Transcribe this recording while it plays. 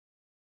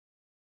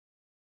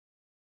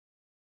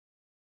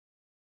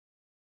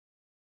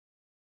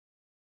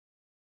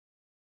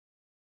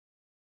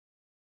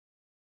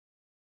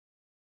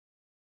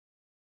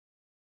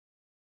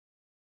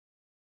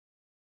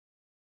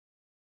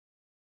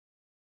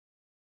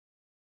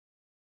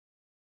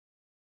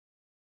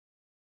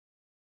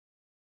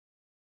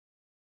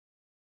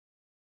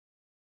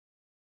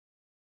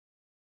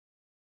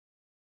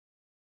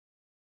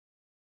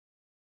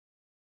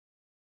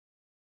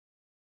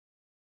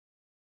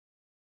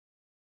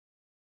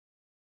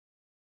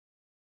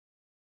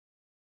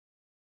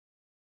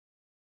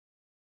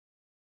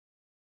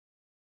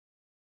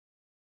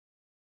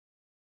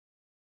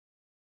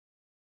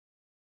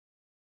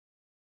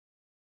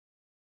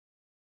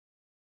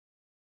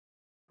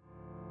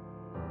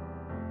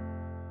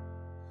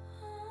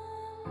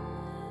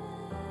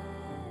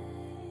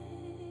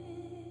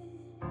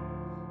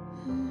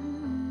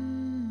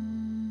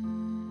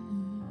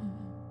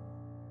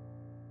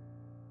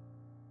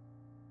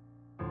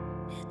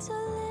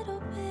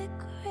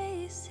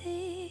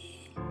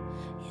hazy.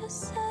 You're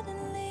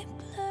suddenly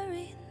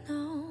blurry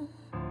now.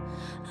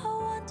 I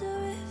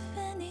wonder if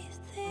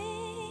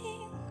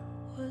anything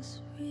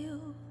was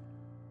real.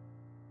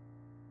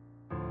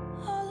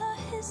 All our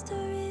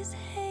history's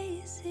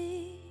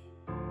hazy,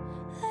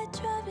 like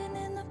driving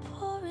in the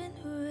pouring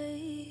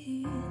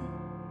rain.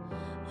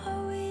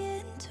 Are we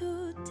in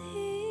too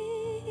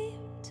deep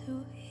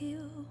to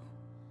heal?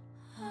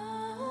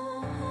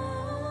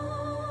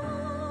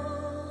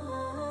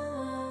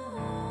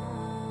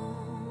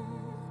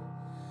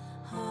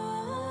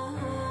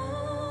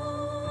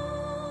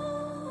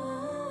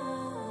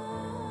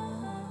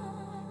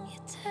 You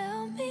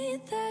tell me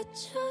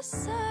that you're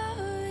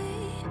sorry,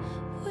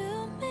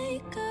 we'll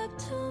make up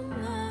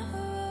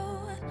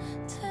tomorrow.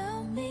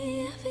 Tell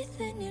me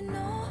everything you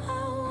know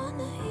I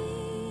wanna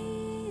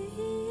hear.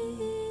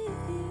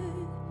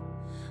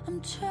 I'm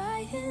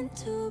trying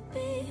to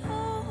be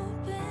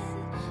open,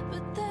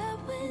 but that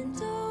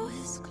window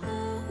is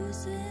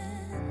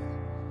closing.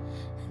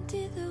 And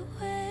either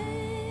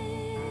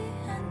way,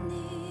 I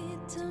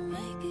need to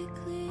make it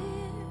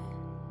clear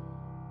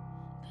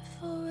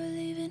before we're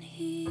leaving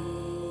here.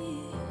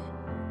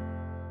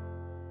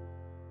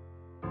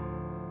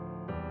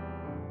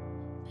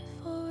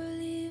 Before we're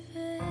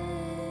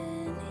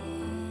leaving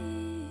here.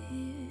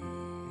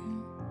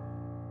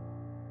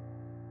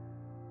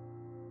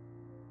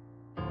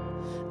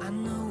 I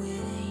know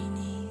it ain't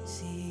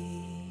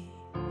easy,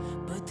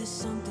 but there's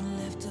something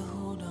left to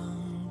hold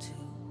on to.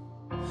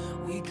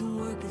 We can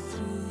work it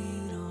through,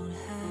 you don't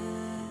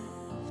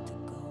have to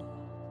go.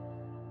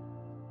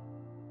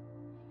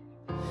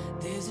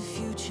 There's a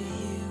future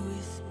here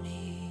with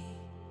me.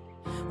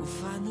 We'll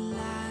find the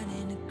light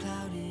in a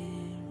clouded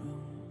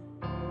room.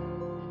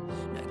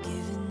 Not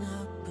giving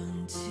up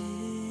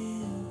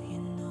until you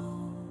know.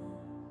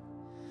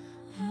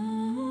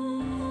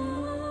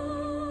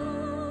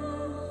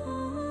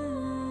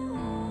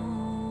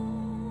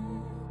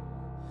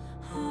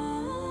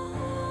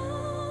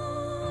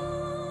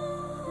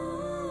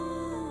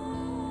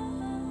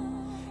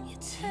 You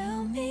tell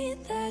me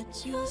that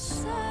you're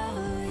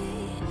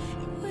sorry,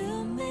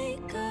 we'll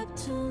make up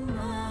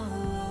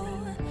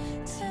tomorrow.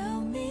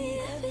 Tell me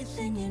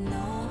everything you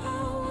know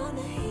I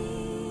wanna hear.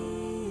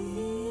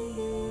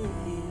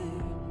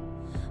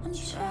 I'm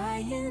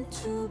trying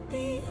to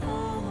be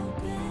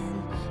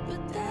open,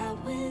 but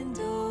that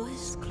window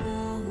is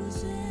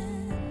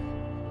closing.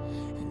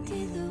 And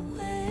either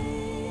way,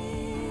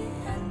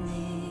 I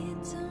need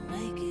to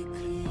make it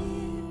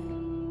clear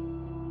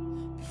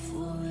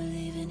before we're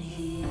leaving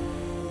here.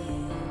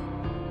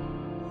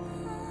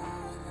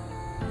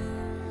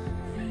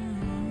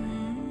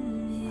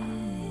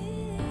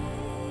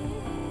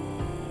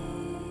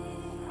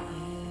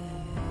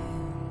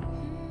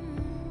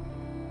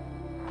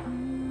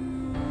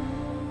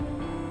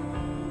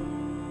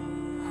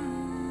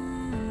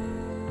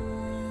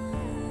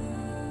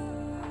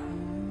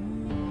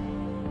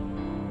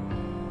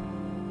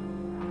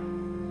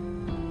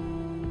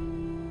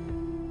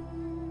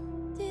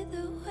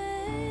 Either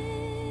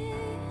way,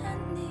 I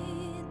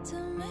need to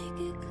make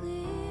it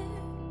clear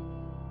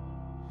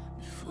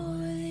before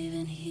we're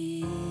leaving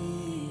here.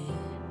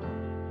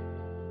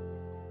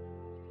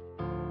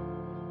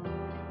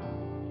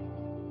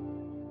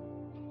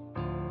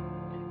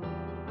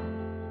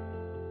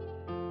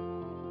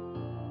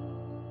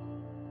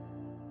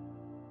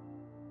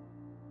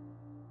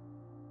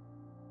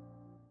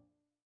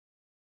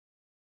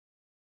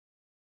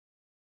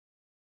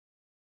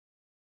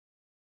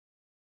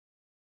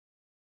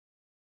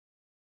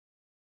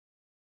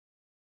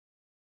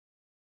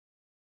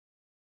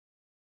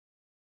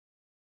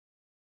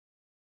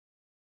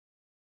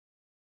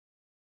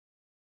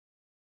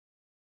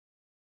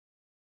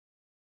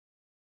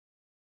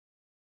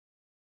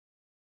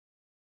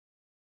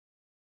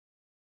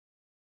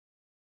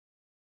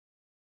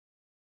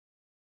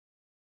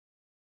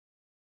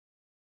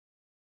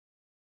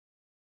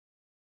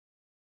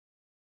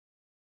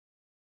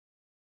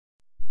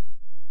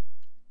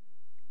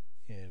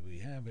 Yeah, we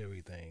have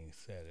everything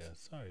set.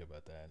 Sorry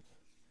about that.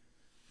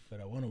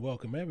 But I want to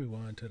welcome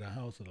everyone to the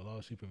House of the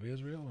Lost Sheep of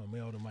Israel. I'm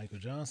Elder Michael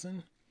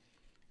Johnson.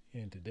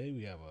 And today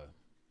we have a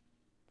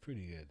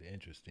pretty good,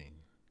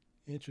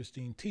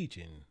 interesting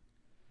teaching,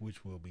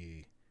 which will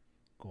be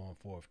going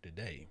forth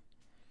today.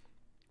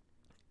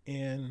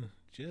 And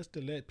just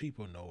to let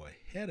people know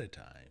ahead of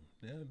time,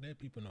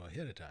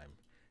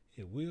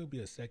 it will be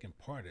a second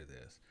part of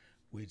this,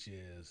 which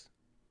is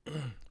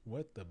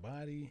what the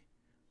body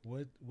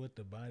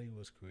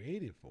was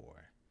created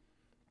for.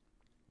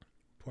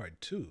 Part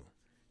 2.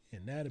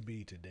 And that'll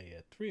be today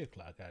at 3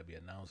 o'clock. I'll be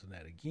announcing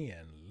that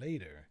again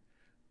later.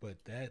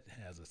 But that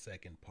has a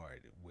second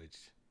part,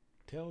 which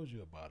tells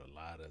you about a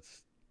lot of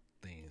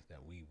things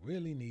that we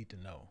really need to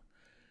know.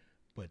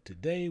 But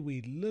today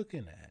we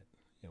looking at,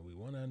 and we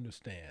want to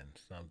understand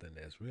something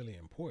that's really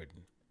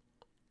important.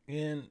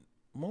 And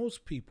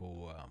most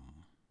people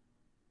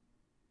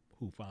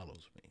who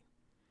follows me,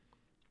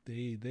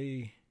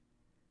 they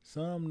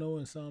some know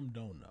and some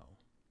don't know.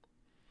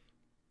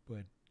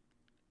 But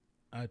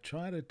I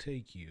try to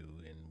take you,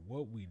 and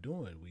what we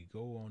doing, we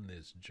go on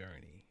this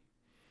journey.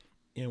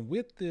 And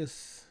with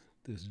this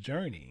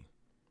journey,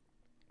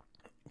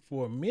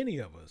 for many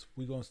of us,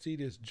 we're going to see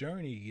this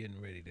journey getting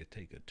ready to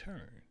take a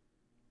turn.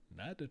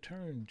 Not the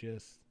turn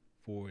just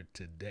for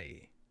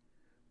today,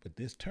 but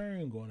this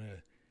turn going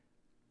to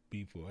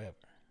be forever.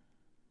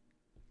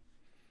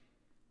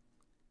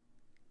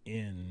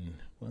 In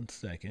 1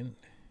 second.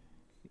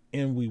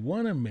 And we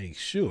want to make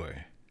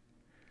sure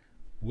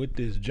what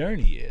this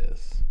journey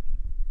is.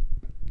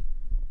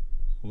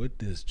 What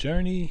this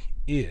journey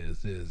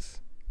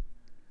is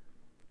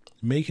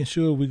making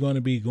sure we're going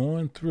to be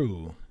going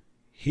through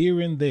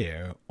here and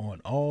there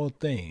on all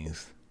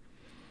things,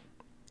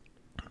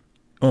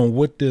 on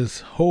what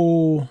this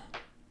whole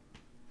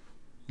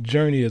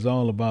journey is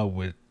all about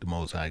with the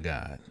Most High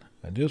God.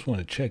 I just want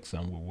to check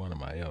something with one of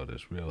my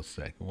elders real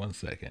second. 1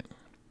 second.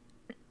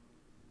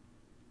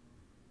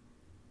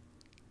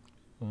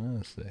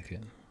 1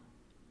 second.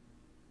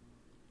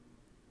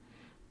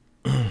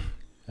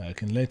 I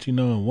can let you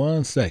know in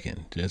 1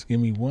 second. Just give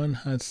me 1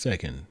 hot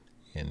second.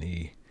 And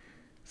as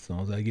soon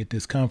as I get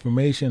this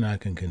confirmation, I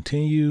can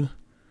continue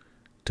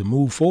to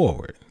move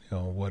forward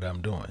on what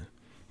I'm doing.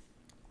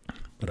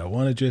 But I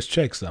want to just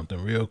check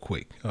something real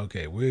quick.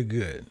 Okay, we're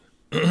good.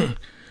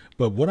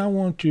 But what I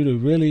want you to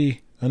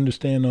really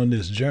understand on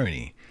this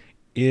journey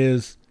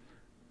is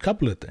a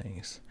couple of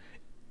things.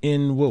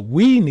 And what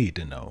we need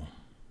to know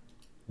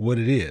what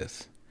it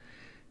is.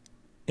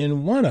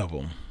 And one of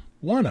them,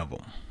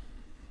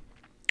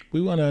 we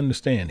want to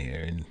understand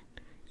here, and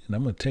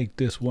I'm going to take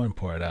this one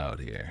part out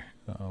here.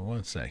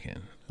 1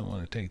 second. I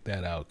want to take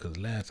that out because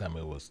last time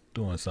it was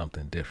doing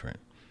something different.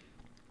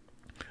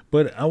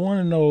 But I want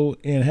to know,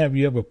 and have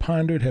you ever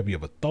pondered, have you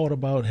ever thought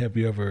about, have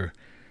you ever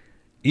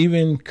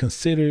even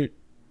considered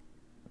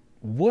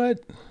what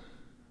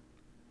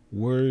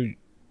were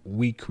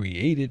we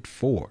created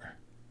for?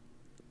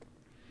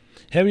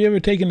 Have you ever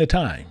taken the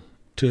time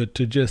to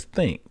just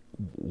think,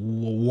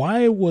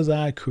 why was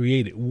I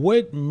created?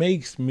 What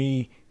makes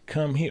me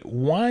come here?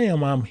 Why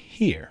am I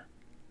here?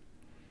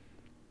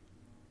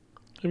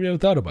 Have you ever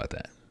thought about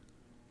that?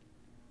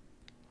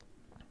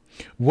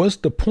 What's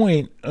the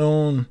point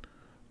on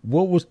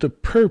what was the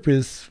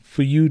purpose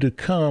for you to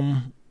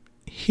come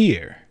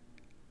here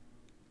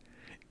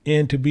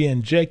and to be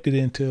injected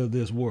into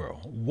this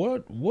world?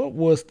 What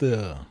was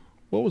the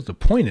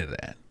point of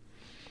that?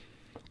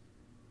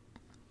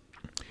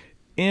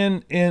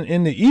 And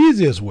the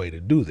easiest way to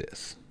do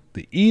this,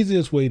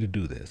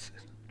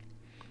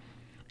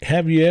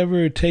 have you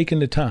ever taken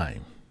the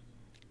time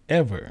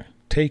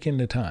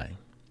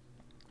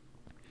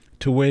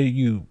to where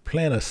you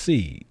plant a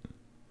seed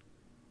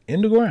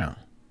in the ground?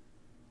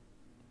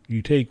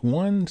 You take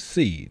one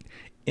seed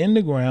in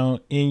the ground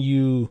and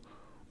you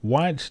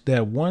watch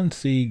that one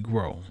seed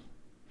grow.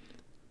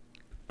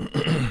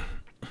 I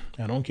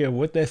don't care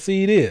what that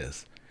seed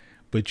is,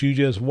 but you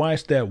just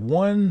watch that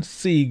one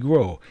seed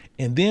grow.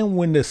 And then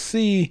when the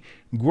seed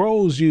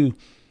grows, you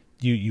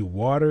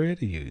water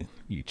it, you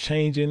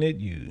changing it,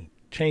 you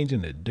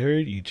changing the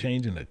dirt, you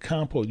changing the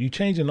compost, you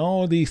changing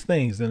all these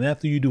things. And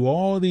after you do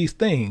all these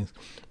things,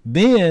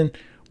 then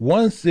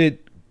once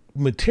it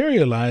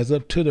materializes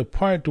up to the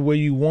part to where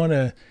you want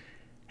to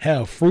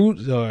have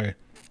fruits or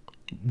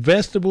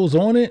vegetables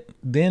on it,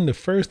 then the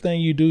first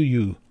thing you do,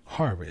 you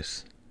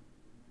harvest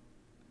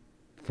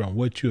from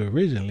what you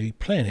originally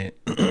planted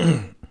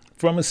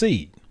from a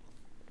seed.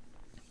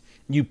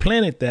 You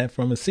planted that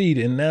from a seed,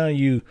 and now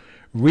you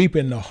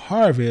reaping the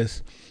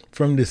harvest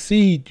from the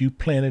seed you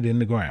planted in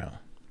the ground.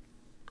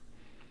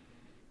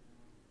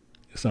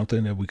 It's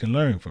something that we can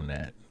learn from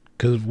that,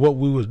 because what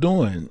we was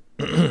doing,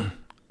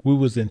 we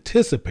was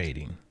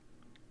anticipating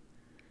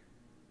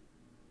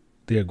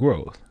their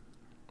growth.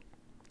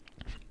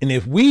 And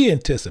if we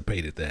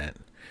anticipated that,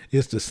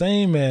 it's the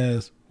same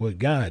as what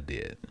God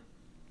did.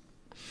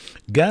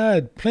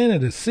 God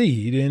planted a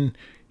seed and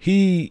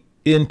he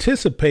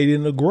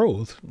anticipated the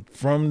growth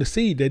from the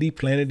seed that he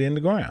planted in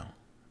the ground.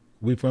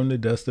 We from the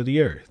dust of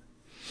the earth.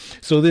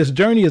 So this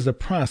journey is a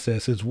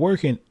process. It's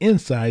working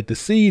inside. The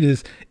seed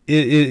is,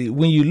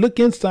 when you look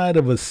inside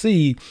of a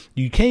seed,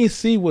 you can't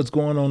see what's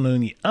going on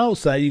the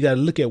outside. You got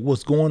to look at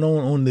what's going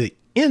on the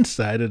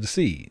inside of the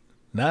seed,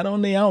 not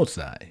on the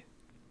outside.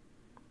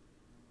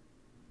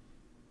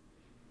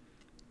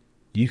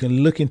 You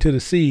can look into the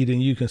seed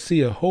and you can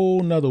see a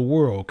whole nother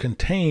world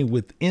contained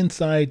with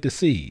inside the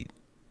seed.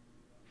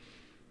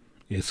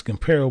 It's a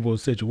comparable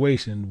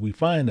situation we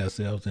find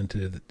ourselves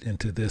into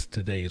this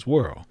today's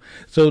world.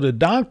 So the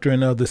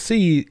doctrine of the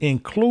seed,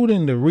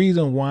 including the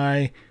reason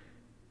why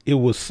it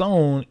was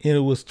sown, and it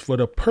was for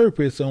the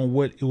purpose on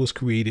what it was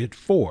created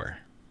for.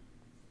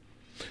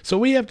 So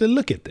we have to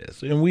look at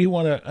this, and we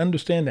want to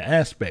understand the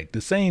aspect. The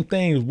same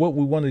thing is what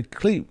we want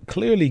to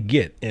clearly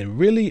get and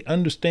really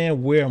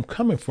understand where I'm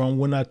coming from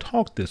when I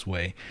talk this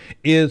way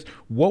is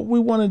what we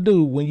want to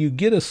do. When you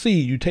get a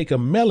seed, you take a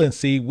melon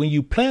seed. When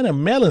you plant a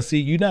melon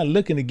seed, you're not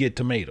looking to get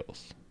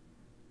tomatoes.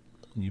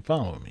 You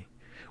follow me?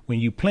 When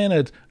you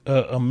plant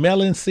a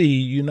melon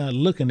seed, you're not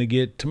looking to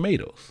get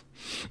tomatoes.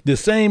 The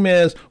same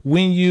as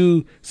when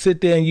you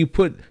sit there and you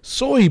put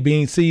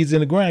soybean seeds in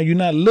the ground, you're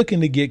not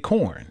looking to get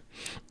corn.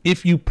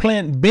 If you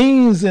plant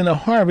beans in a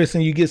harvest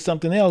and you get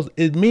something else,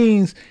 it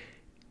means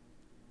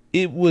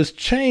it was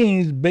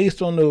changed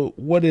based on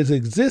what is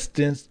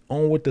existence,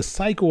 on what the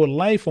cycle of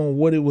life, on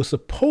what it was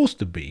supposed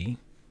to be.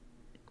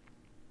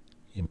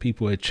 And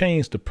people had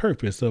changed the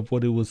purpose of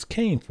what it was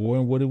came for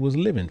and what it was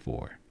living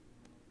for.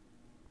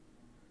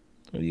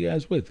 Are you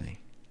guys with me?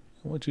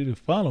 I want you to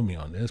follow me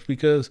on this,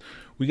 because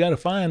we got to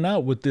find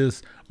out what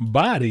this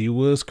body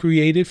was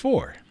created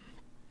for.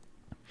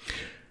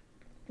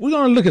 We're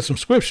going to look at some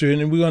scripture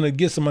and then we're going to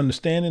get some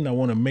understanding. I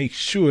want to make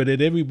sure that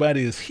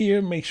everybody is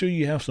here. Make sure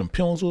you have some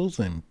pencils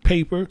and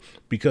paper,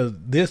 because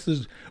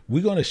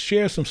we're going to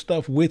share some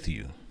stuff with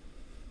you.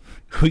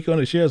 We're going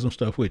to share some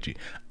stuff with you.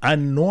 I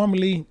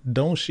normally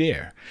don't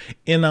share,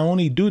 and I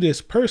only do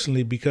this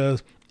personally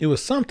because it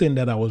was something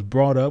that I was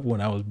brought up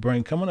when I was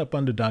coming up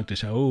under Dr.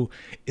 Shaul.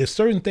 It's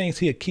certain things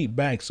he'll keep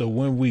back. So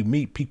when we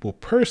meet people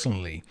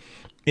personally,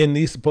 and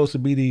these supposed to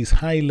be these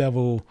high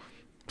level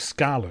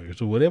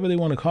scholars or whatever they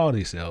want to call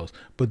themselves,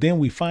 but then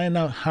we find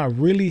out how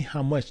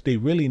much they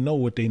really know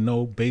what they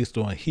know based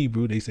on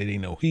Hebrew. They say they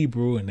know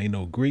Hebrew and they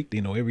know Greek,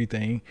 they know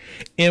everything.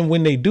 And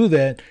when they do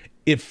that,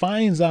 it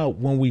finds out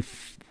when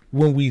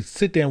we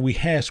sit there and we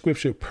have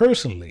scripture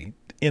personally.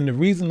 And the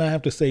reason I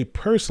have to say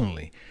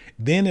personally,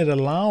 then it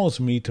allows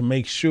me to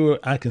make sure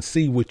I can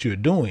see what you're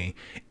doing,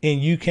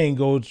 and you can't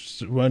go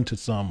run to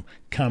some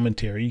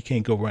commentary. You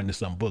can't go run to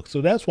some book.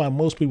 So that's why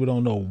most people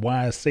don't know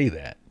why I say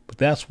that. But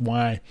that's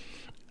why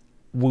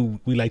we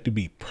like to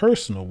be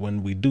personal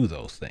when we do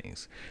those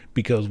things,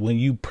 because when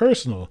you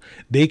personal,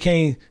 they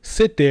can't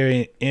sit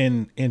there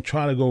and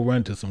try to go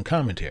run to some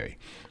commentary.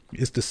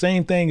 It's the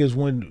same thing as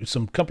when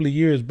some couple of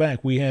years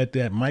back, we had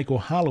that Michael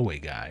Holloway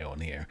guy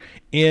on here,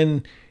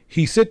 and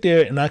he sit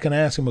there and I can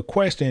ask him a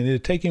question. It'll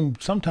take him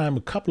sometime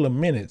a couple of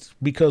minutes,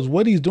 because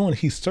what he's doing,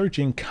 he's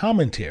searching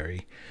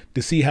commentary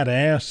to see how to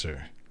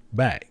answer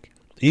back,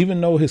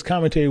 even though his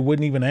commentary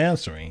wasn't even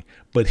answering,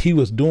 but he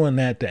was doing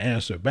that to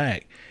answer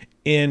back.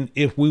 And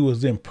if we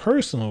was in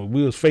personal,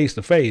 we was face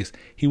to face,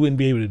 he wouldn't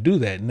be able to do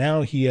that.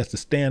 Now he has to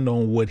stand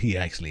on what he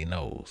actually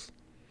knows.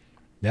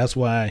 That's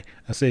why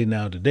I say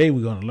now today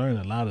we're going to learn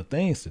a lot of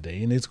things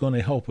today, and it's going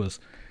to help us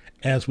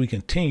as we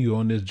continue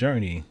on this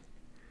journey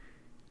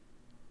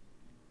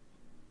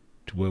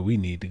to where we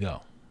need to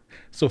go.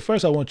 So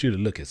first I want you to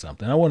look at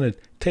something. I want to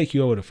take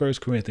you over to 1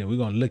 Corinthians. We're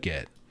going to look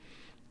at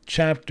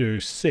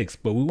chapter 6,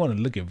 but we want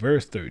to look at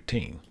verse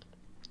 13.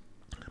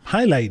 I'm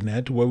highlighting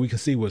that to where we can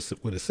see what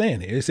it's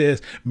saying here. It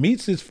says,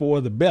 meats is for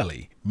the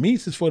belly.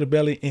 Meats is for the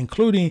belly,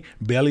 including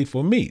belly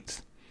for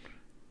meats.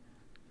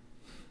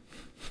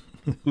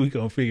 We're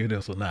going to figure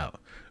this one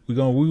out. We're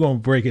going to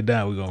break it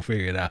down. We're going to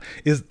figure it out.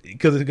 It's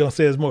because it's going to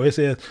say more. It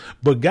says,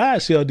 but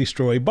God shall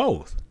destroy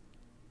both.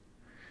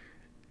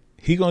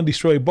 He's going to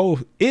destroy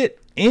both,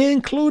 it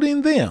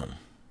including them.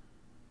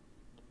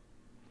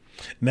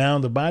 Now,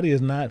 the body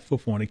is not for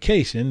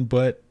fornication,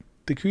 but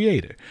the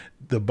Creator.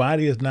 The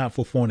body is not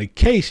for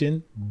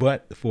fornication,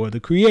 but for the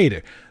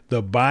Creator.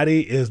 The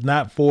body is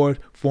not for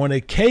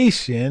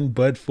fornication,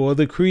 but for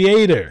the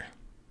Creator.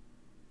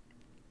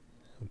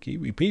 I'll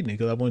keep repeating it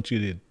because I want you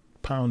to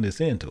pound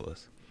this into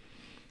us.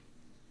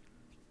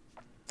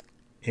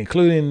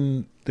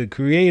 Including the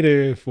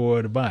Creator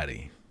for the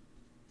body.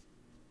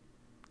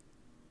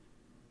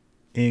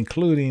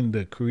 Including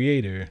the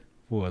Creator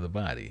for the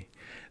body.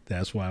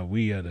 That's why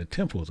we are the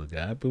temples of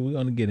God, but we're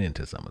going to get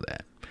into some of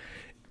that.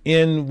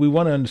 And we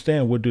want to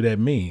understand, what do that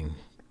mean?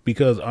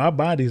 Because our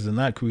bodies are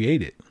not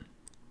created.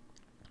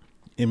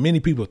 And many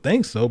people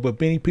think so,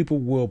 but many people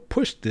will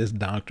push this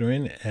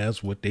doctrine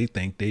as what they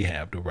think they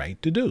have the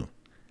right to do.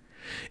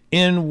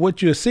 And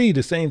what you'll see,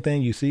 the same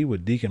thing you see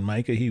with Deacon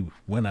Micah, he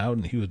went out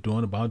and he was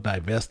doing about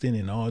divesting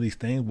and all these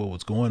things, what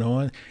was going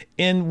on.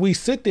 And we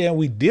sit there and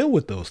we deal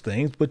with those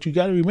things, but you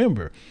got to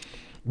remember,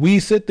 we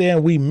sit there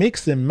and we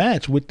mix and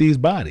match with these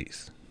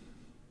bodies.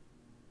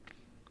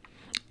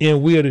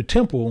 And we are the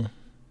temple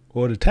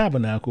or the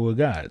tabernacle of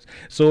God.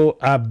 So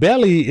our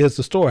belly is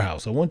the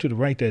storehouse. I want you to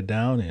write that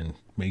down and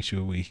make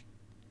sure we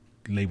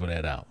label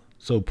that out.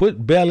 So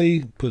put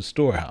belly, put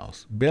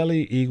storehouse.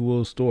 Belly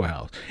equals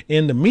storehouse.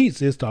 And the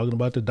meats is talking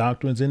about the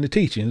doctrines and the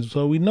teachings.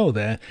 So we know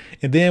that.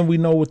 And then we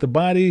know with the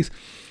bodies.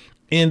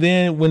 And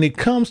then when it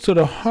comes to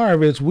the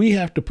harvest, we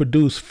have to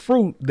produce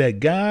fruit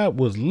that God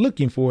was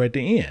looking for at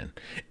the end.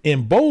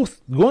 And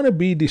both going to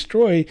be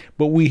destroyed,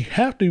 but we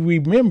have to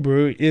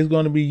remember it's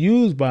going to be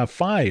used by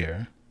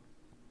fire.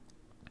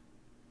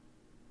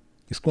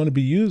 It's going to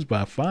be used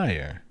by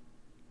fire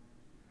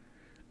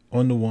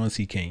on the ones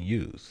he can't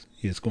use.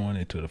 It's going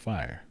into the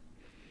fire.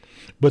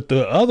 But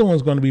the other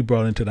one's going to be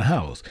brought into the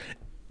house.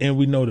 And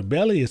we know the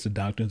belly is the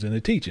doctrines and the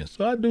teachings.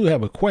 So I do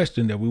have a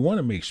question that we want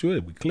to make sure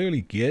that we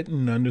clearly get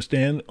and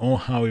understand on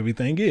how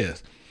everything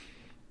is.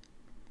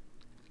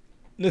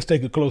 Let's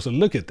take a closer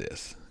look at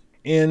this.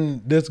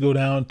 And let's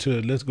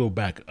go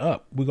back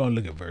up. We're going to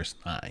look at verse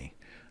 9. I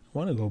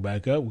want to go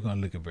back up. We're going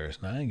to look at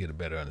verse 9 and get a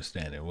better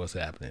understanding of what's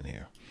happening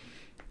here.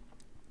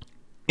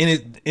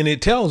 And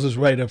it tells us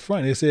right up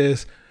front. It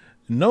says,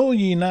 "Know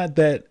ye not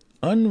that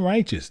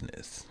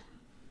unrighteousness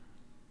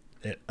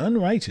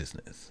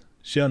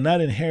shall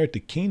not inherit the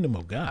kingdom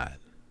of God?"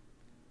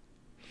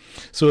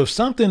 So if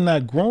something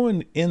not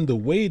growing in the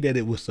way that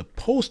it was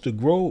supposed to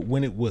grow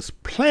when it was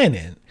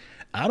planted,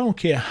 I don't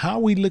care how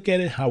we look at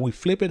it, how we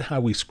flip it,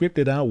 how we script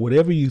it out,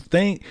 whatever you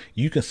think,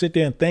 you can sit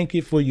there and think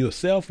it for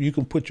yourself. You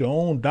can put your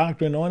own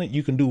doctrine on it.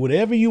 You can do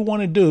whatever you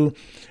want to do,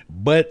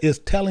 but it's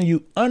telling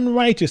you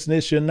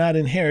unrighteousness shall not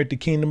inherit the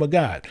kingdom of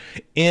God.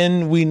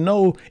 And we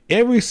know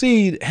every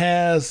seed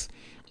has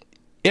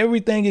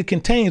everything it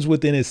contains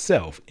within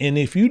itself. And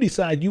if you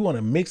decide you want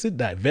to mix it,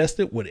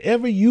 divest it,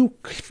 whatever you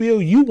feel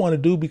you want to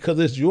do, because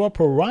it's your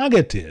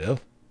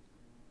prerogative,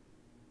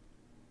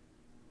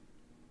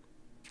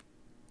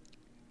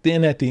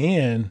 then at the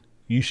end,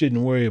 you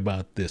shouldn't worry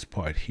about this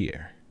part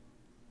here,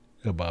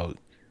 about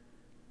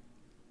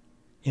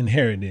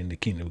inheriting the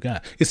kingdom of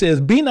God. It says,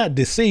 "Be not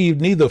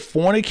deceived, neither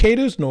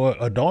fornicators, nor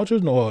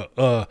adulterers, nor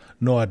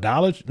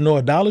idolaters, nor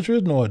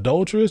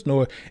adulterers,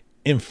 nor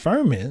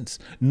infirmants,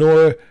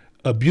 nor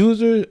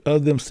abusers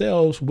of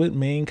themselves with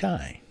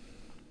mankind."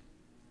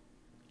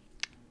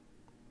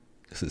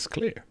 This is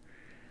clear.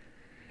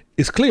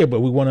 It's clear, but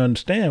we want to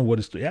understand what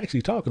it's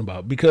actually talking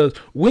about. Because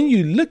when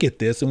you look at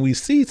this and we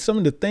see some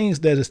of the things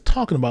that it's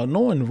talking about,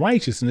 knowing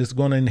righteousness is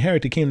going to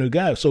inherit the kingdom of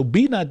God. So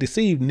be not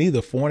deceived,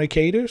 neither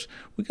fornicators.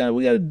 We got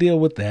to deal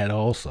with that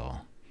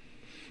also.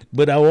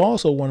 But I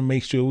also want to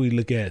make sure we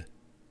look at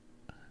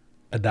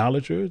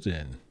idolaters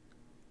and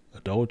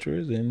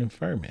adulterers and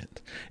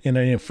infirmants. And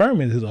an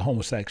infirmant is a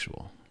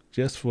homosexual.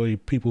 Just for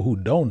people who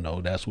don't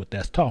know, that's what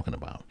that's talking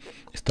about.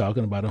 It's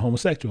talking about a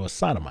homosexual, a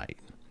sodomite.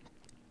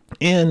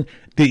 And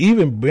to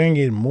even bring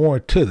in more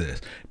to this,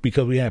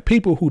 because we have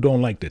people who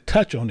don't like to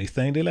touch on these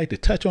things. They like to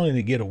touch on it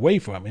and get away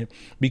from it,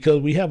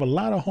 because we have a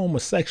lot of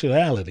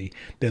homosexuality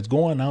that's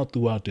going out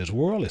throughout this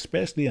world,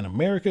 especially in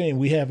America. And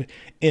we have,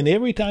 and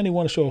every time they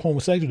want to show a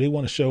homosexual, they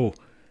want to show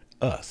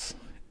us.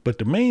 But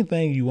the main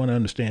thing you want to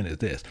understand is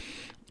this: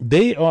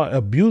 they are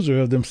abuser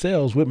of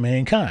themselves with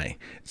mankind.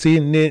 See,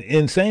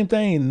 and same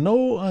thing,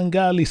 no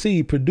ungodly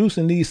seed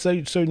producing these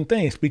certain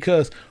things,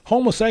 because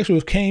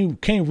homosexuals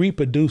can't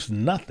reproduce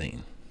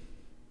nothing.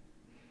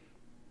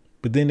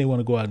 But then they want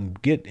to go out and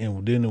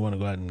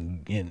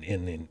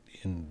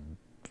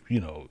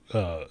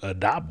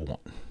adopt one.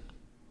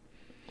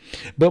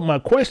 But my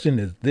question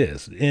is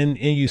this, and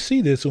you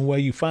see this in where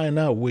you find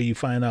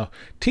out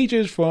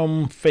teachers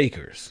from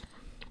fakers,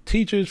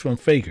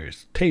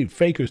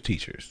 fakers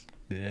teachers.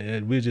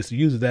 We just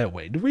use it that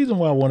way. The reason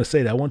why I want to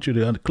say that, I want you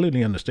to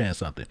clearly understand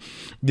something.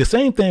 The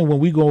same thing when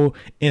we go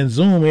in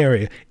Zoom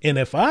area, and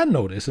if I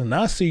notice and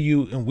I see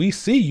you and we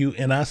see you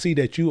and I see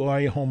that you are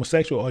a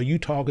homosexual or you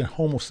talking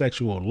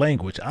homosexual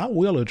language, I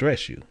will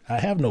address you. I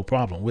have no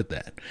problem with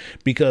that,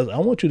 because I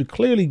want you to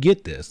clearly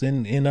get this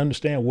and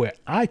understand where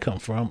I come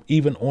from,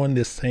 even on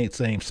this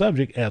same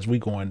subject as we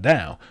going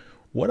down.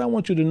 What I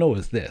want you to know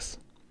is this,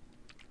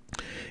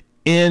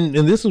 and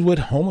this is with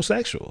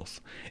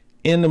homosexuals.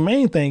 And the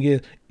main thing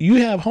is, you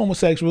have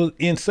homosexuals,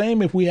 and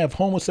same if we have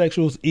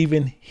homosexuals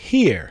even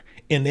here,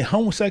 and the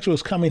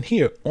homosexuals coming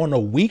here on a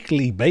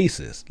weekly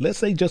basis, let's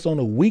say just on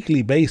a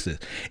weekly basis,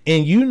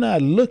 and you're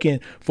not looking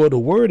for the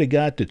word of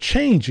God to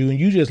change you, and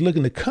you're just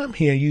looking to come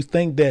here, and you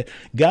think that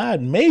God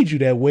made you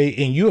that way,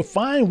 and you're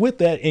fine with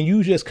that, and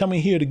you just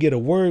coming here to get a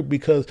word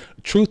because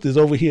truth is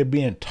over here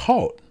being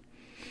taught,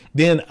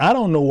 then I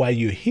don't know why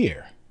you're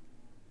here.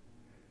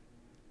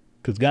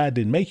 Because God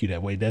didn't make you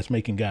that way. That's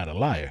making God a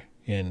liar.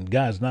 And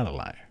God's not a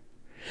liar.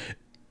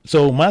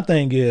 So my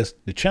thing is,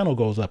 the channel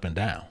goes up and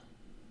down.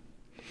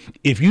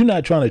 If you're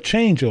not trying to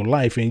change your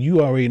life, and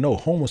you already know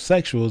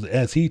homosexuals,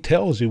 as he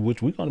tells you,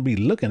 which we're going to be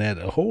looking at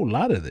a whole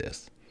lot of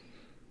this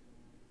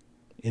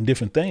in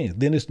different things,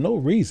 then there's no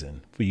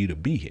reason for you to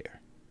be here.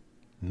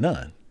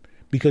 None.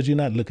 Because you're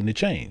not looking to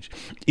change.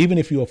 Even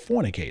if you're a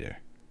fornicator.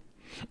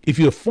 If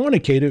you're a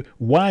fornicator,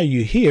 why are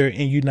you here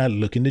and you're not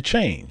looking to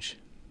change?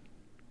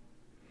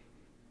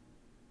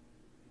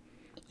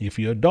 If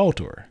you're an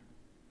adulterer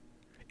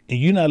and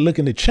you're not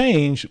looking to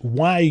change,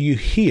 why are you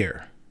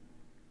here?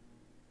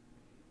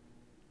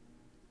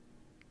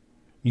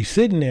 You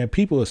sitting there,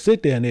 people will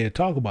sit there and they'll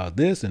talk about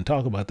this and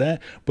talk about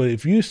that. But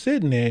if you're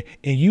sitting there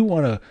and you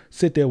want to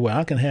sit there where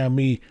I can have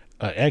me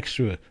an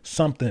extra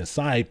something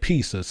side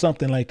piece or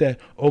something like that.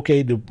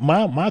 Okay.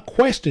 My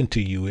question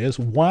to you is,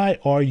 why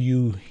are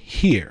you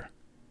here?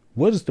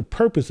 What is the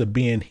purpose of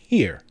being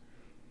here?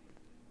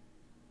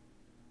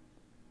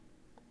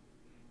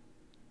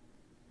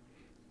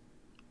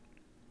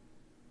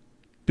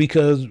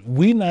 Because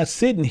we're not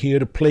sitting here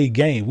to play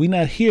game. We're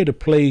not here to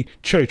play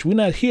church. We're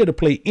not here to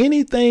play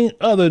anything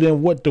other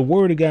than what the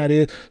word of God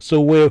is. So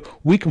where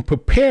we can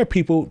prepare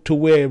people to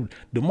where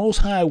the Most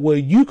High, where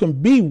you can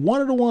be one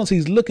of the ones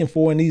he's looking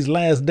for in these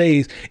last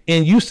days.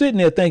 And you sitting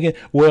there thinking,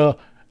 well,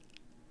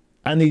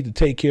 I need to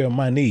take care of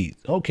my needs.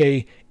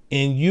 Okay.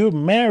 And you're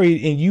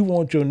married and you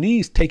want your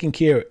needs taken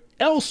care of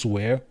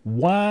elsewhere.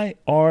 Why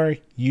are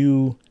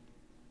you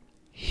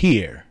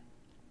here?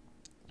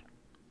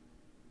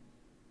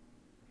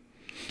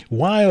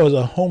 Why is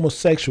a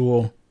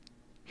homosexual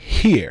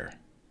here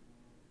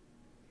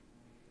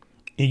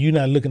and you're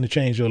not looking to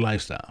change your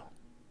lifestyle?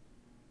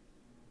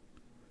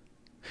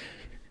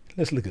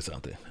 Let's look at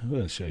something. I'm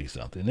going to show you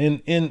something.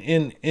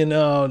 In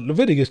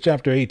Leviticus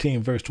chapter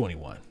 18, verse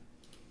 21.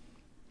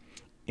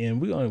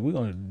 And we're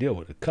going to deal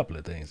with a couple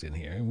of things in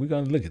here. And we're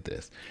going to look at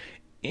this.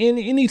 And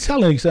he's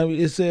telling you something.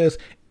 It says,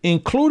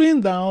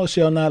 including thou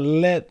shalt not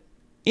let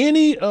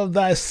any of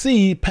thy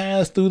seed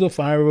pass through the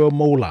fire of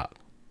Moloch.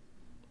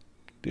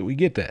 Did we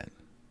get that?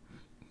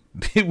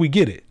 Did we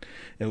get it?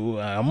 I'm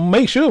gonna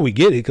make sure we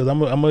get it, because I'm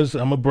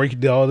gonna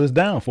break all this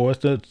down for us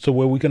to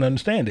where we can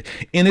understand it.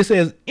 And it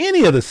says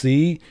any of the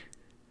seed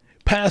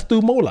pass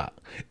through Moloch.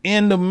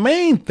 And the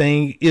main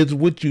thing is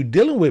what you're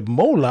dealing with.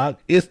 Moloch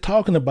is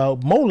talking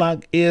about.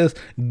 Moloch is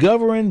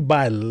governed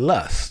by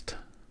lust.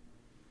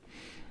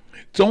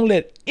 Don't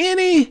let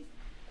any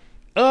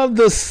of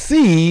the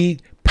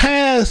seed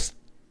pass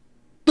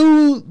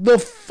through the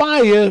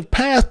fire,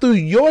 pass through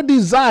your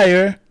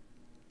desire,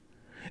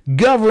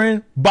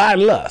 governed by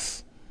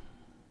lust.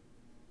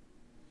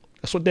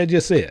 That's what that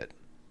just said.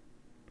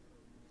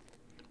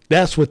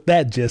 That's what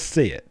that just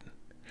said.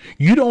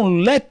 You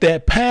don't let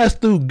that pass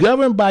through,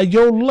 governed by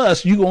your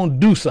lust. You're going to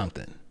do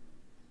something.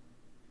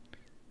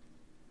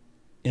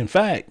 In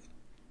fact,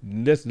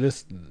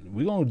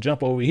 we're going to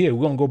jump over here.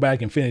 We're going to go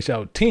back and finish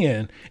out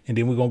 10, and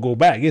then we're going to go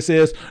back. It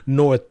says,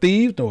 nor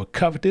thieves, nor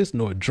covetous,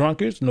 nor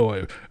drunkards,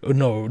 nor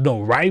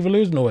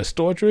rivalers, nor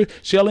extorterers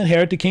shall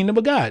inherit the kingdom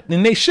of God.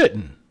 And they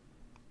shouldn't.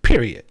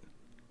 Period.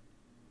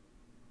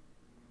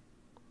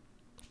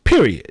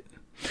 Period.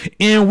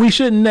 And we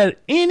shouldn't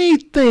let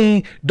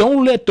anything,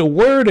 don't let the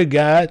word of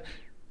God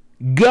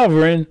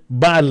governed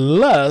by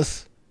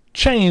lust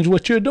change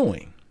what you're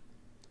doing.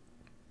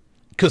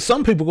 Because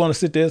some people are going to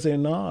sit there and say,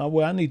 no,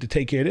 well, I need to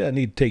take care of that. I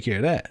need to take care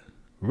of that.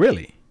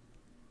 Really?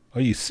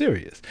 Are you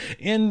serious?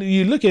 And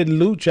you look at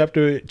Luke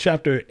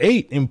chapter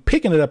 8 and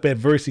picking it up at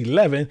verse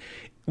 11,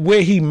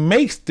 where he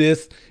makes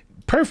this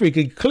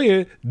perfectly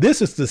clear.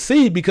 This is the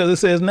seed, because it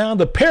says now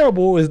the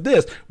parable is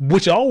this,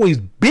 which always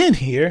been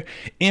here.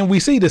 And we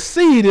see the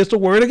seed is the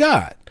word of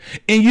God.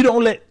 And you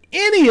don't let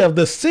any of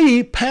the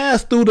seed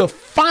pass through the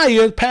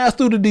fire, pass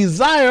through the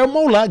desire of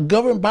Moloch,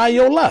 governed by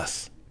your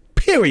lust.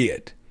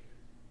 Period.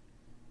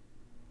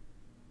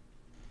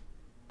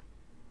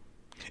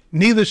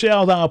 Neither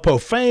shalt thou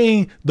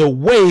profane the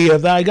way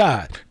of thy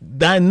God,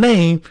 thy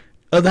name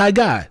of thy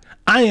God.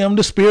 I am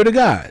the Spirit of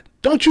God.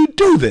 Don't you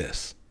do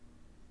this.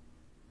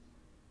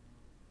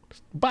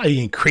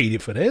 Body ain't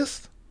created for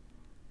this.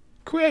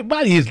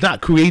 Body is not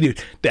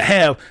created to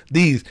have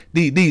these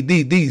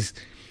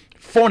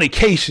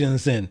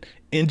fornications and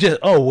just,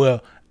 oh,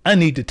 well, I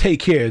need to take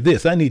care of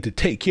this. I need to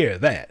take care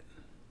of that.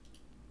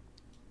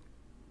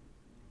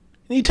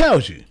 And he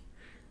tells you,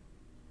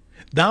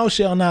 thou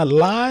shalt not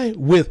lie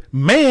with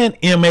man,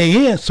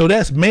 M-A-N, so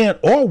that's man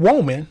or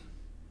woman,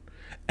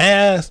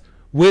 as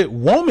with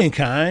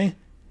womankind,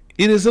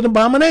 it is an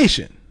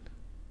abomination.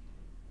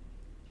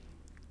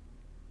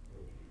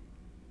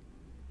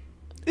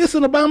 It's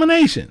an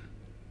abomination.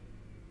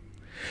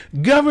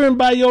 Governed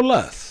by your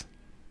lust.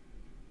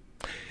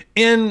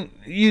 And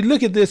you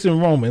look at this in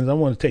Romans. I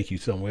want to take you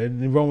somewhere.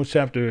 In Romans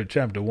chapter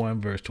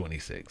 1, verse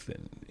 26.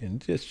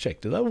 And just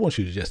check this. I want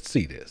you to just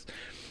see this.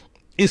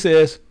 It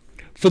says,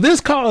 for this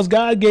cause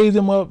God gave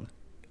them up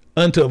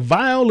unto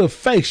vile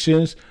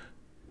affections.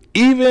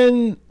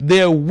 Even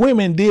their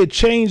women did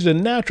change the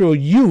natural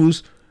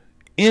use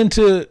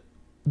into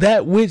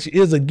that which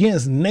is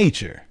against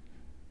nature.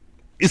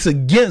 It's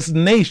against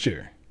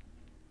nature.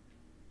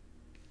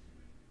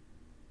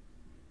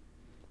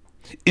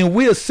 And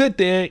we'll sit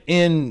there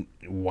and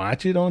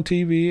watch it on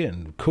TV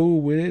and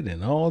cool with it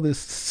and all this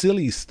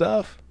silly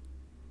stuff.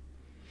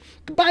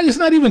 The body's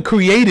not even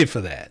created for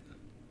that.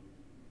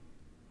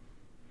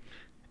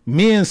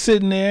 Men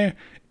sitting there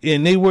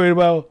and they worried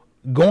about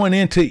going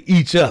into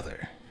each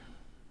other.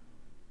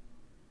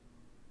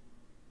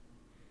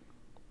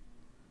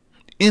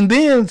 And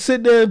then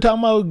sit there and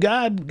talking about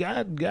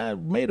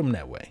God made them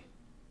that way.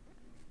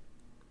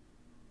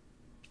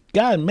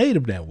 God made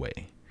them that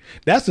way.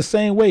 That's the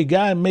same way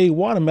God made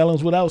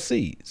watermelons without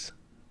seeds.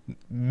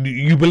 Do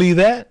you believe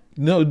that?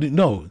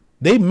 No.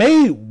 They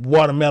made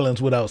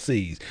watermelons without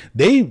seeds.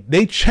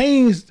 They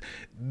changed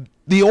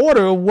the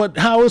order of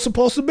how it's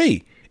supposed to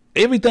be.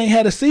 Everything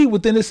had a seed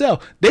within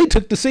itself. They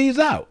took the seeds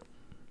out.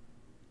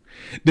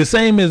 The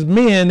same as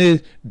men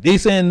is they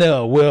saying,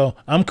 no, well,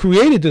 I'm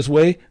created this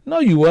way. No,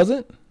 you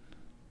wasn't.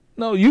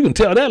 No, you can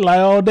tell that lie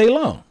all day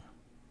long.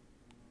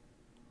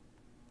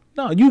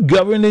 No, you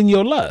governed in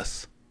your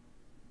lust.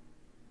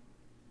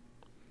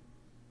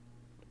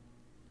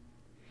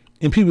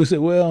 And people say,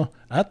 well,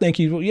 I think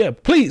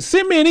please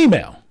send me an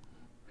email.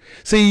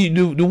 See,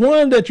 the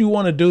one that you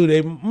want to do,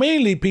 they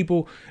mainly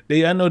people,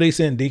 I know they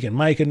send Deacon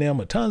Mike and them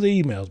tons of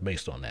emails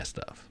based on that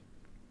stuff.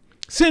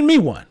 Send me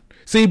one.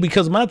 See,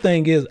 because my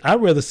thing is,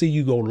 I'd rather see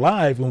you go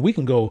live when we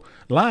can go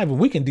live and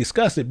we can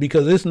discuss it,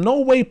 because there's no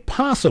way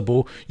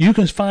possible you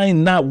can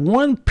find not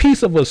one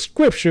piece of a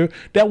scripture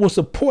that will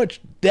support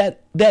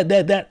that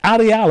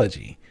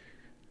ideology.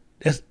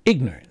 That's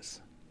ignorance.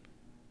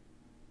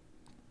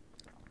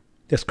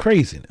 That's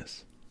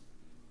craziness.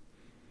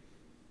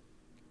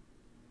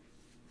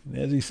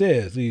 As he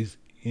says,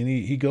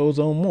 he goes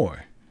on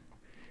more.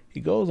 He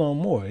goes on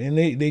more. And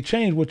they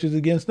change which is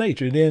against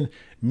nature. And then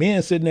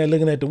men sitting there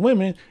looking at the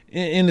women,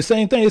 and the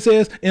same thing it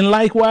says, and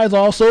likewise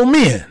also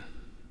men.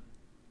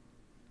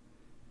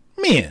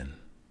 Men.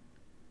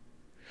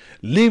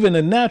 Leaving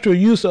the natural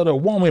use of the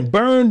woman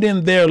burned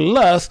in their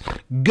lust,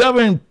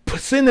 governed,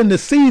 sending the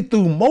seed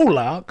through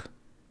Moloch,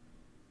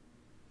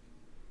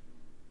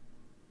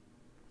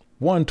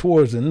 one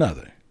towards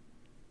another.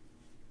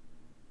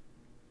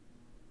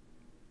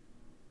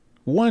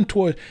 One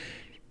toward.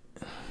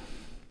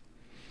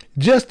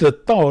 Just a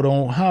thought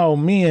on how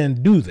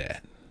men do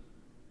that.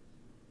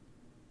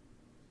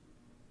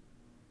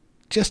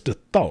 Just a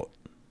thought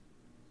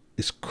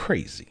is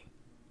crazy.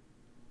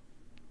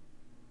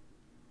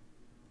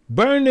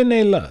 Burned in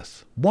their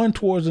lust, one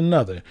towards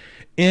another.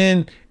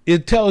 And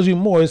it tells you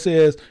more. It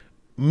says,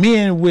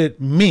 men with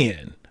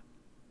men,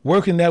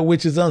 working that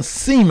which is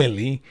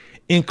unseemly,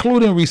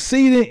 including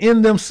receiving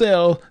in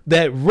themselves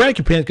that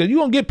recompense, because you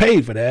don't get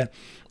paid for that,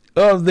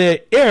 of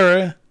their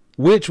error,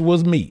 which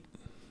was meat.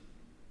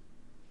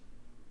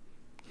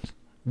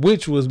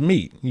 Which was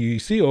meat. You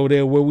see over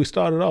there where we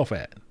started off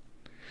at.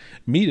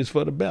 Meat is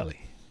for the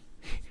belly.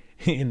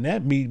 And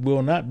that meat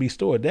will not be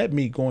stored. That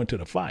meat going to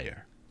the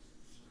fire.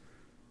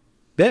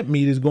 That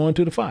meat is going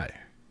to the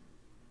fire.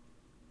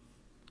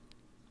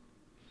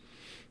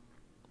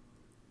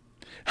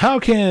 How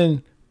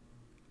can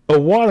a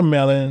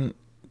watermelon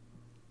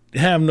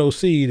have no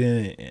seed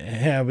and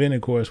have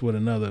intercourse with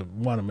another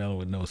watermelon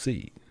with no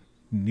seed?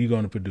 You're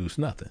going to produce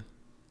nothing.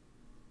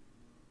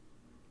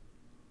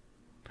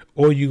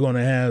 Or you're going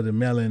to have the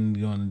melon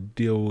going to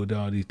deal with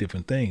all these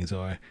different things.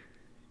 Or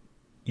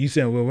you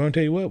say, well, I'm going to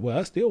tell you what, well,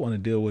 I still want to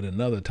deal with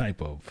another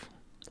type of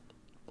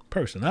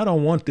person. I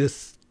don't want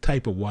this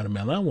type of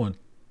watermelon. I want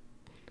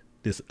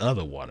this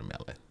other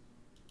watermelon.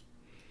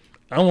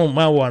 I want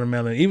my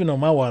watermelon, even though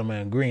my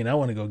watermelon green, I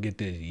want to go get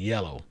this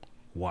yellow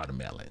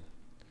watermelon.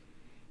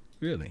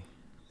 Really?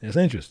 That's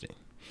interesting.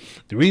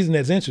 The reason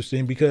that's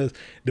interesting, because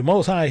the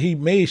Most High, he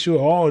made sure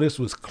all this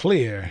was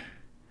clear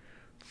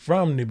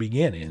from the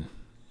beginning.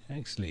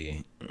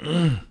 Actually,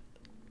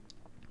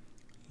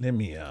 let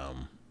me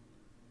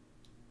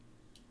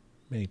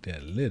make that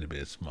a little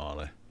bit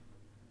smaller.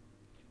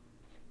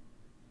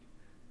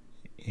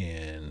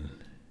 And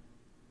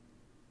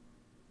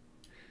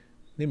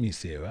let me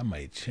see if I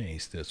might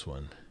change this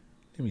one.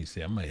 Let me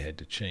see, I might have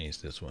to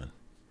change this one.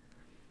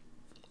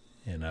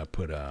 And I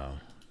put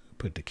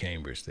the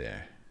Cambridge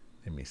there.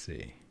 Let me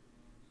see.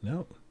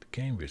 Nope, the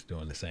Cambridge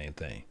doing the same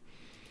thing.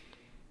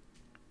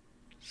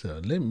 So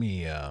let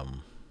me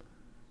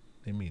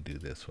do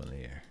this one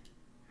here.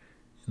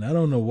 And I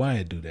don't know why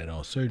I do that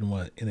on certain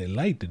ones, and I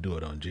like to do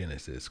it on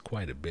Genesis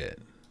quite a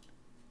bit.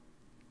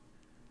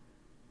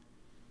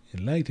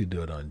 I like to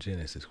do it on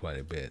Genesis quite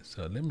a bit.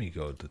 So let me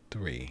go to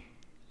 3,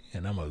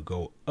 and I'm going to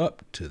go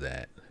up to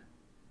that.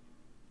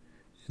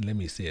 And let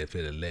me see if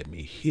it'll let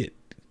me hit.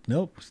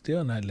 Nope,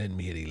 still not letting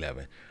me hit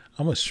 11.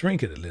 I'm going to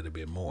shrink it a little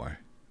bit more.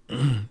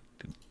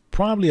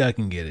 Probably I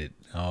can get it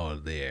all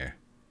there.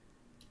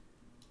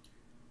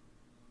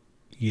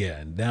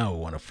 Yeah, now I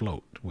want to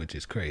float, which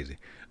is crazy.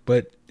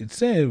 But it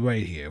says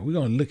right here, we're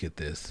going to look at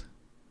this.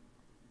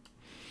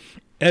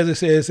 As it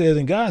says,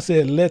 and God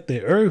said, let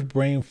the earth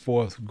bring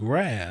forth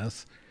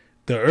grass,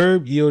 the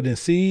herb yielding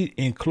seed,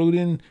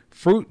 including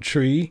fruit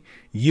tree,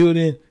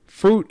 yielding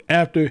fruit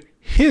after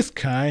his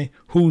kind,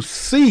 whose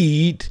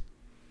seed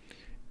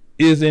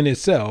is in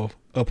itself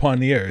upon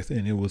the earth.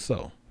 And it was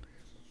so.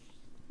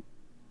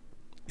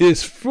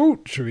 It's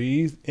fruit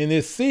trees, and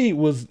its seed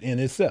was in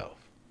itself.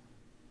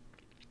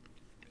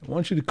 I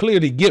want you to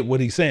clearly get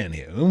what he's saying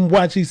here. And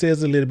watch, he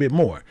says a little bit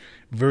more.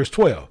 Verse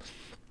 12.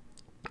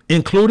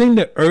 Including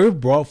the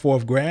earth brought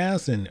forth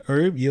grass, and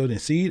herb yielding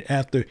seed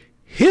after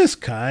his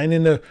kind,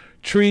 and the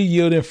tree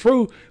yielding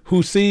fruit,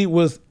 whose seed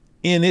was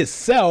in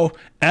itself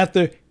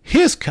after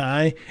his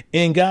kind,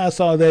 and God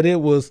saw that it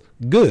was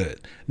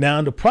good.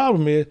 Now the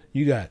problem is,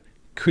 you got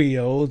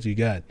Creoles, you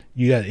got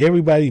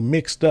everybody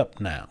mixed up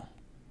now.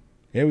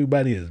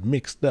 Everybody is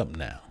mixed up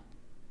now.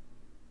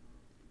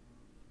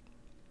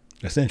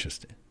 That's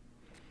interesting.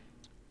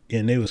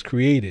 And they was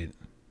created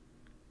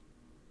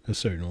a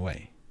certain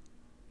way.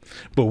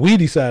 But we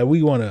decide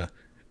we want to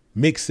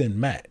mix and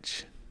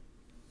match.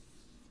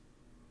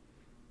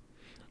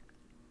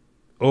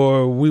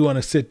 Or we want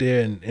to sit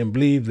there and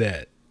believe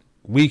that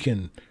we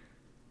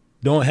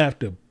don't have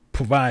to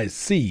provide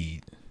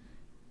seed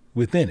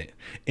within it.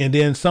 And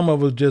then some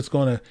of us just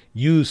going to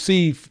use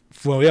seed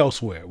for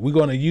elsewhere. We're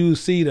going to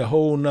use seed a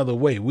whole nother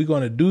way. We're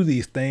going to do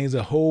these things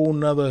a whole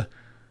nother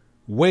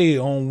way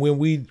on when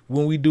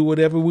we do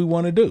whatever we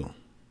want to do.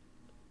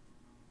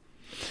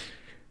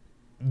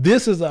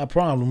 this is our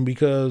problem,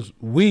 because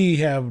we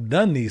have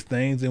done these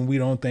things and we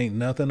don't think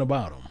nothing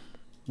about them.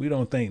 We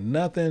don't think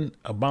nothing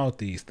about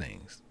these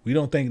things. We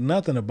don't think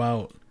nothing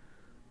about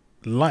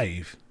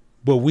life,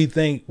 but we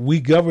think we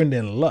govern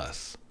in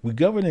lust. We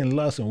govern in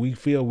lust, and we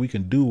feel we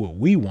can do what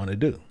we want to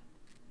do.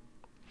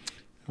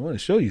 I want to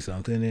show you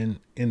something.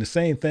 In the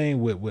same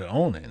thing with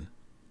Onan.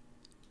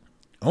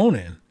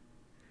 Onan,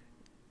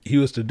 he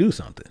was to do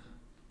something.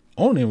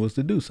 Onan was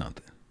to do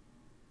something.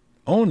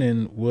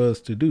 Onan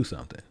was to do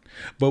something.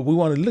 But we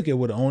want to look at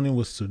what Onan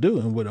was to do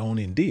and what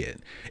Onan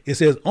did. It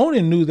says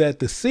Onan knew that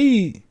the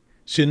seed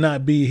should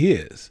not be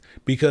his,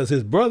 because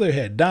his brother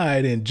had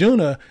died, and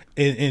Judah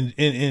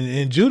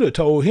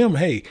told him,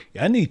 hey,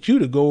 I need you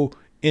to go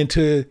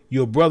into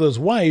your brother's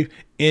wife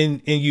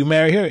and you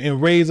marry her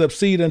and raise up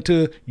seed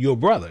unto your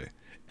brother.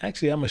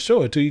 Actually, I'm going to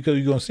show it to you because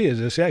you're going to see it.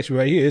 It's actually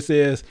right here. It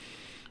says,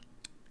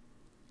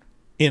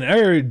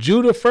 in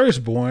Judah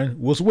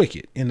firstborn was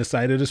wicked in the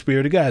sight of the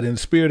Spirit of God, and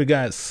the Spirit of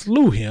God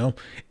slew him.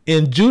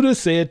 And Judah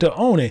said to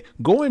Onan,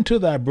 go into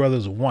thy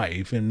brother's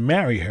wife and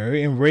marry her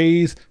and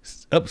raise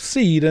up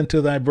seed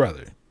unto thy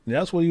brother.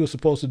 That's what he was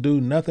supposed to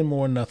do, nothing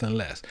more, nothing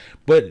less.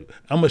 But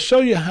I'm going to show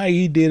you how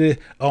he did it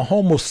a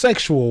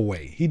homosexual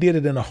way. He did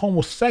it in a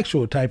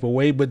homosexual type of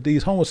way, but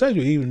these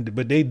homosexuals,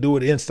 but they do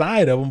it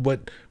inside of them.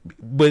 But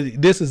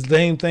this is the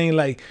same thing,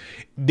 like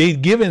they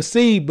giving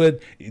seed, but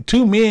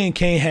two men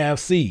can't have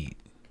seed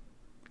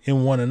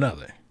in one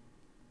another,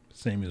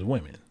 same as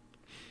women.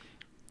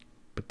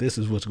 But this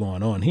is what's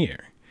going on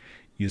here.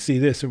 You see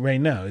this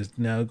right now. It's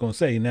now going to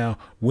say, now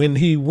when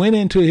he went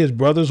into his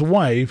brother's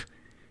wife,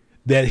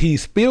 that he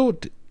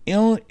spilled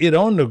it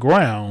on the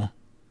ground,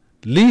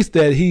 least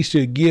that he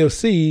should give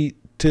seed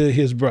to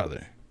his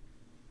brother.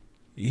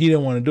 He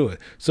didn't want to do it,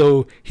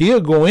 so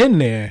he'll go in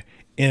there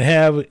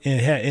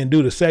and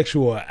do the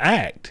sexual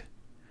act,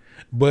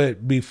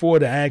 but before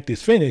the act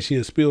is finished,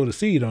 he'll spill the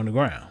seed on the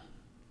ground.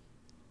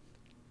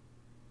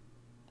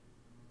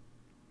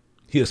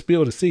 He'll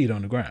spill the seed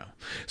on the ground.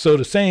 So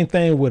the same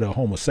thing with a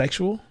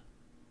homosexual,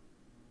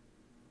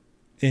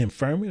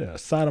 infirmity, a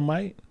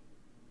sodomite.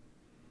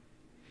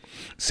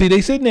 See,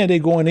 they sitting there, they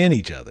going in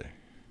each other.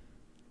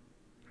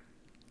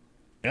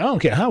 I don't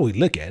care how we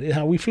look at it,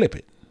 how we flip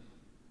it.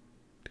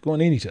 They're going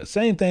in each other.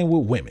 Same thing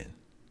with women.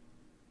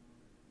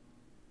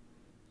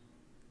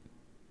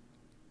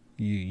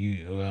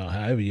 Well,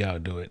 however y'all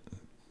do it,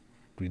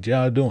 but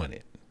y'all doing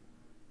it.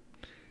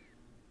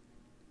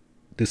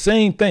 The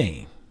same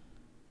thing.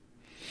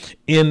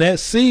 And that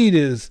seed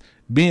is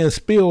being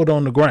spilled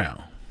on the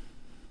ground.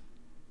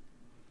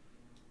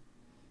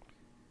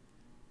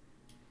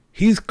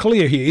 He's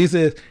clear here. He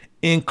says,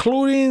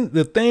 including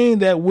the thing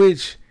that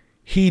which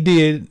he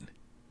did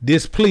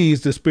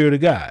displeased the Spirit of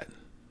God.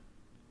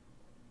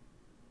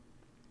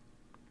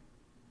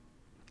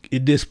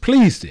 It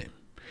displeased him.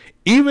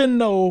 Even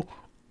though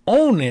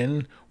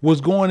Onan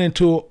was going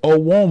into a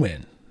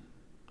woman.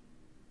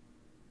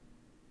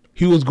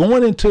 He was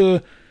going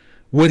into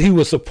what he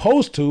was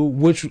supposed to,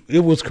 which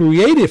it was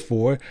created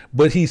for,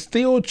 but he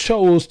still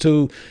chose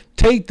to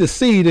take the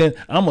seed and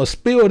I'm going to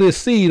spill this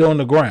seed on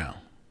the ground.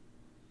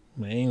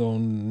 I'm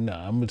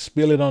going to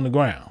spill it on the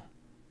ground.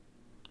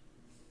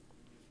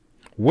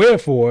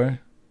 Wherefore,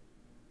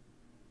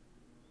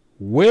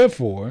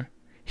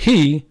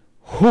 he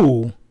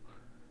who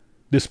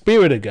the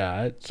Spirit of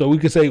God, so we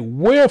could say,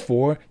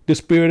 wherefore the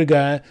Spirit of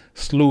God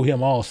slew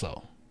him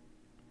also.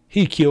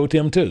 He killed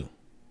him too.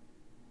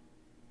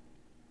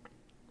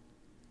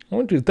 I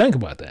want you to think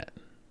about that.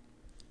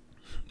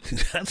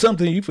 That's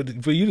something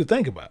for you to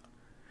think about.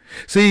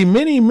 See,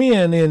 many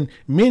men and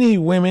many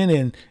women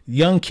and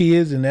young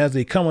kids, and as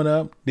they coming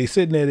up, they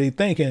sitting there, they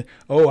thinking,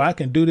 oh, I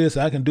can do this,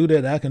 I can do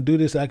that, I can do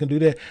this, I can do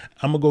that.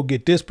 I'm going to go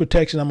get this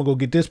protection, I'm going to go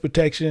get this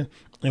protection,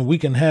 and we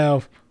can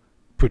have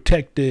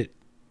protected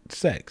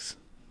sex.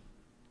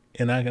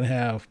 And I can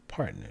have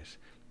partners.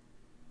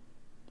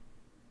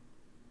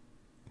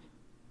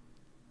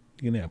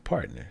 You can have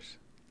partners.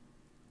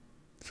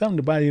 Something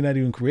the body not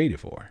even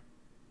created for.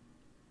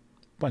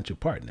 Bunch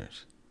of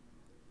partners.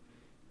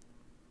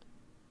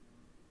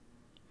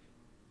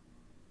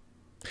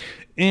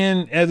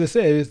 And as I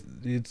said,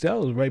 it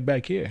tells right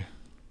back here.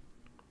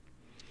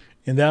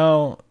 And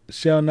thou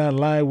shalt not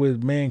lie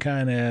with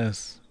mankind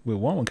as with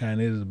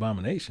womankind is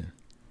abomination.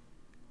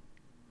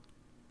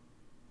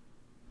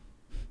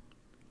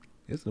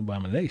 It's an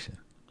abomination.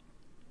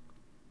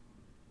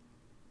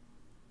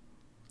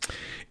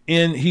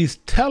 And he's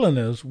telling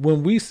us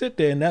when we sit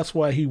there, and that's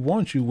why he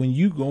wants you, when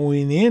you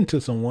going into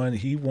someone,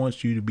 he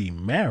wants you to be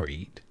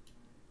married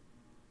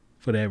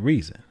for that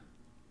reason.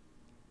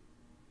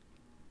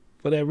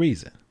 For that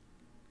reason.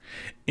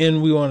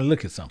 And we want to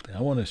look at something.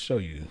 I want to show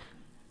you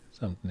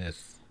something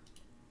that's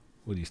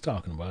what he's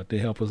talking about to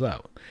help us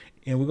out.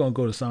 And we're going to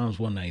go to Psalms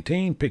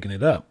 119, picking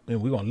it up.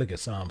 And we're going to look at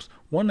Psalms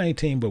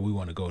 119, but we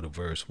want to go to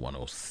verse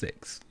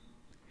 106.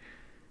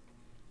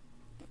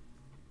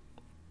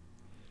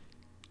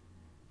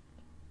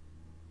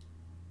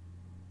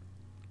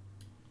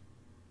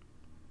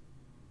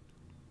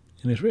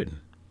 And it's written,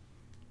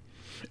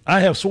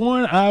 I have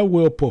sworn I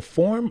will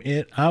perform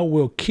it. I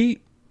will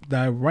keep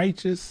thy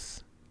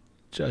righteous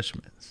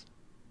judgments.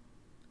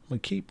 I'm going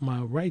to keep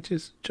my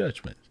righteous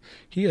judgments.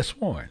 He has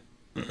sworn.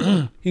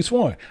 He's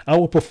sworn. I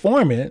will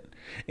perform it.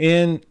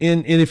 And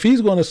if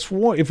he's going to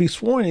sworn, if he's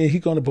sworn it,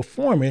 he's going to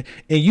perform it.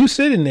 And you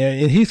sitting there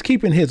and he's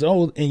keeping his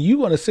oath, and you're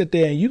going to sit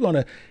there and you're going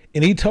to,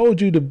 and he told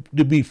you to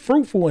be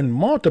fruitful and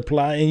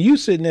multiply, and you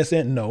sitting there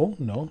saying, no,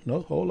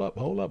 hold up,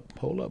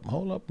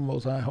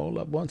 Most High, hold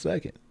up 1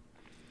 second.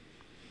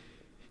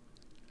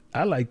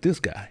 I like this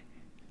guy.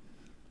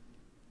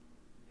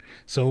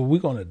 So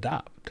we're going to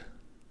adopt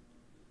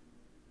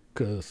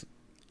because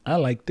I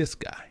like this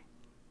guy.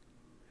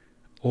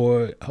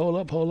 Or hold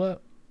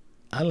up,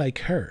 I like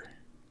her.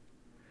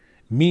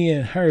 Me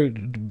and her,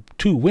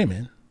 2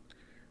 women,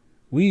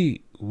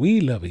 we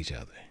love each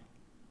other.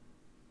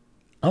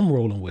 I'm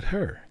rolling with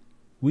her.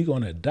 We're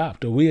gonna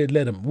adopt, or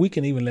we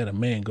can even let a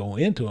man go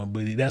into him,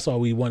 but that's all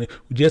we wanted.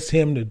 Just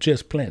him to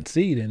just plant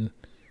seed and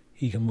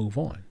he can move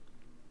on.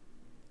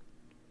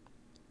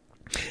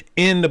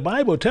 And the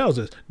Bible tells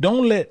us,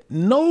 don't let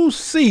no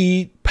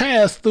seed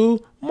pass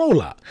through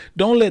Moloch.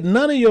 Don't let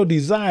none of your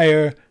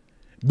desire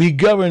be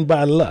governed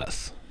by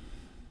lust.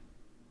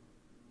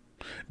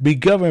 Be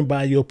governed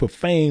by your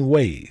profane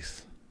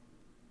ways.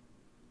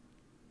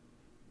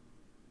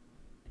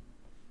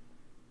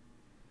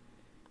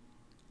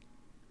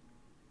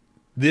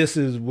 This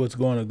is what's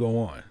going to go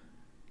on.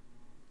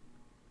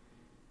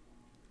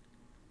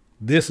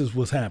 This is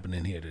what's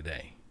happening here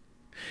today.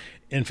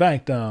 In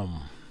fact, I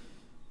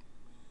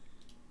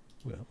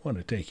want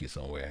to take you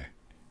somewhere.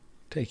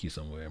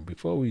 And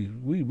before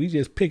we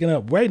just picking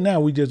up right now,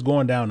 we just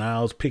going down the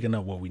aisles, picking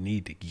up what we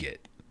need to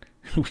get.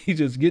 We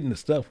just getting the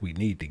stuff we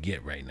need to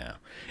get right now.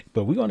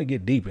 But we're going to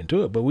get deep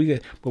into it. But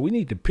we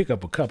need to pick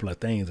up a couple of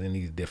things in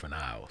these different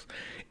aisles.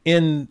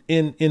 In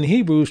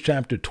Hebrews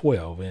chapter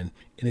 12, and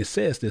it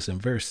says this in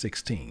verse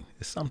 16.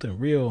 It's something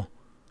real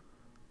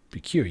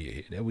peculiar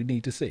here that we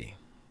need to see.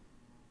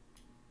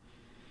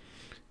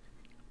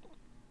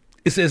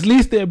 It says,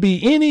 lest there be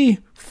any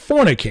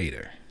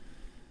fornicator.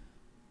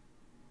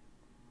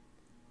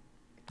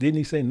 Didn't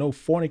he say no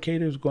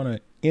fornicator is going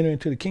to enter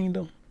into the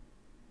kingdom?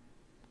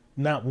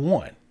 Not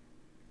one.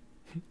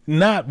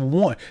 Not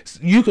one.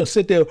 You can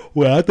sit there,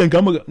 well, I think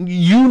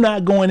you're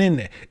not going in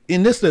there.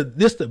 And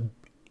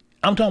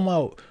I'm talking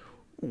about,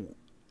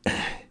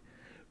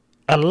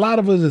 a lot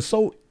of us is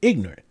so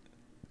ignorant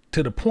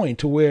to the point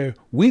to where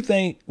we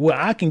think, well,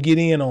 I can get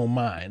in on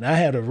mine. I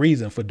had a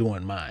reason for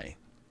doing mine.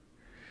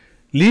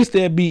 Least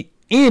there be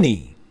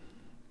any.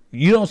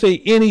 You don't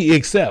say any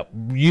except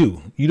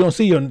you. You don't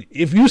see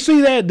if you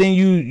see that, then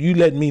you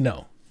let me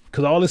know.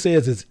 Because all it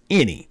says is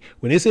any.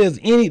 When it says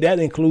any, that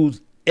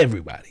includes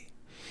everybody.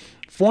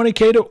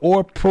 Fornicator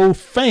or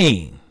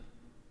profane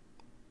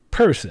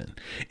person.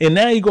 And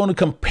now you're going to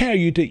compare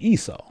you to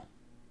Esau.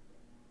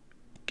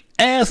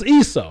 Ask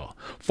Esau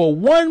for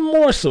one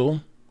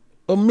morsel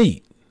of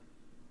meat.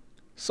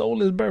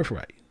 Sold his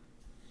birthright.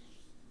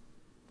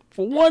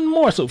 For one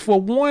morsel,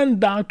 for one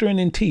doctrine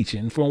and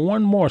teaching, for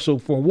one morsel,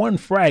 for one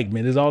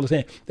fragment is all the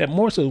same. That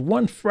morsel is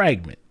one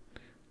fragment.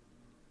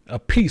 A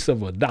piece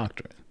of a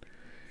doctrine.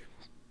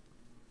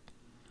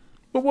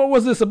 But what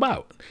was this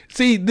about?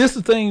 See, this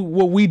is the thing,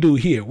 what we do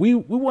here. We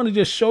want to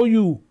just show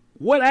you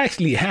what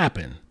actually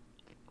happened.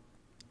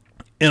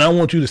 And I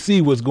want you to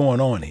see what's going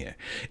on here.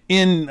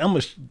 And I'm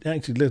going to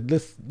actually,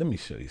 let me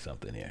show you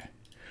something here.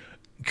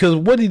 Because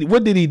what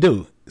did he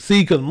do?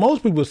 See, because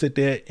most people sit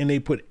there and they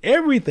put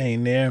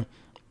everything there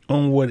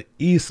on what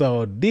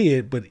Esau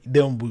did, but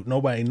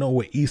nobody know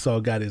where Esau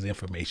got his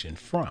information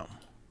from.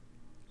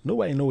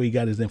 Nobody know where he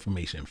got his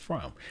information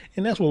from.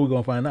 And that's what we're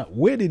going to find out.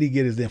 Where did he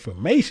get his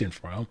information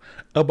from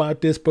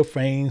about this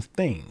profane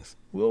things?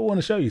 We want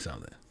to show you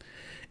something.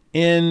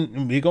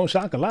 And it's going to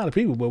shock a lot of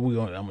people, but I'm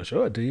going to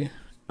show it to you.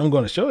 I'm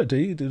going to show it to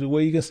you the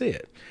way you can see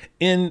it.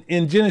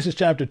 In Genesis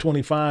chapter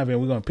 25,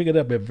 and we're going to pick it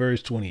up at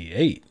verse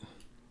 28.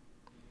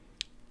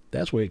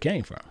 That's where it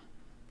came from.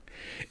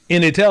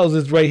 And it tells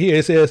us right here,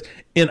 it says,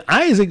 and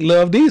Isaac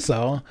loved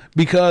Esau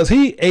because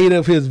he ate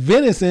of his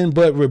venison,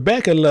 but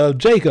Rebekah loved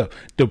Jacob.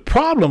 The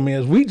problem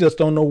is we just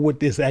don't know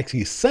what this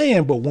actually is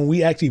saying, but when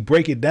we actually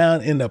break it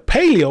down in the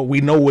Paleo, we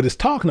know what it's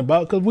talking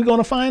about because we're going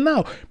to find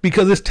out.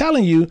 Because it's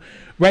telling you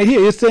right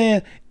here, it's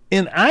saying,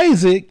 and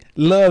Isaac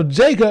loved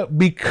Jacob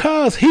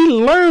because he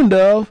learned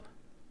of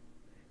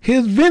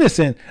his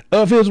venison,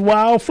 of his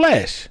wild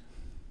flesh.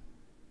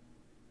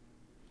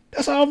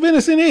 That's all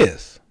venison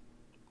is.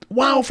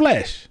 Wild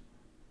flesh.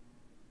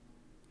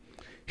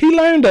 He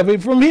learned of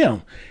it from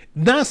him.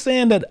 Not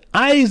saying that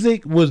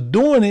Isaac was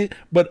doing it,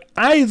 but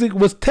Isaac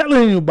was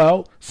telling you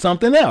about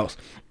something else.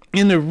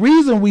 And the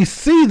reason we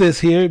see this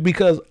here,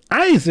 because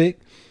Isaac,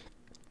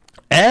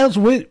 as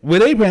with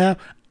Abraham,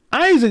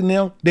 Isaac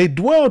now, they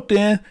dwelt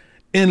in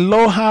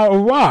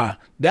Lo-ha-Arah.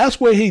 That's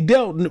where he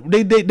dealt.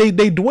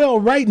 They dwell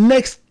right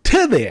next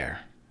to there.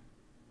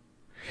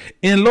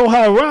 In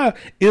Lo-ha-Arah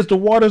is the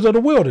waters of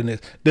the wilderness,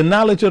 the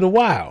knowledge of the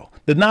wild.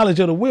 The knowledge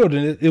of the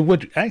wilderness is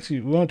what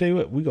actually, we want to tell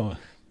you what,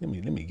 let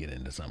me get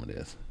into some of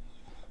this.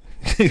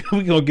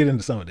 We're going to get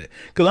into some of that.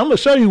 Because I'm going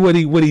to show you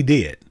what he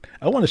did.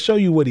 I want to show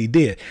you what he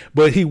did.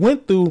 But he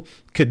went through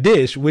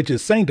Kadesh, which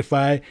is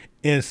sanctified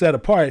and set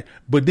apart.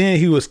 But then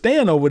he was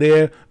staying over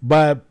there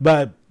by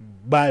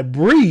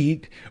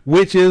Breed,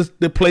 which is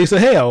the place of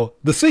hell,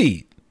 the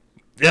seed.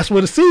 That's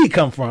where the seed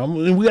come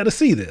from. And we got to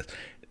see this.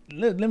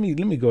 Let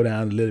me go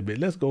down a little bit.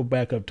 Let's go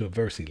back up to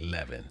verse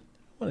 11.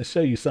 I want to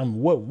show you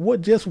something.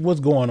 What's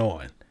going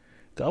on.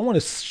 I want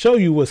to show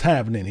you what's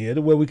happening here,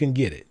 the way we can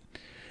get it.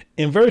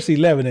 In verse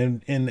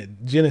 11 in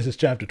Genesis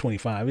chapter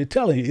 25, it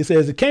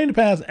says, it came to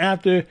pass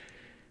after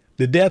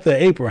the death of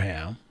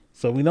Abraham.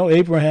 So we know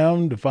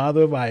Abraham, the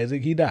father of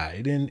Isaac, he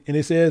died. And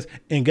it says,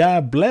 and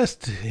God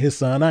blessed his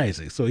son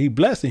Isaac. So he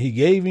blessed him. He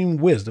gave him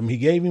wisdom. He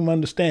gave him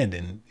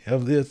understanding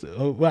of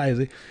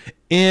Isaac.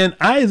 And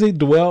Isaac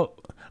dwelt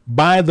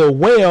by the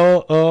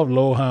well of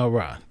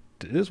Lo-ha-Ra.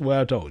 This is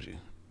where I told you.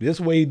 This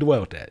is where he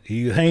dwelt at.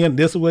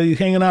 This is where he's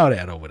hanging out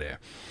at over there.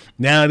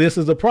 Now, this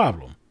is a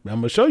problem.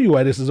 I'm going to show you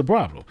why this is a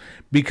problem.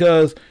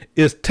 Because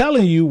it's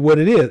telling you what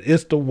it is.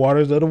 It's the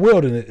waters of the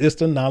wilderness. It's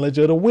the knowledge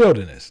of the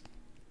wilderness.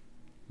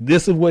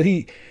 This is what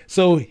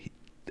so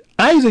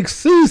Isaac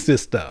sees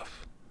this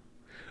stuff.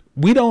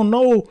 We don't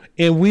know,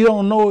 and we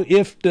don't know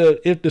if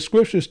the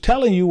scripture's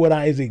telling you what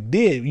Isaac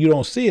did. You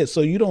don't see it,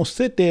 so you don't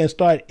sit there and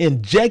start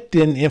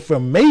injecting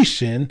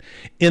information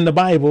in the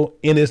Bible,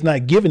 and it's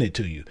not giving it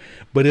to you.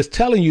 But it's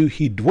telling you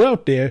he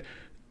dwelt there.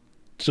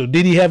 So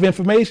did he have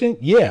information?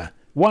 Yeah.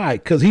 Why?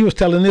 Because he was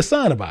telling his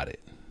son about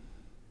it.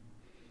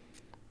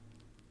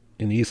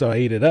 And Esau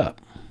ate it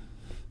up.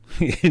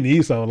 And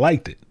Esau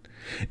liked it.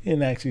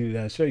 And actually,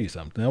 I'll show you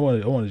something. I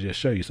want to just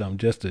show you something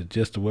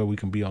just to where we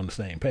can be on the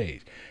same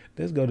page.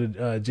 Let's go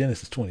to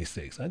Genesis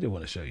 26. I just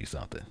want to show you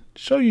something.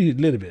 Show you a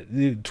little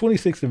bit.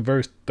 26 and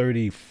verse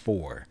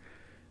 34.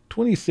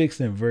 26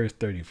 and verse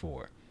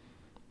 34.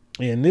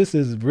 And this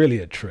is really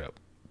a trip.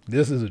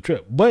 This is a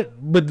trip. But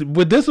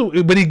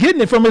he's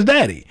getting it from his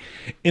daddy.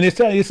 And it's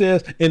telling you, it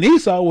says, and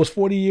Esau was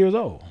 40 years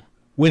old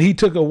when he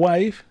took a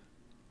wife,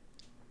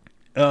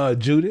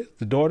 Judith,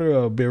 the daughter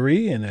of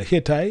Beri and a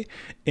Hittite,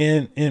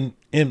 and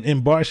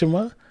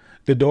Barshema,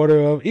 the daughter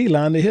of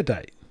Elon the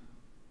Hittite.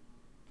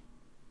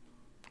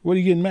 What are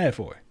you getting mad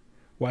for?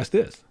 Watch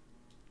this.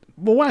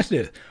 But watch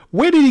this.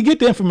 Where did he get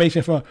the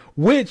information from?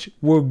 Which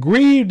were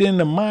grieved in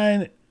the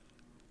mind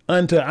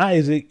unto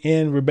Isaac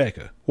and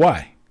Rebekah.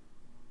 Why?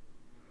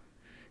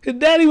 His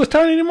daddy was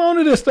turning him on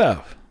to this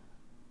stuff.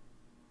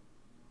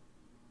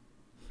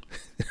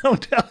 I'm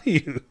telling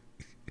you.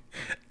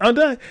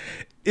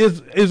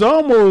 It's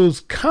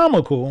almost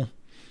comical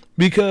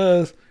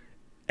because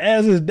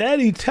as his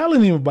daddy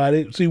telling him about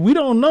it, see, we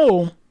don't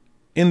know,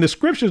 and the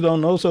scriptures don't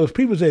know. So if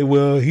people say,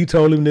 well, he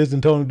told him this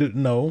and told him this,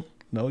 no,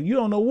 you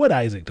don't know what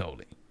Isaac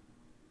told him.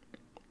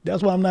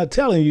 That's why I'm not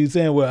telling you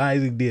saying, well,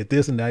 Isaac did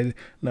this and that.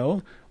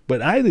 No,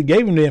 but Isaac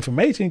gave him the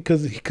information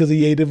because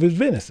he ate of his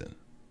venison.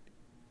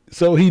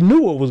 So he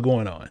knew what was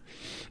going on.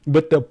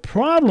 But the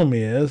problem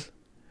is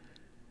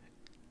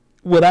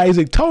what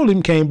Isaac told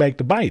him came back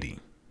to bite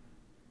him.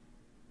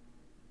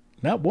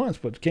 Not once,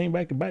 but came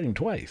back to bite him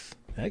twice.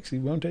 Actually,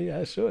 I'm going to tell you,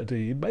 I'll show it to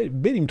you.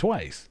 It bit him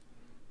twice.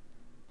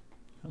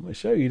 I'm going to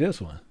show you this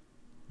one.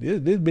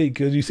 This big,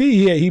 because you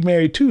see he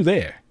married two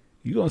there.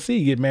 You're going to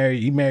see he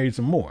married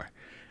some more.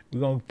 We're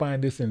going to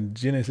find this in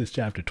Genesis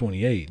chapter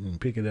 28 and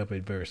pick it up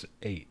at verse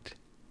 8.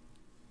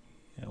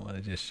 I want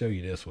to just show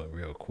you this one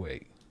real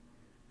quick.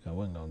 I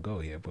wasn't going to go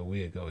here, but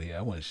we'll go here.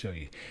 I want to show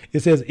you.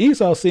 It says,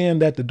 Esau seeing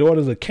that the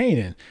daughters of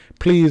Canaan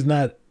pleased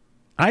not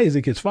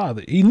Isaac his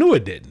father. He knew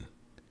it didn't.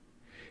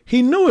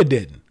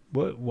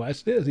 But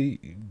watch this. He's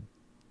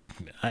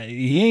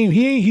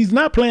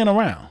not playing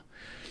around.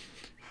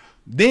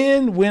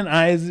 Then when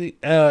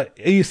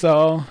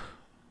Esau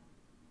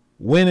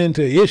went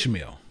into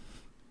Ishmael.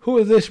 Who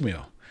is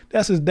Ishmael?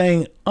 That's his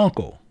dang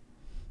uncle.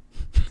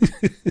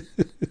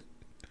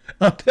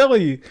 I'm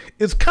telling you,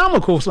 it's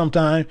comical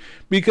sometimes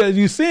because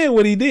you see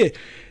what he did.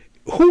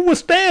 Who was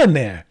staying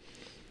there?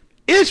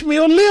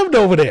 Ishmael lived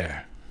over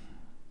there.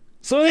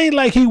 So it ain't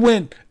like he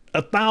went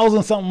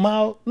 1,000-something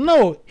miles.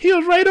 No, he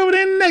was right over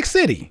there in the next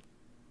city.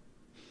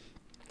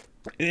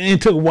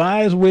 And took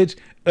wives, which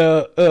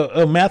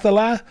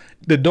Mathalah,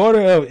 the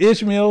daughter of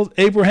Ishmael's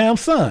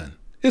Abraham's son.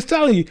 It's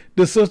telling you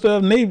the sister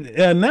of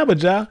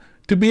Nabijah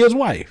to be his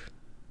wife.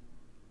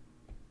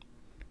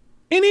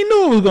 And he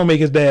knew it was going to make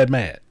his dad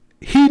mad.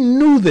 He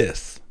knew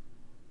this.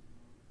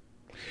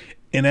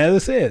 And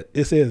as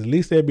it says,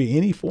 least there be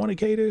any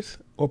fornicators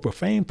or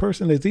profane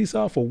person as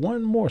Esau for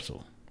one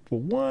morsel. For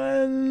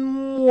one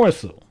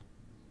morsel.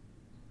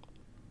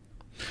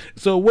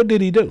 So what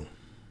did he do?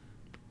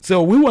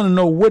 So we want to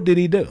know, what did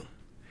he do?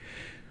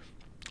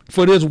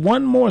 For this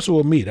one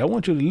morsel of meat, I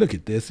want you to look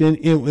at this.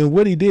 And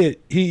what he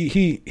did,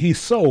 he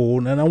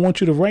sold, and I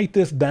want you to write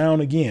this down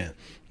again.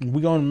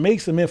 We're going to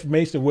make some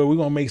information where we're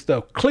going to make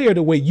stuff clear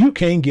the way you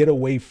can't get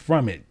away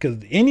from it.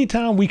 Because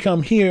anytime we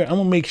come here, I'm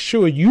going to make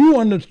sure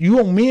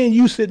me and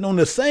you sitting on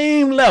the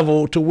same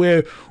level to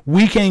where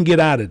we can't get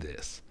out of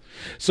this.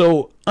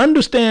 So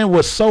understand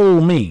what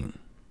soul mean.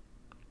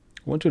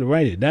 I want you to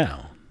write it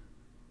down.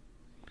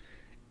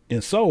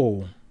 And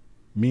sold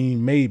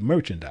mean made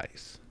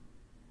merchandise.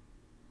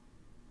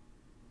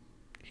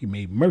 He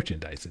made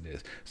merchandise of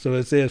this. So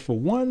it says, for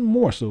one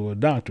morsel of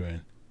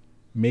doctrine,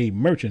 made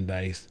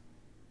merchandise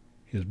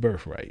his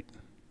birthright.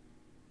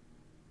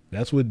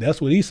 That's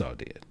what Esau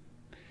did.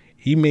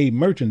 He made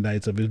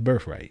merchandise of his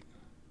birthright.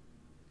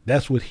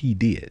 That's what he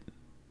did.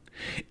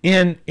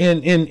 And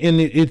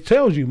it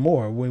tells you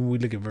more when we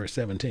look at verse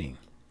 17.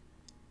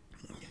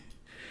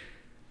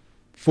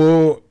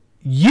 For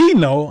ye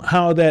know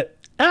how that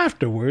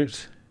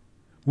afterwards,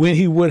 when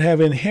he would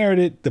have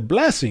inherited the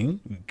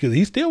blessing, because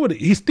he still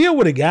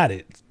would have got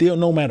it, still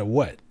no matter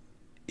what,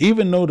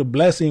 even though the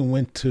blessing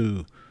went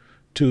to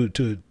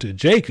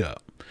Jacob,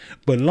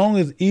 but long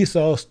as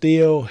Esau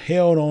still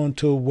held on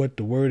to what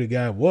the word of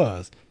God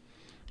was,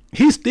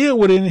 he still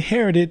would have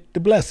inherited the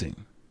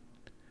blessing.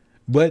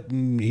 But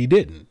he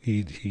didn't.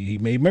 He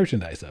made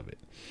merchandise of it.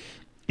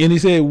 And he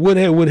said, would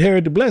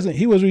inherit the blessing.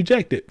 He was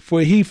rejected,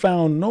 for he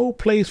found no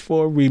place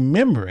for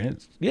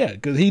remembrance. Yeah,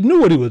 because he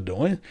knew what he was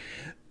doing,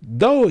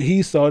 though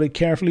he sought it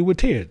carefully with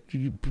tears.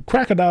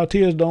 Crocodile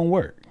tears don't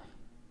work.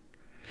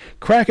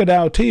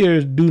 Crocodile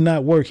tears do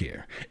not work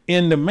here.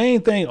 And the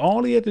main thing,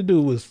 all he had to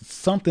do was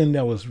something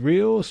that was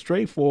real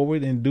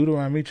straightforward in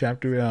Deuteronomy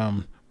chapter,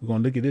 we're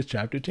going to look at this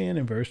chapter 10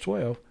 and verse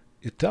 12.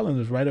 It's telling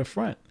us right up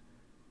front.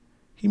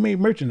 He made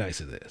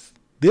merchandise of this.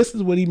 This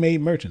is what he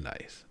made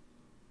merchandise.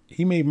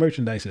 He made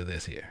merchandise of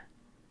this here.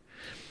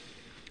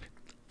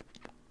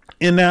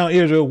 And now,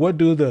 Israel, what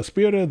do the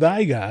Spirit of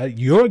thy God,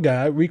 your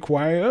God,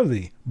 require of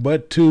thee?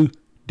 But to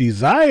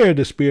desire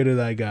the Spirit of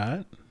thy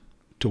God,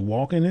 to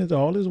walk in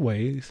all his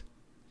ways,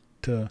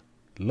 to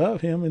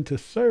love him, and to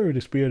serve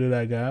the Spirit of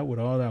thy God with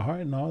all thy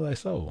heart and all thy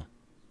soul.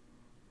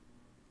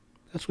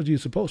 That's what you're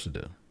supposed to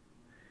do.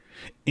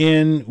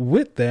 And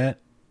with that,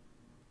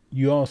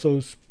 you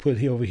also put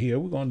here over here,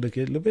 we're going to look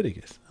at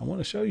Leviticus. I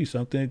want to show you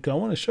something, because I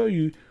want to show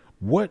you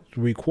what's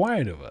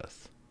required of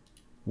us.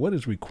 What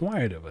is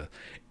required of us?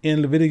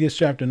 In Leviticus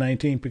chapter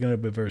 19, picking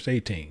up at verse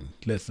 18,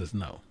 lets us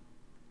know.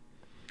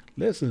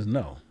 Lets us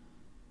know.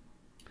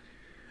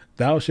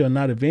 Thou shalt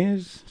not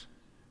avenge,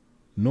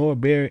 nor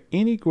bear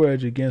any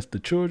grudge against the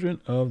children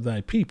of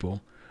thy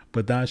people,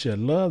 but thou shalt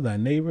love thy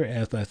neighbor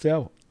as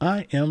thyself.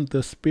 I am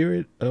the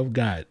Spirit of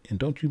God. And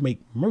don't you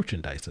make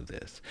merchandise of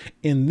this.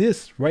 In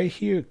this right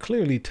here,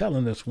 clearly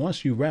telling us,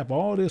 once you wrap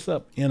all this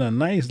up in a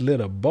nice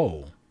little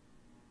bow,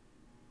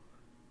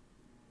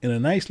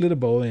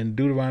 in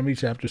Deuteronomy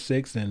chapter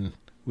 6, and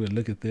we'll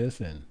look at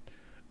this in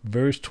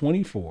verse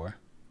 24,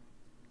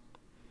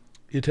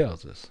 it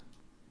tells us.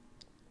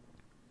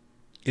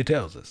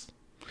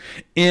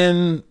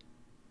 And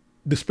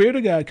the Spirit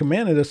of God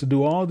commanded us to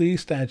do all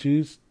these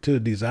statutes, to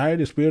desire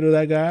the Spirit of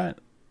thy God,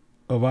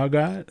 of our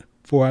God,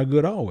 for our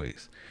good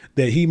always,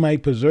 that he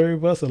might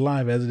preserve us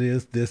alive as it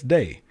is this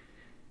day.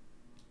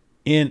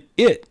 And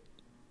it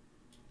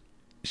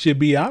should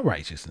be our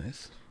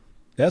righteousness.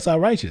 That's our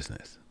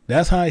righteousness.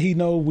 That's how he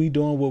know we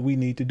doing what we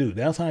need to do.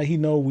 That's how he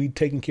know we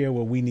taking care of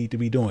what we need to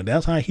be doing.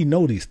 That's how he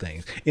know these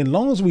things. And as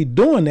long as we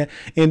doing that,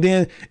 and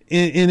then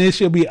and it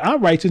shall be our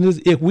righteousness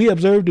if we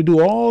observe to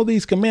do all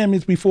these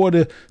commandments before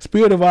the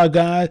Spirit of our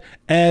God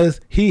as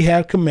he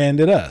have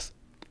commanded us.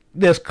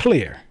 That's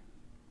clear.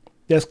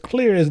 That's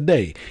clear as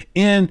day.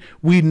 And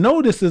we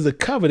know this is a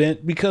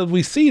covenant because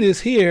we see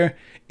this here.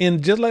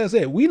 And just like I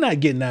said, we're not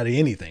getting out of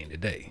anything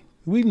today.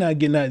 We're not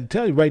getting out.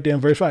 Tell you right there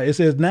in verse 5. It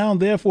says, now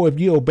therefore, if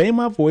you obey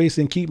my voice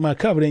and keep my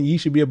covenant, ye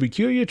should be a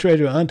peculiar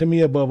treasure unto me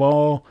above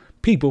all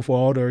people, for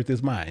all the earth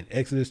is mine.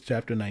 Exodus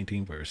chapter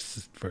 19,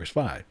 verse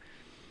 5.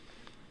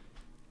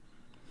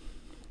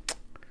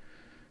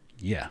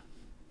 Yeah.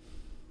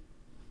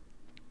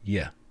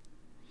 You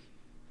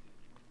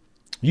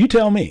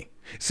tell me.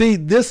 See,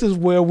 this is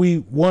where we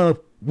want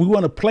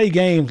to play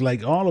games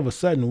like all of a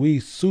sudden we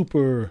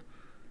super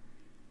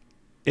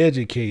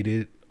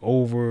educated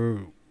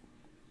over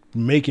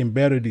making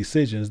better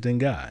decisions than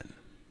God.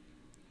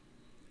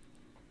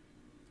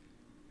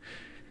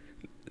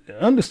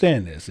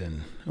 Understand this,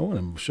 and I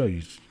want to show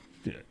you.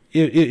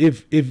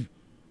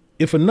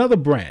 If another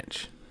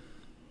branch,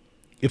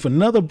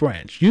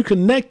 you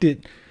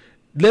connected,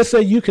 let's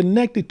say you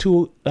connected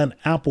to an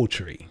apple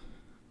tree.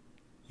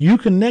 You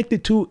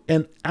connected to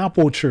an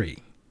apple tree.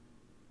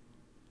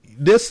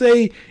 Let's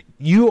say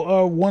you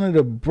are one of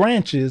the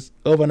branches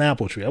of an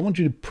apple tree. I want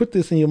you to put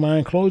this in your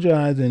mind, close your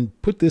eyes and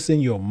put this in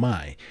your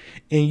mind.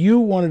 And you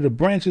one of the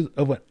branches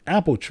of an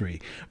apple tree,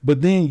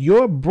 but then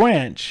your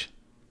branch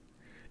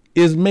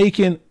is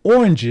making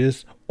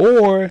oranges,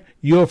 or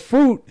your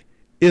fruit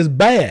is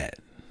bad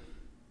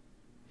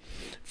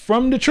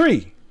from the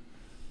tree.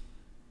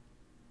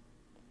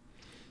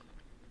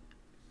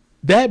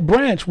 That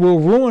branch will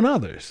ruin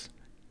others.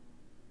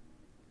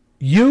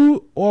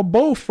 You or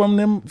both from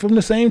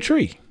the same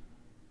tree.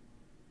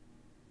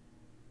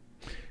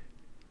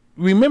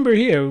 Remember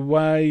here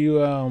why you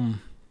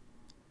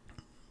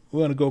we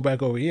want to go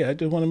back over here. I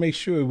just want to make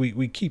sure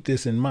we keep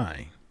this in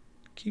mind.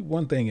 Keep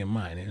one thing in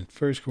mind in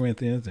 1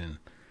 Corinthians and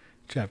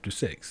chapter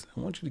 6. I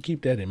want you to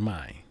keep that in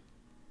mind.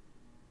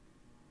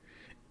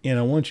 And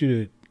I want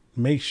you to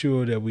make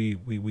sure that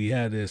we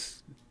have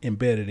this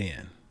embedded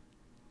in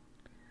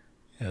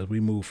as we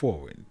move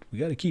forward. We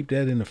got to keep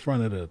that in the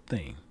front of the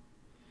thing.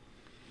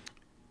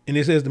 And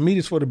it says the meat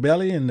is for the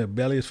belly and the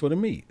belly is for the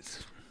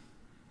meats.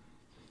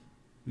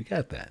 We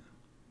got that.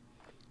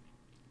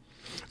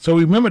 So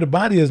remember, the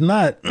body is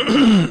not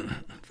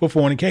for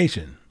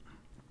fornication.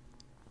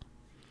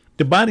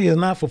 The body is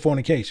not for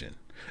fornication.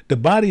 The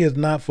body is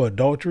not for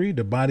adultery.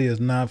 The body is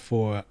not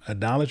for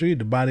idolatry.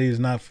 The body is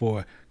not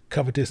for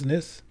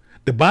covetousness.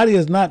 The body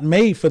is not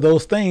made for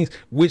those things,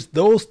 which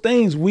those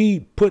things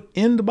we put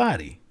in the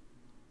body.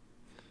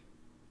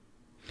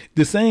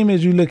 The same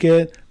as you look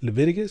at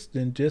Leviticus,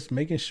 then just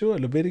making sure,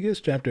 Leviticus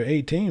chapter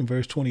 18,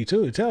 verse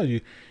 22, it tells you,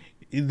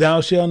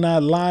 thou shalt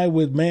not lie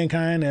with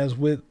mankind as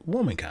with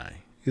womankind.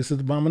 This is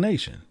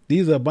abomination.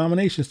 These are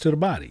abominations to the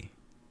body.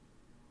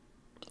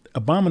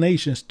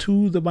 Abominations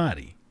to the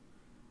body.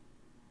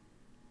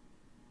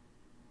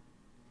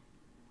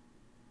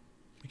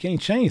 You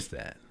can't change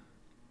that.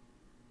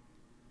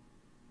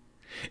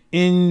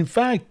 In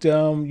fact,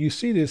 you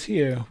see this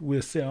here.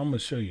 We'll say, I'm going to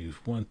show you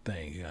one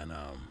thing. And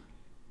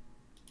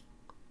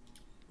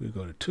we'll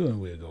go to 2 and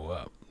we'll go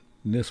up.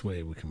 And this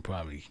way we can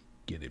probably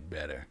get it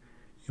better.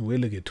 And we'll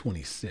look at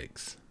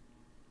 26.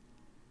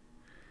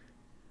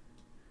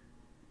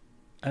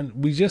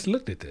 And we just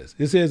looked at this.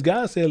 It says,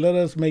 God said, let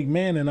us make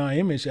man in our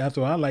image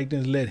after our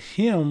likeness. Let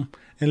him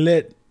and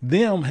let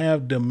them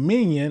have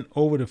dominion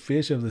over the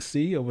fish of the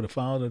sea, over the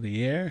fowl of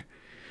the air,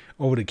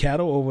 over the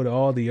cattle, over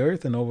all the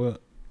earth, and over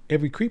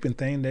every creeping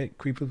thing that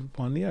creepeth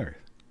upon the earth.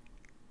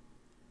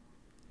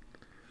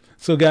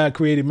 So God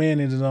created man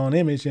in his own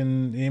image,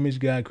 and the image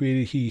God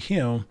created he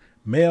him,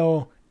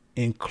 male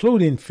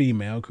including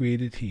female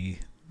created he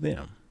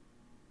them.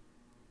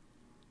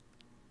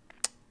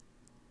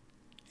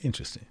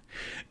 Interesting.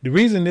 The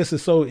reason this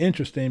is so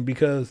interesting,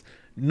 because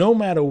no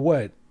matter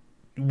what,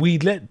 we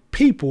let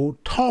people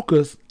talk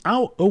us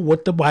out of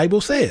what the Bible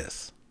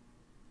says.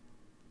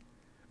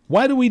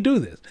 Why do we do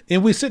this?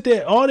 And we sit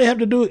there, all they have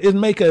to do is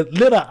make a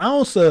little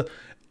ounce of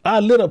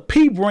our little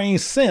pea brain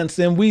sense,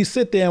 and we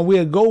sit there and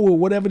we'll go with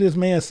whatever this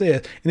man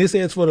says. And it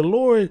says, for the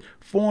Lord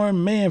formed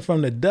man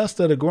from the dust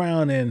of the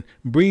ground and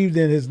breathed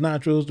in his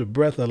nostrils the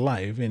breath of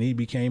life, and he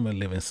became a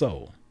living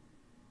soul.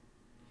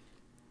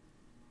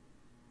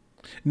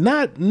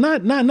 Not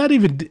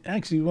even,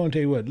 actually, I want to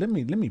tell you what, let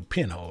me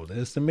pinhole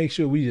this to make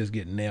sure we just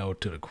get nailed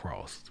to the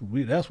cross.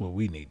 That's what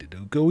we need to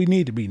do, because we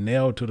need to be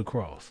nailed to the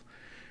cross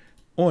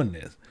on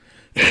this.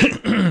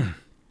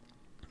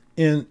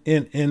 in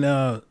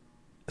 2nd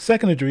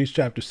Esdras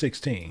chapter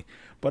 16,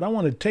 but I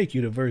want to take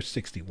you to verse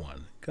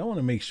 61. I want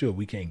to make sure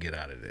we can't get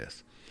out of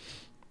this.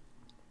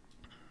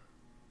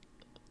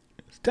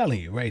 It's telling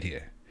you right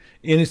here,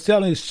 and it's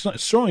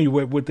showing you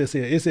what this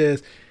is. It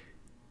says,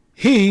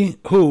 he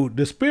who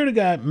the Spirit of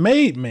God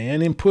made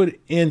man and put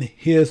in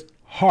his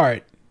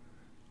heart.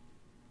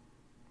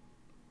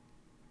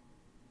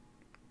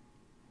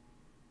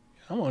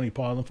 I'm only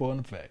pausing for an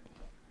effect.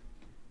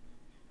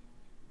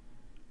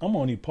 I'm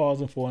only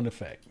pausing for an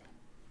effect.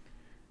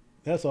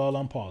 That's all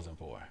I'm pausing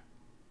for.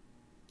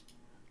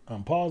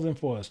 I'm pausing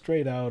for a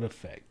straight out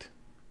effect.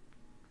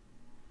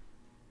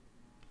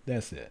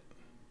 That's it.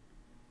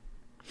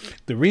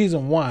 The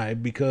reason why,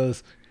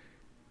 because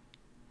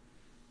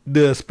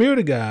the Spirit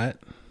of God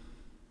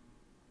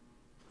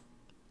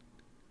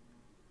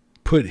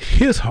put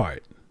his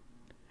heart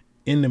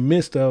in the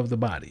midst of the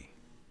body.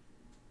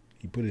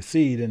 He put his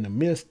seed in the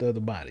midst of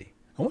the body.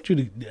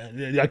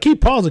 I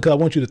keep pausing because I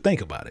want you to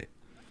think about it.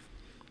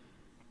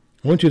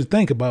 I want you to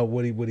think about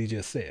what he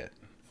just said.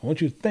 I want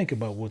you to think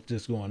about what's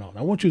just going on.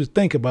 I want you to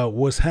think about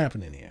what's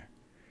happening here.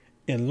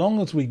 And as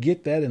long as we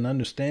get that and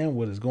understand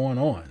what is going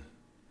on,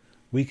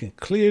 we can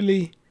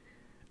clearly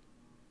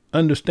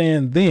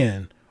understand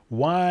then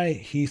why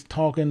he's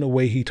talking the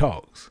way he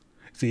talks.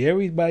 See,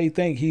 everybody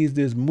think he's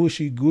this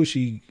mushy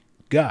gushy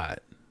God,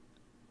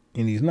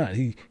 and he's not.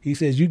 He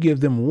says, you give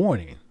them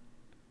warning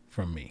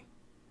from me.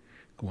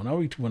 When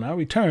I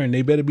return,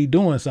 they better be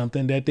doing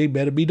something that they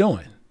better be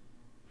doing.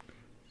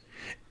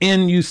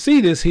 And you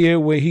see this here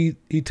where he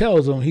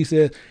tells them, he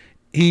says,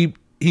 he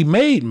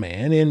made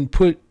man and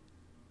put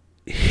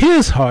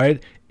his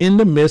heart in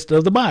the midst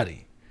of the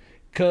body.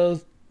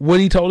 Because what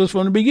he told us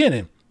from the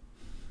beginning,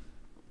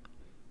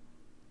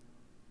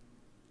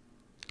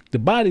 the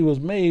body was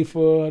made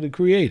for the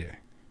Creator.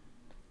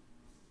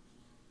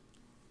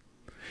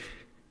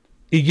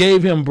 He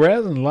gave him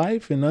breath and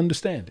life and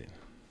understanding.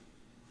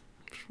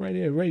 It's right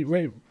here,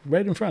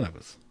 right in front of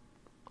us.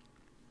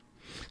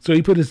 So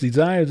he put his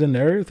desires in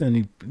the earth,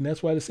 and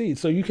that's why the seed.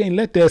 So you can't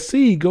let that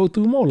seed go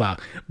through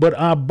Moloch. But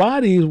our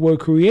bodies were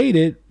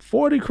created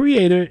for the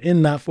Creator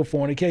and not for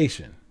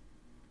fornication.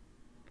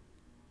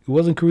 It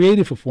wasn't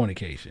created for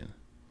fornication.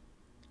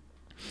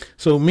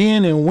 So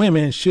men and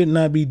women should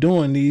not be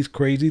doing these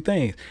crazy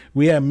things.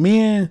 We have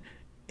men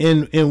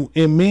and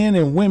men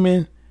and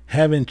women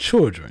having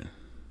children.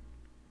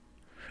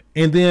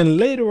 And then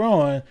later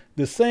on,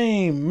 the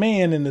same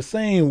man and the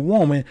same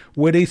woman,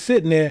 where they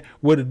sitting there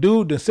with a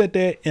dude that sit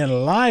there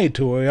and lie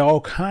to her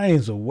all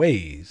kinds of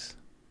ways.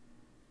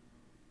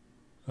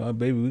 Oh,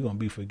 baby, we're going to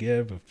be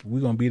together. We're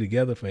going to be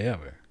together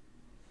forever.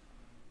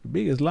 The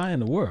biggest lie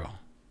in the world.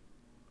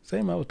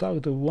 Same, I was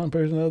talking to one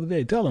person the other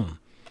day. Tell them,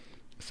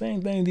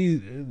 same thing,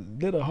 these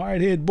little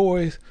hard-headed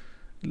boys,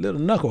 little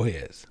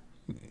knuckleheads.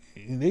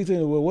 They say,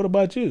 well, what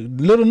about you?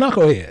 Little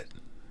knucklehead.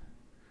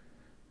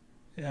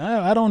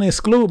 I don't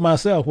exclude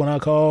myself when I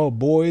call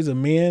boys or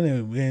men,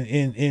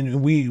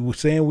 and we were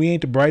saying we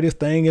ain't the brightest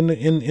thing in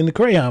the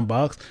crayon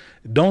box.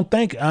 Don't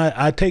think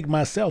I take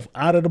myself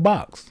out of the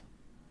box.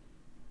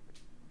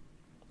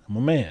 I'm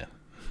a man.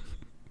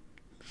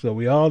 So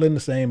we all in the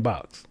same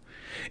box.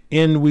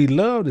 And we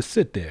love to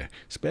sit there,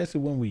 especially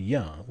when we're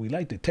young. We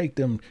like to take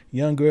them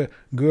young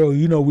girl,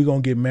 you know we're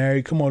going to get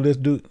married. Come on, let's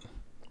do it.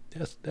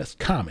 That's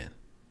common.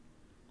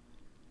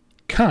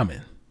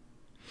 Common.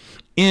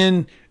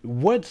 And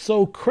what's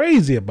so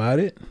crazy about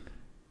it,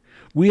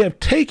 we have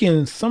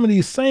taken some of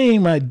these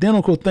same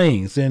identical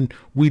things and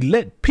we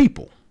let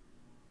people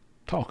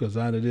talk us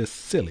out of this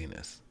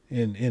silliness.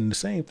 And the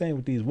same thing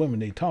with these women,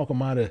 they talk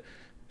them out of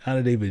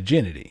their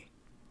virginity.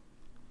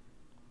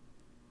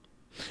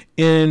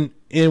 And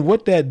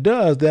what that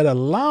does, that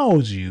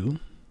allows you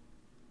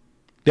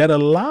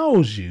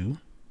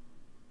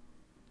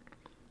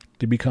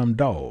to become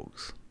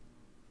dogs,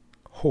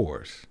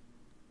 whores.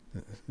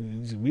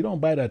 We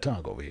don't bite our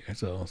tongue over here.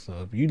 So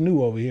if you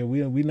new over here,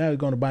 we're not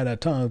going to bite our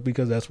tongues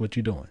because that's what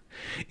you're doing.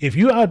 If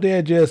you I'm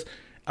just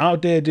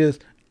out there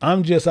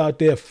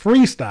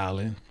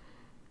freestyling,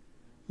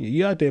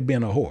 you're out there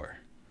being a whore.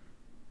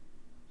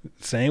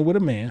 Same with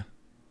a man.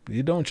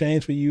 It don't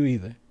change for you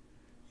either.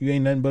 You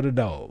ain't nothing but a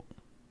dog.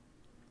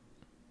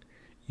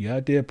 You're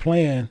out there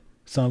playing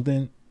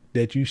something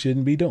that you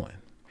shouldn't be doing.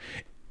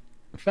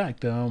 In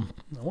fact, I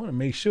want to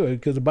make sure,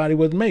 because the body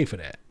wasn't made for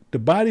that. The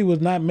body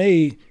was not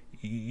made.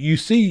 You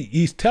see,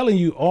 he's telling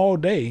you all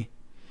day.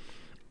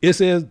 It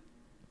says,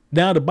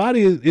 now the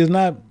body is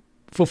not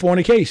for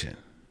fornication.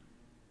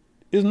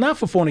 It's not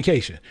for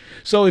fornication.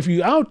 So if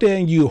you out there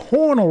and you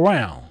horn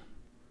around,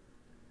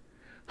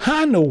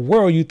 how in the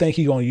world you think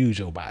he's going to use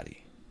your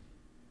body?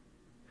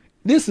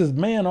 This is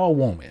man or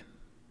woman.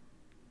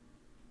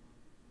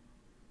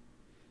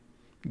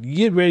 You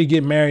get ready to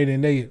get married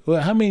and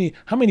well, how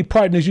many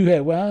partners you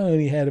had? Well, I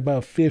only had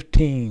about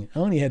 15. I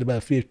only had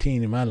about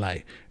 15 in my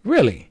life.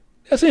 Really?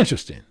 That's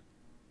interesting.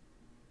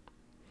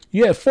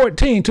 You had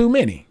 14 too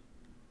many.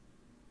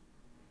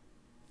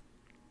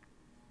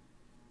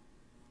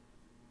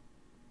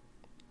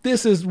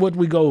 This is what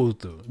we go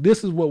through.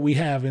 This is what we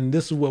have, and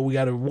this is what we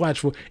got to watch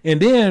for. And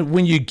then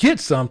when you get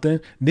something,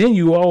 then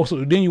you want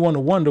to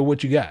wonder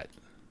what you got.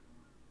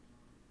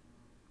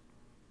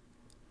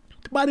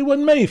 The body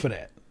wasn't made for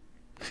that.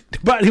 The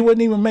body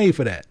wasn't even made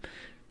for that.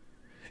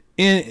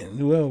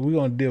 And well, we're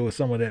going to deal with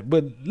some of that.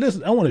 But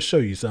listen, I want to show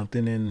you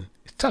something, and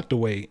it's tucked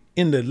away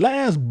in the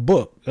last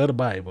book of the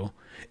Bible.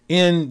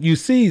 And you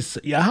see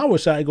Yahweh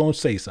Shai going to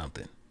say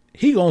something.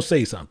 He going to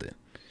say something.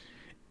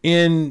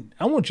 And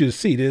I want you to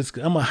see this.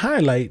 I'm going to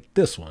highlight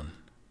this one.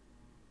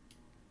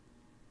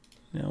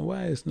 Now,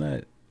 why it's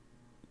not,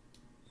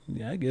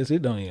 I guess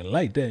it don't even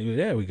like that.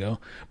 There we go.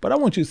 But I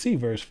want you to see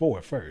verse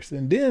 4 first.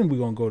 And then we're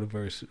going to go to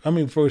verse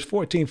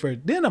 14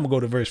 first. Then I'm going to go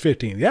to verse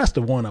 15. That's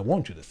the one I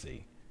want you to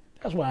see.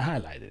 That's why I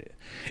highlighted it.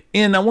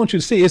 And I want you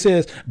to see, it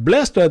says,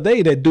 blessed are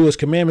they that do his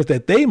commandments,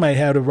 that they might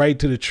have the right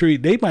to the tree.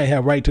 They might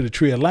have right to the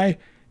tree of life,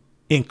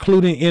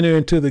 including enter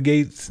into the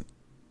gates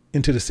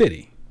into the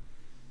city.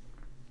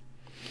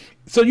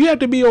 So you have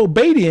to be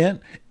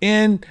obedient,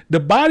 and the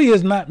body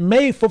is not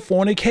made for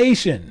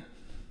fornication.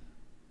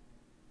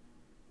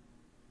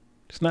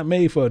 It's not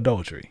made for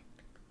adultery.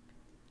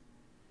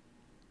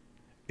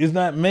 It's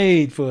not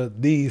made for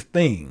these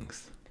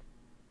things.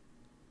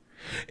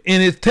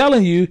 And it's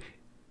telling you,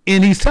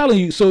 and he's telling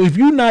you, so if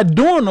you're not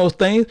doing those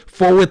things,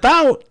 for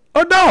without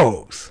are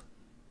dogs.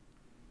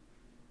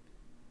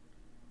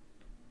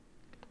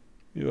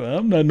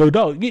 I'm not no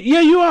dog.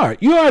 Yeah, you are.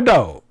 You are a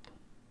dog.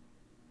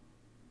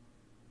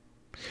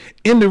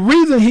 And the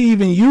reason he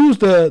even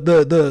used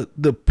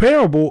the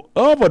parable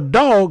of a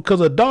dog, because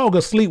a dog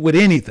will sleep with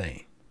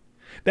anything.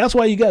 That's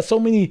why you got so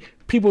many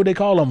people, they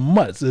call them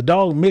mutts. The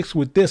dog mixed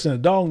with this and the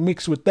dog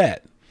mixed with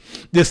that.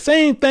 The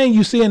same thing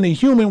you see in the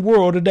human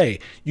world today.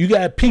 You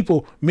got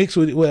people mixed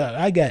with, well,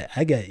 I got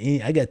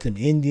some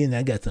Indian,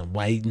 I got some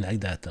white, and I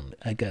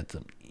got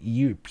some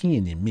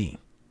European in me.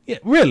 Yeah,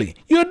 really,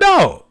 you're a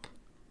dog.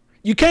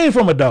 You came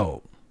from a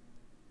dog.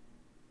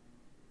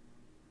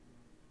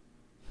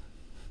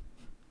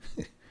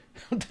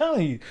 I'm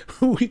telling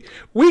you,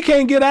 we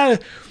can't get out of,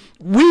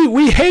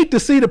 we hate to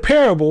see the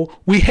parable.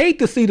 We hate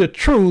to see the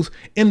truth.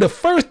 And the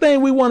first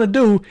thing we want to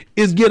do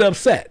is get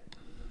upset.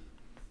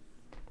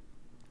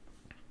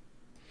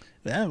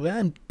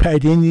 I'm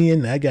part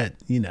Indian. I got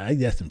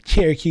some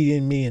Cherokee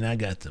in me, and I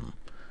got some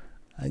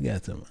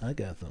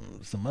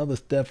other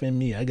stuff in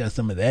me. I got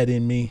some of that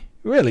in me.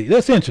 Really,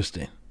 that's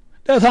interesting.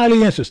 That's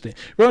highly interesting.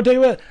 But I'll tell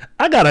you what,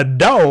 I got a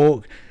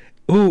dog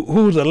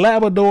who's a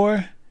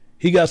Labrador.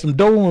 He got some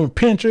Doberman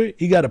Pinscher.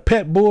 He got a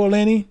pet bull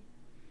in him.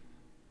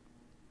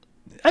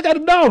 I got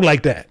a dog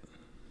like that.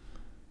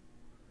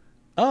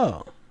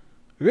 Oh,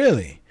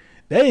 Really?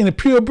 That ain't a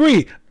pure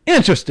breed.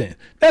 Interesting.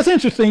 That's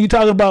interesting. You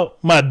talking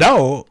about my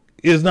dog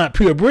is not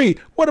pure breed.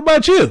 What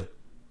about you?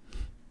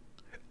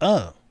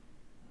 Yeah.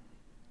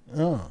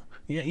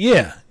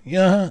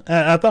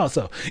 I thought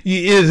so.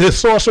 Is it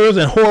sorcerers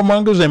and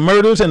whoremongers and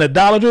murderers and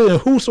idolaters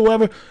and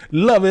whosoever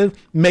loveth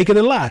make it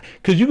a lie?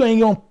 Because you ain't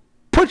gonna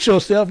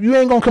you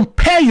ain't gonna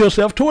compare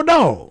yourself to a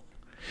dog.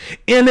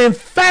 And in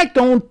fact,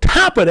 on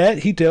top of that,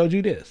 he tells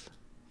you this.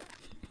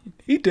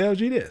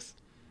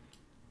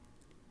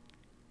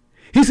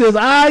 He says,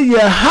 I,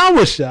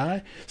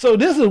 Yahushua, so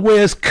this is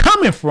where it's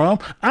coming from.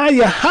 I,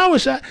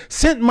 Yahushua,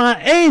 sent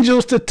my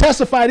angels to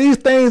testify these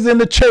things in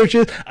the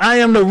churches. I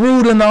am the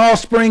root and the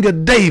offspring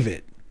of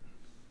David.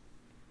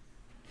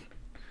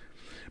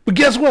 But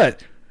guess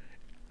what?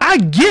 I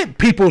get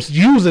people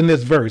using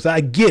this verse.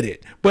 I get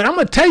it. But I'm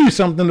going to tell you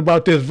something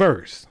about this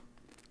verse.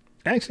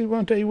 Actually, I'm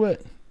going to tell you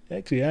what.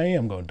 Actually, I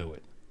am going to do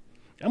it.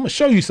 I'm going to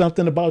show you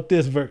something about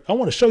this verse. I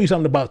want to show you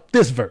something about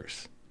this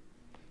verse.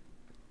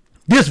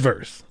 This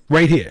verse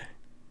right here.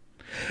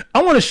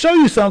 I want to show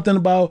you something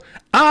about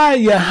I,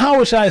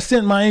 Yahushua,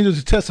 sent my angels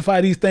to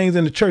testify these things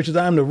in the churches.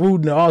 I am the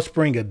root and the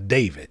offspring of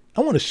David.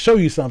 I want to show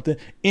you something.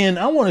 And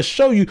I want to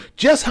show you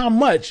just how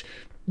much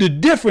the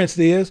difference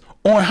is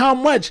on how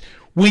much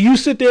when you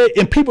sit there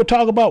and people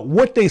talk about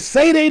what they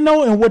say they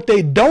know and what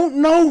they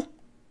don't know.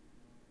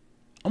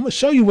 I'm going to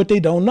show you what they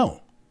don't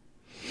know.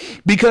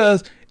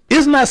 Because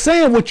it's not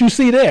saying what you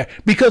see there.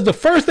 Because the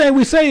first thing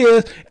we say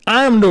is,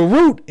 I am the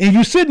root. And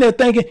you sitting there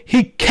thinking,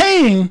 he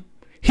came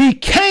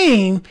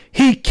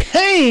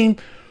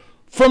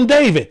from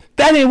David.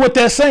 That ain't what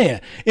that's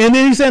saying. And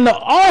then he's saying the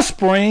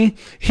offspring,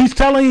 he's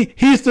telling you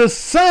he's the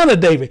son of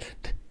David.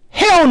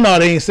 Hell no,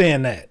 they ain't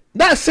saying that.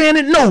 Not saying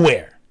it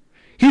nowhere.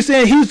 He's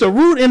saying he's the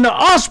root and the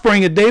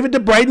offspring of David,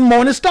 the bright and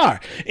morning star.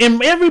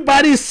 And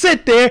everybody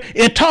sit there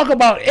and talk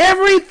about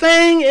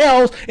everything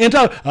else and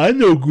talk, I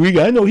know Greek,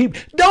 I know Hebrew.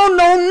 Don't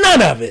know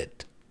none of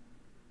it.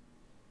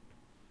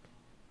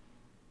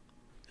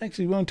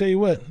 Actually, I want to tell you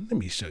what. Let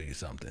me show you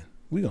something.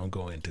 We're going to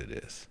go into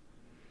this.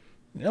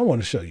 I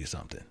want to show you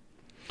something.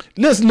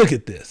 Let's look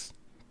at this.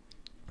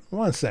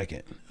 1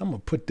 second. I'm going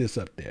to put this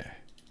up there.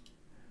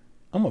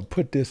 1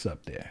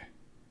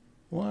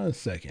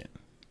 second.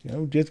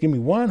 Just give me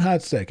 1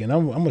 hot second.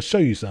 I'm going to show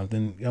you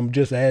something. I'm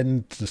just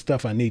adding the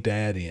stuff I need to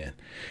add in.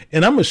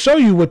 And I'm going to show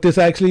you what this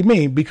actually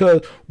means,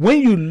 because when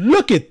you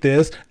look at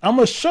this, I'm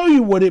going to show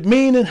you what it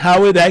means and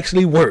how it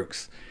actually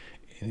works.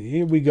 And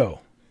here we go.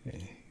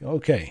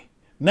 Okay.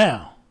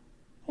 Now,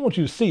 I want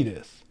you to see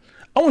this.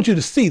 I want you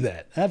to see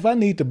that. If I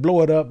need to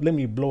blow it up, let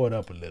me blow it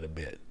up a little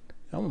bit.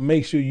 I'm going to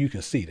make sure you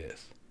can see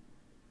this.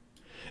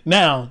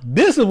 Now,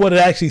 this is what it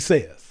actually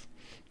says.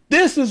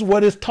 This is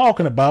what it's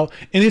talking about.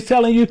 And it's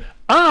telling you,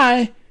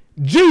 I,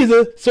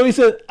 Jesus, so he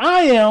said,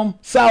 I am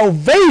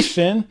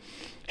salvation,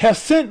 have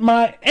sent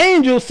my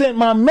angels, sent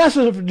my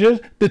messengers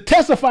to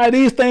testify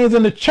these things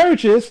in the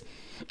churches,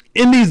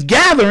 in these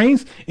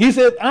gatherings. He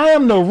said, I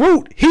am the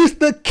root. He's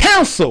the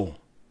counsel.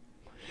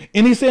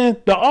 And he's saying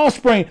the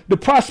offspring, the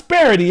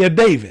prosperity of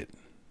David,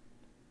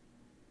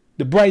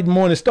 the bright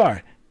morning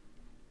star.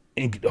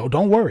 And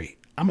don't worry,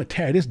 I'm going to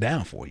tear this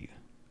down for you.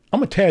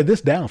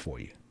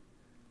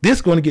 This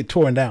is going to get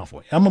torn down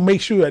for you. I'm going to make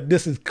sure that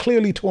this is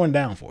clearly torn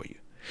down for you.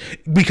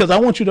 Because I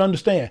want you to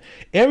understand,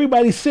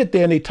 everybody sit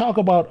there and they talk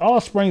about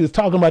offspring, is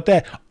talking about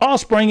that.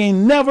 Offspring ain't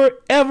never,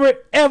 ever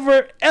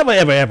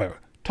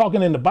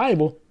talking in the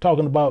Bible,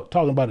 talking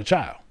about a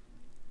child.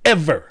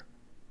 Ever.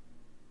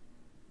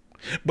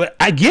 But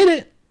I get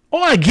it.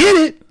 Oh, I get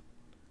it.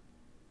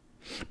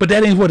 But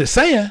that ain't what it's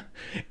saying.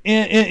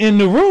 In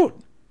the root,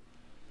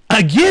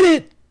 I get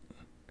it.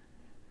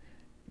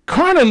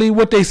 Carnally,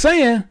 what they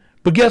saying.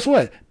 But guess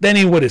what? That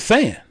ain't what it's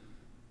saying.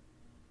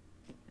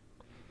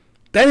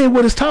 That ain't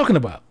what it's talking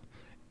about.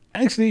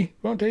 Actually, I'm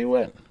going to tell you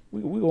what.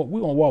 We're going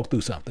to walk through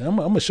something. I'm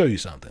going to show you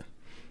something.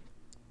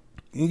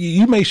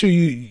 You make sure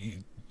you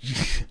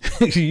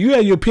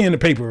have your pen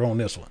and paper on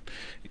this one.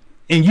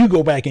 And you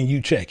go back and you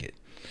check it.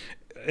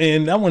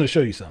 And I want to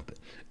show you something.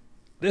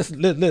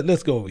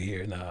 Let's go over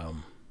here. And,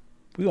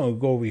 we're going to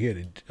go over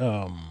here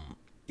to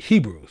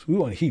Hebrews. We're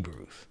going to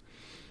Hebrews.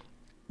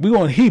 We're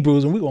going to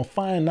Hebrews and we're going to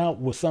find out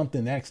what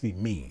something actually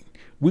means.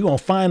 We're going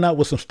to find out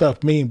what some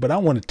stuff means, but I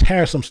want to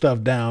tear some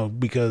stuff down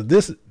because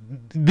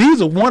these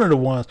are one of the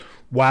ones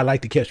why I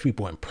like to catch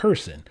people in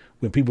person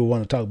when people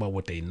want to talk about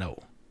what they know.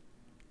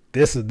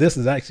 This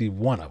is actually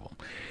one of them.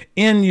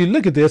 And you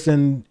look at this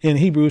in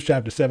Hebrews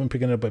chapter 7,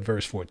 picking up at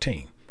verse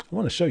 14. I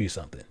want to show you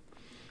something.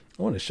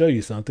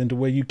 To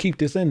where you keep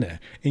this in there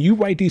and you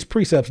write these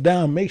precepts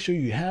down. Make sure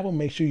you have them.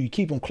 Make sure you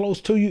keep them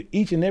close to you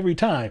each and every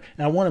time.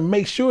 And I want to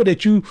make sure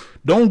that you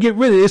don't get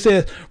rid of it. It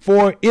says,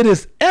 for it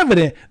is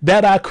evident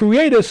that our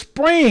creator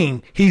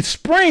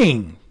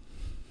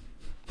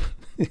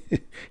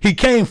he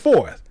came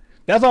forth.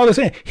 That's all it's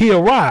saying. He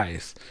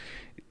arise.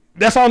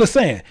 That's all it's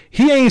saying.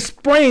 He ain't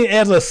spring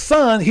as a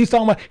son. He's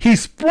talking about he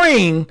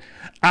sprang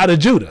out of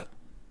Judah.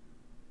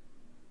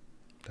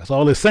 That's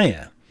all it's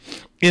saying.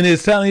 And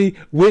it's telling you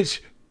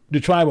which the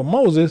tribe of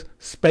Moses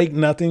spake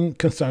nothing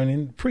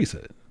concerning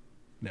priesthood.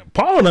 Now,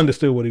 Paul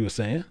understood what he was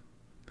saying.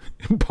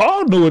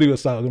 Paul knew what he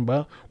was talking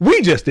about.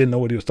 We just didn't know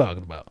what he was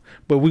talking about.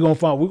 But we're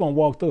gonna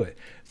walk through it.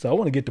 So I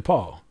want to get to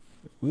Paul.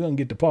 We're gonna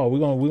get to Paul.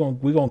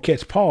 We're gonna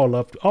catch Paul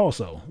up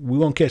also. We're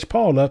gonna catch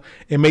Paul up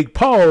and make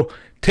Paul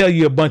tell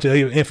you a bunch of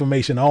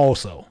information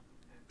also.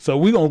 So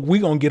we're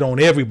gonna get on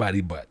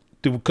everybody butt,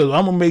 because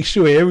I'm gonna make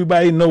sure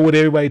everybody know what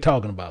everybody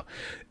talking about.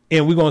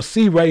 And we're gonna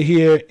see right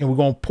here, and we're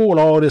gonna pull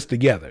all this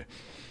together.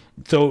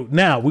 So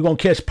now we're gonna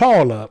catch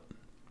Paul up,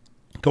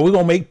 because we're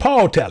gonna make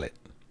Paul tell it.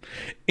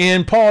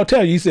 And Paul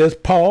tells you, he says,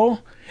 Paul,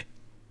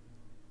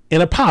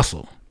 an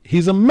apostle.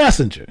 He's a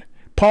messenger.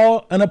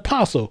 Paul, an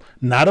apostle,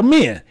 not a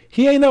man.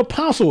 He ain't an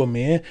apostle of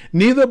men,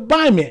 neither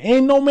by men.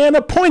 Ain't no man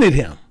appointed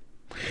him.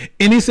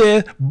 And he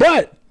says,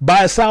 but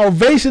by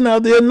salvation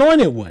of the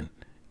anointed one.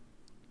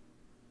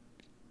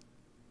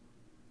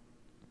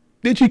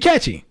 Did you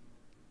catch him?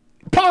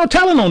 Paul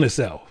telling on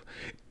himself.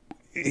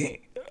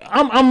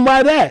 I'm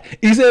by that.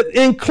 He said,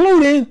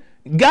 including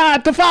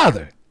God the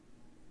Father.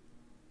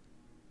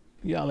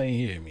 Y'all ain't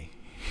hearing me.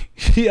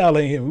 Y'all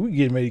ain't hearing me. We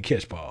getting ready to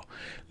catch Paul.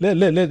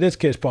 Let's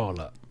catch Paul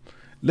up.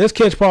 Let's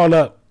catch Paul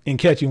up and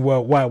catch him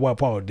why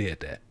Paul did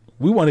that.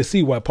 We want to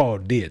see why Paul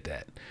did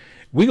that.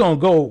 We're going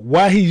to go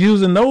why he's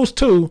using those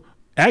two.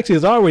 Actually,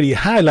 it's already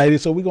highlighted,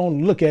 so we're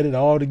going to look at it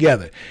all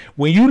together.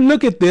 When you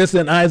look at this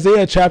in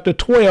Isaiah chapter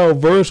 12,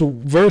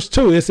 verse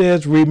 2, it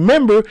says,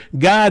 remember,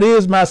 God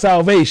is my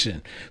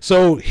salvation.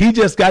 So he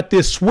just got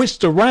this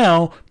switched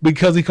around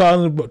because he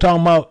talking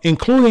about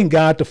including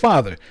God the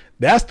Father.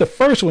 That's the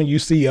first one you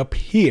see up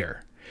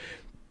here.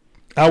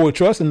 I will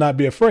trust and not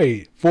be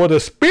afraid. For the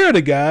Spirit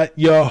of God,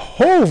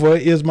 Jehovah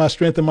is my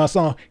strength and my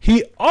song.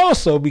 He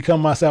also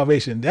become my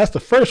salvation. That's the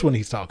first one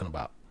he's talking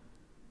about.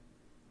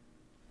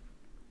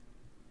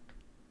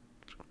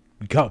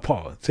 We caught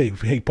Paul. Say,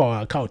 hey, Paul,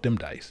 I caught them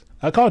dice.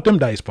 I caught them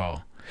dice,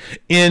 Paul.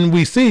 And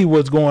we see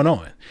what's going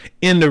on.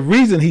 And the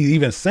reason he's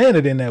even saying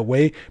it in that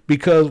way,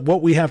 because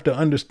what we have to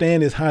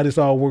understand is how this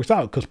all works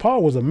out. Because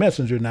Paul was a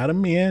messenger, not a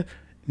man,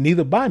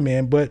 neither by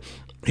man, but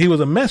he was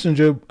a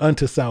messenger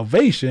unto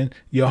salvation,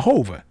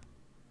 Jehovah.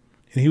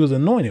 And he was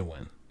anointed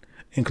one,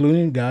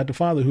 including God the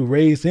Father, who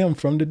raised him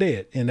from the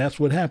dead. And that's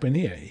what happened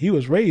here. He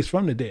was raised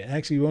from the dead.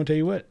 Actually, we want to tell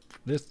you what,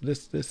 let's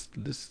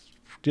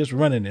just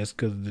running this,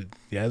 because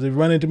as it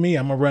run into me,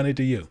 I'm going to run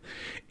into you.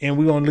 And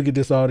we're going to look at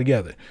this all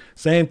together.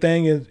 Same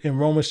thing in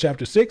Romans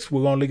chapter 6.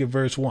 We're going to look at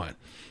verse 1.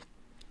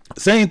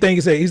 Same thing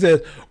he said. He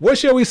says, what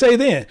shall we say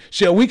then?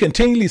 Shall we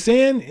continually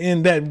sin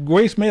in that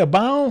grace may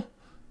abound?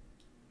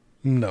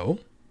 No.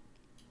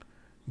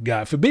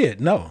 God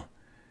forbid. No.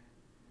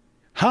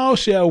 How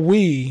shall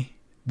we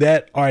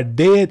that are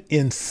dead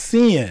in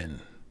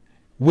sin,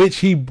 which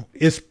he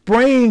is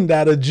springed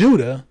out of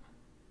Judah,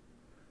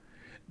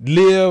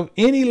 live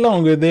any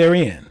longer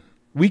therein?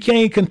 We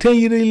can't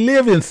continually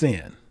live in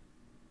sin.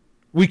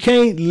 We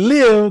can't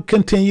live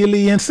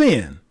continually in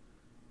sin.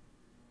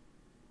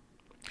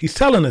 He's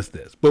telling us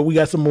this, but we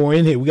got some more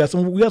in here. We got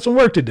some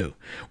work to do.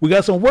 We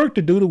got some work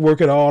to do to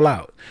work it all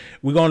out.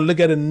 We're going to look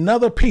at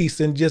another piece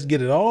and just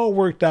get it all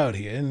worked out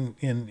here.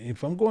 And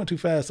if I'm going too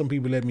fast, some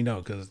people let me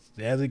know, because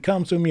as it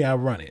comes to me, I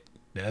run it.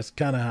 That's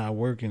kind of how I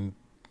work, and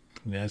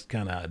that's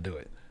kind of how I do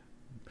it.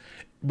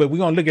 But we're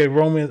going to look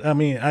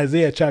at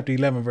Isaiah chapter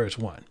 11, verse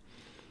 1. I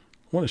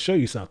want to show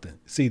you something.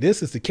 See,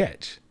 this is the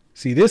catch.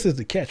 See, this is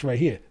the catch right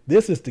here.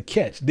 This is the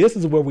catch. This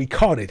is where we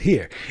caught it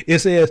here. It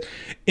says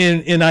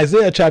in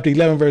Isaiah chapter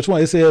 11, verse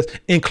 1, it says,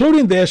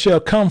 including there shall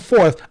come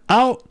forth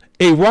out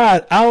a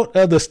rod out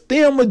of the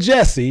stem of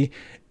Jesse,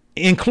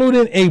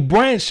 including a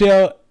branch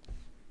shall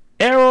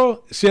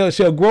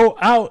grow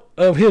out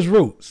of his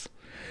roots.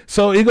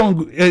 So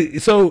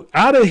so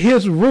out of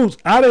his roots,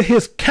 out of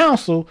his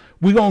counsel,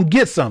 we're going to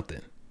get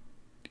something.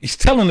 He's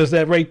telling us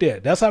that right there.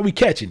 That's how we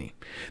catching him.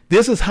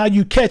 This is how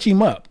you catch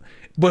him up.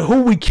 But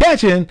who we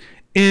catching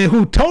and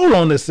who told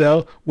on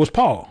himself was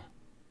Paul.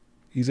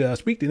 He said, I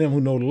speak to them who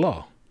know the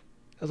law.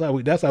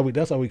 That's how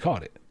we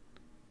caught it.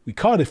 We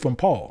caught it from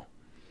Paul.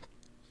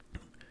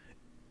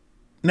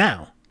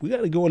 Now we got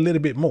to go a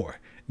little bit more.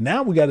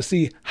 Now we got to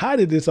see, how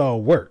did this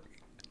all work?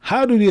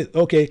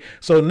 Okay.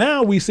 So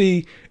now we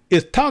see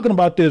it's talking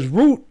about this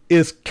root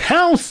is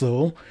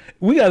counsel.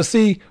 We got to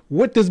see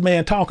what this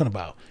man talking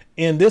about.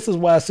 And this is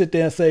why I sit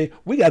there and say,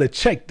 we got to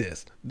check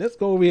this. Let's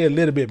go over here a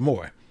little bit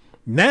more.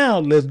 Now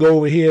let's go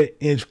over here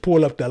and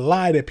pull up the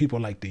lie that people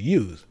like to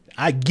use.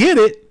 I get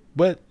it,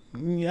 but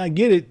I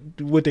get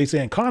it what they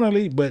saying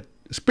carnally, but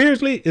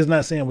spiritually is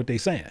not saying what they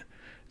saying.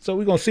 So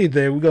we're going to see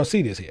there. We're going to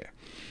see this here.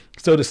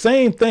 So the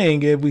same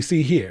thing if we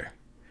see here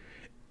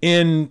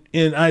in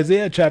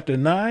Isaiah chapter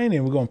 9,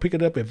 and we're going to pick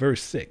it up at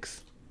verse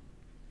 6.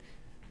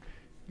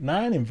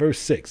 9 and verse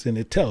 6, and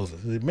it tells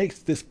us, it makes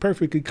this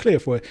perfectly clear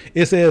for it.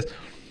 It says,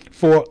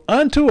 for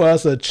unto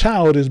us a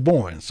child is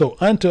born. So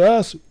unto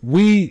us,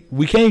 we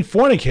can't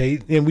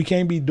fornicate and we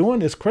can't be doing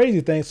this crazy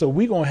thing. So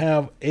we're going to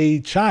have a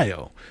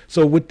child.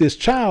 So with this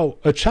child,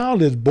 a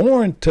child is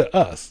born to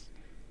us.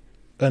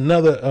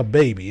 A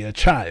baby, a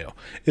child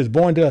is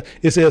born to us.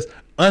 It says,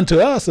 unto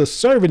us a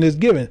servant is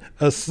given.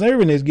 A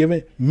servant is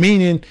given,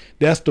 meaning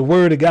that's the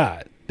word of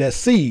God. That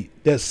seed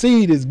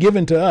is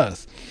given to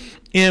us.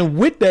 And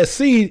with that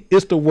seed,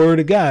 it's the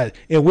word of God.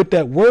 And with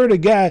that word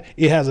of God,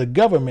 it has a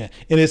government.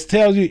 And it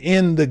tells you,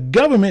 and the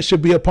government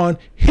should be upon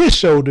his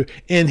shoulder,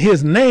 and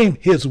his name,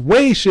 his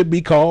way should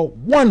be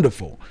called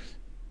Wonderful.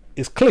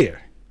 It's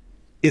clear.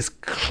 It's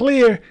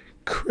clear,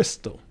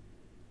 crystal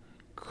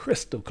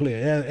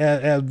clear.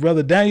 As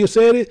Brother Daniel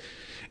said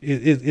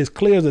it's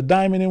clear as a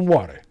diamond in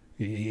water.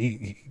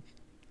 He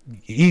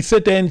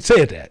sat there and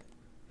said that.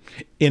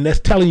 And that's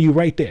telling you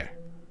right there.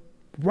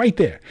 Right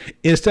there.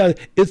 It's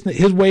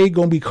his way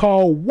going to be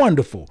called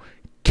Wonderful.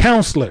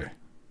 Counselor,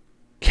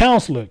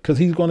 because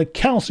he's going to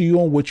counsel you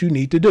on what you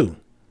need to do.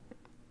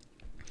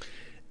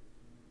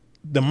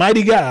 The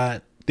mighty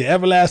God, the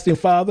everlasting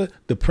Father,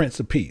 the Prince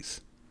of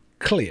Peace.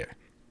 Clear.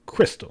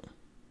 Crystal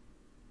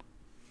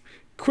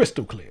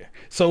clear.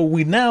 So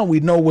we know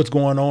what's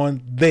going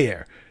on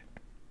there.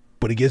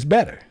 But it gets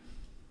better.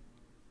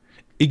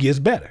 It gets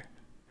better.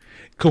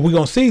 Because we're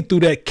going to see through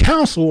that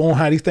counsel on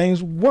how these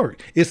things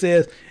work. It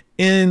says,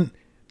 in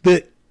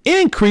the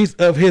increase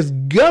of his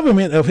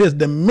government, of his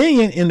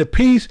dominion, in the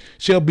peace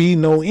shall be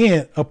no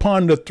end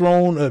upon the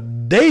throne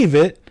of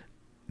David.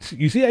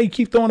 You see how you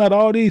keep throwing out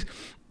all these?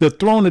 The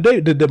throne of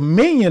David, the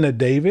dominion of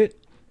David,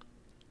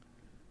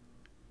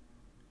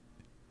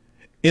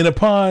 and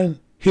upon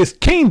his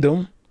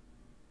kingdom.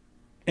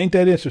 Ain't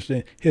that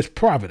interesting? His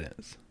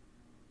providence.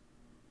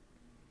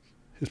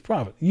 His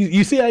providence.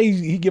 You see how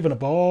he giving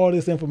up all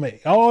this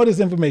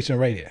information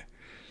right here.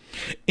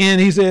 And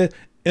he said,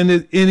 and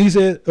he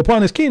said,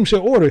 upon his kingdom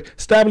shall order,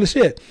 establish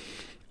it.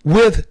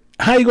 With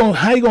how you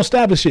gonna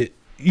establish it?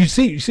 You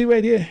see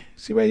right here?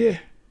 See right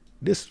here?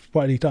 This is the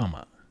part he's talking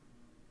about.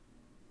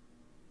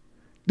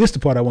 This is the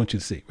part I want you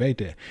to see right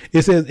there.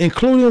 It says,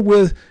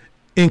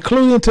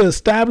 including to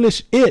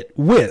establish it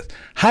with.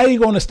 How you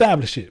gonna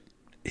establish it?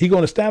 He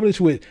going to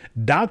establish with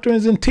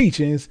doctrines and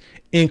teachings,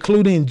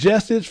 including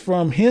justice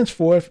from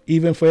henceforth,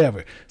 even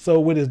forever. So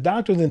with his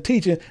doctrines and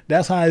teaching,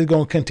 that's how he's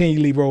going to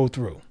continually roll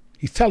through.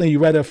 He's telling you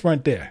right up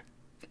front there.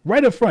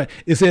 Right up front.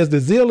 It says the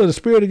zeal of the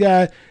Spirit of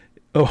God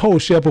of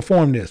hosts shall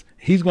perform this.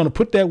 He's going to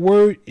put that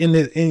word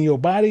in your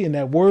body, and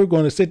that word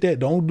going to sit there.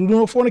 Don't do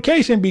no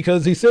fornication,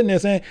 because he's sitting there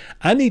saying,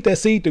 I need that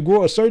seed to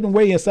grow a certain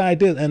way inside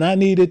this, and I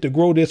need it to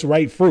grow this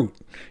right fruit.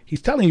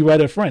 He's telling you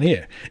right up front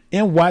here.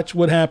 And watch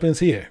what happens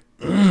here.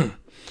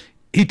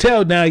 He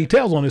tells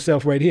on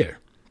himself right here.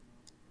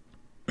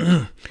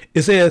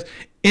 It says,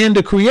 and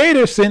the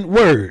Creator sent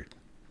word.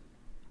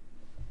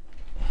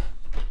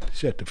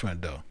 Shut the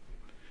front door.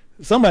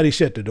 Somebody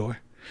shut the door.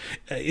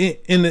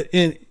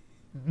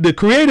 The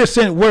Creator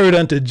sent word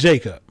unto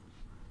Jacob.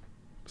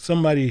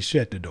 Somebody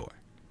shut the door.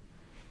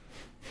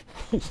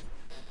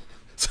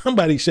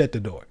 Somebody shut the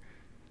door.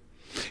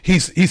 He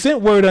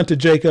sent word unto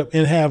Jacob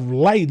and have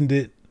lightened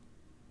it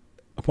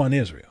upon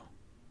Israel.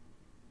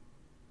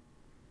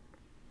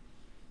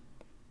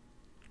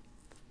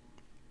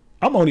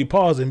 I'm only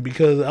pausing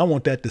because I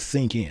want that to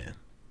sink in.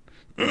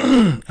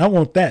 I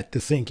want that to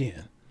sink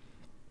in.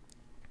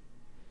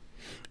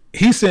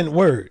 He sent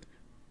word.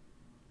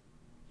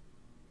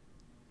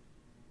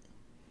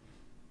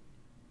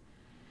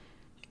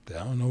 I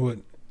don't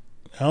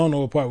know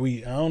what part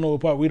we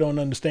don't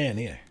understand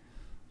here.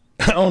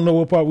 I don't know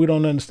what part we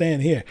don't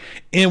understand here.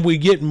 And we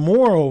get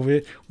more of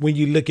it when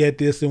you look at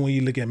this and when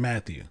you look at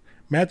Matthew.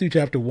 Matthew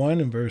chapter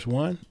 1 and verse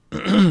 1.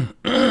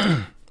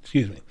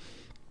 Excuse me.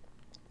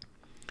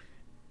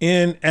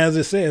 And as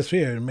it says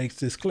here, it makes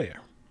this clear.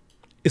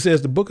 It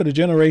says the book of the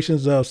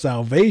generations of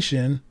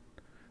salvation,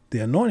 the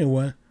anointed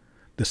one,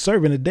 the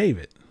servant of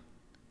David,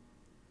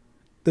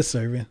 the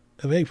servant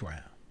of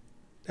Abraham.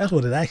 That's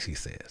what it actually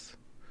says.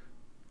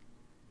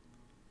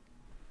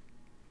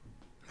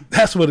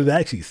 That's what it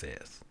actually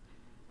says.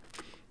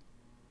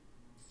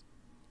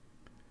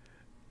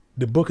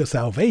 The book of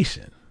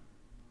salvation,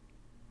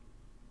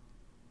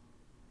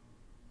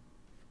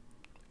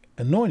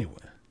 anointed one.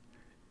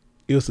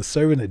 It was the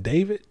servant of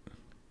David.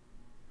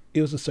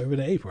 It was the servant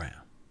of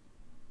Abraham.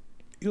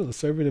 It was a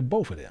servant of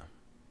both of them.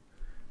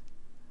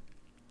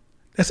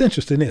 That's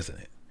interesting, isn't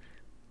it?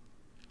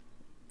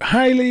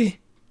 Highly,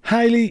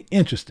 highly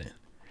interesting.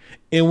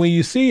 And when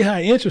you see how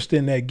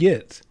interesting that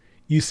gets,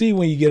 you see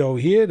when you get over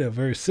here to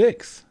verse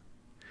 6.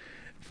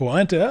 For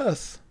unto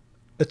us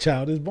a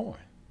child is born.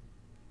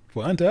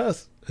 For unto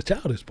us a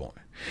child is born.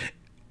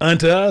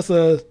 Unto us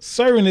a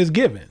servant is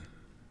given.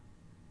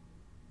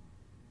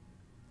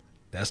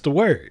 That's the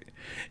word.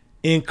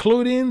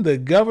 Including the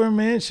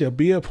government shall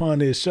be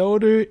upon his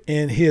shoulder,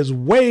 and his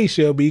way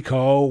shall be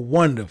called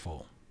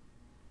Wonderful.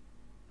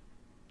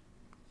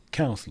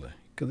 Counselor,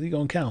 because he's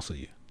going to counsel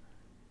you.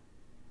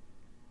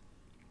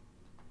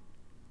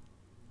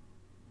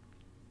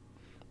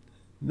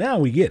 Now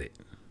we get it.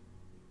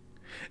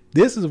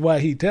 This is why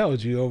he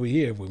tells you over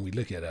here when we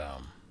look at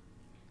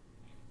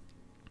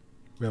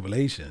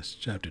Revelations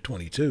chapter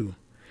 22.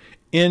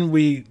 And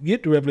we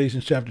get to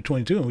Revelations chapter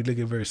 22 and we look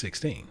at verse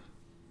 16.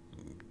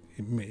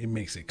 It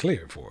makes it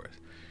clear for us.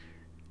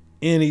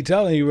 And he's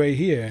telling you right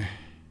here,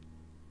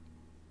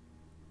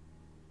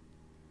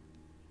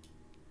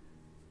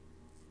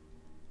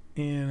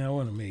 And I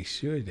want to make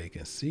sure they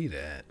can see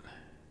that.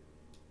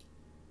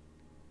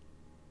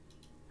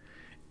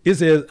 It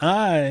says,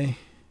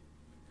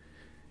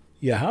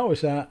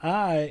 Yahweh,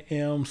 I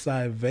am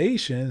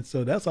salvation.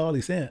 So that's all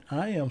he's saying.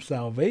 I am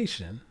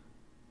salvation.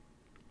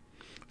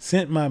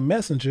 Sent my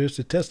messengers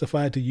to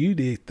testify to you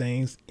the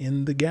things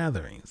in the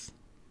gatherings.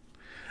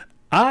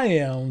 I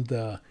am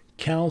the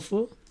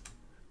counsel,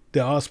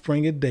 the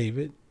offspring of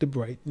David, the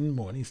bright and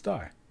morning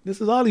star.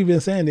 This is all he's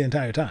been saying the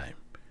entire time.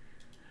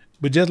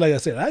 But just like I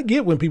said, I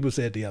get when people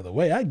say it the other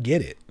way. I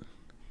get it.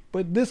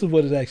 But this is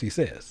what it actually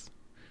says.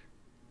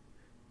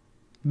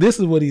 This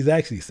is what he's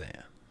actually saying.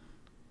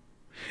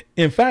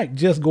 In fact,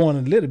 just going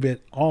a little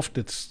bit off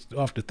the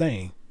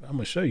thing, I'm going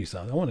to show you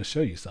something. I want to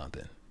show you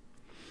something.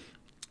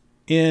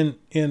 And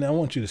I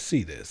want you to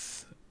see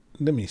this.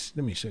 Let me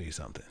show you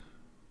something.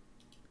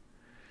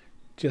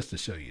 Just to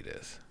show you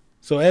this.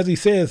 So as he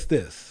says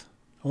this,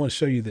 I want to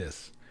show you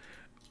this.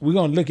 We're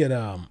going to look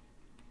at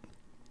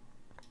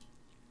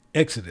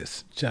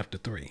Exodus chapter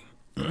 3.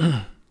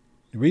 The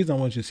reason I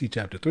want you to see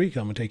chapter 3 because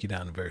I'm going to take you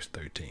down to verse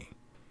 13.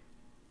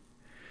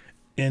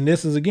 And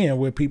this is, again,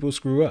 where people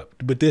screw up.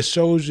 But this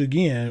shows you,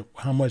 again,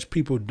 how much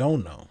people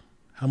don't know.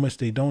 How much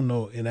they don't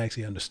know and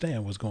actually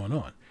understand what's going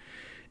on.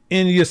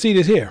 And you'll see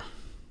this here.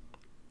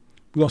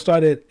 We're going to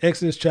start at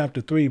Exodus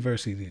chapter 3,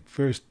 verse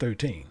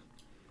 13.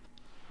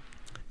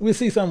 We'll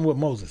see something what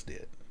Moses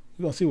did.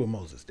 We're going to see what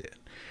Moses did.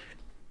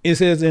 It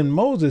says, and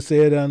Moses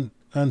said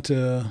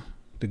unto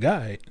the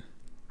guide,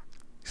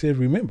 he said,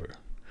 remember,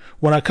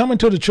 when I come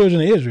into the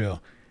children of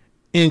Israel,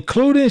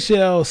 including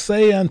shall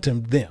say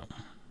unto them,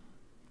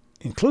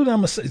 including,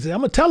 I'm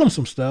going to tell them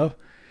some stuff.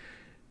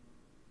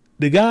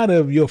 The God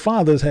of your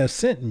fathers has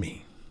sent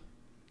me.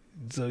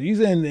 So you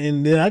said,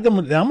 and then I'm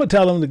going to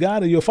tell them the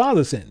God of your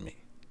father sent me.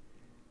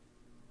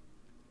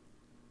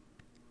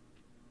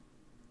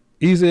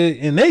 He said,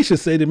 and they should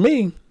say to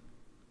me,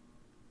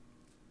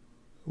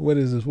 what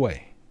is this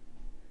way?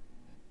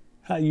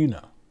 How you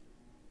know?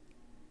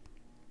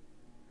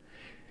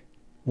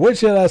 What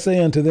shall I say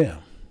unto them?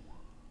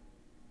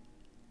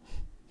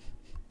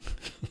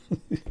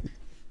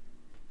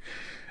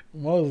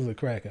 Moses will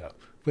crack up,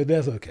 but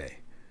that's okay.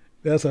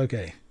 That's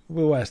okay.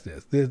 We'll watch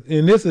this.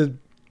 And this is,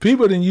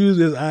 people didn't use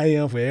this I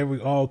am for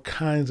all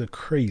kinds of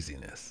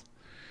craziness.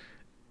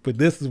 But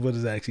this is what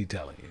it's actually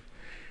telling you.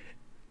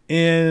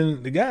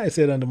 And the guy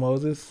said unto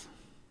Moses,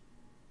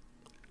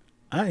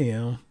 I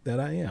am that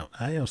I am.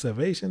 I am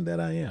salvation that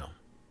I am.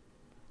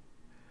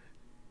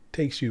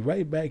 Takes you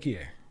right back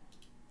here.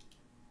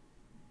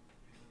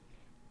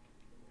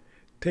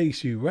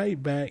 Takes you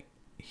right back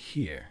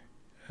here.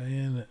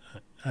 In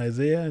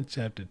Isaiah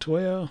chapter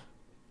 12,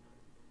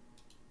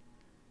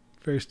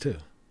 verse 2.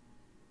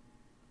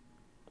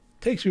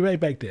 Takes you right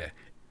back there.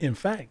 In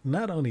fact,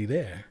 not only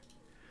there,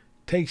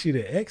 takes you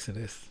to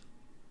Exodus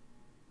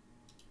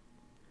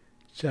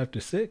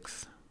chapter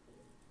 6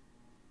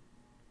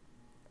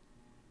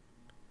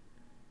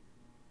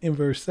 in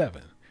verse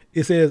 7.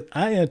 It says,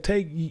 I will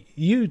take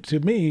you to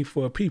me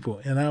for a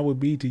people, and I will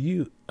be to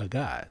you a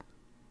God.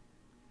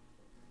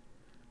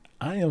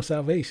 I am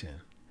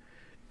salvation.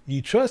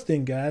 You trust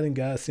in God, and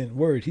God sent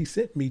word. He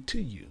sent me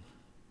to you.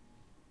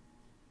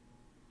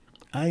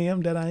 I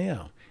am that I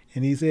am.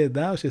 And he said,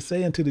 thou shalt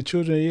say unto the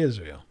children of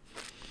Israel,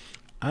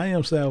 I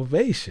am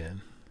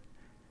salvation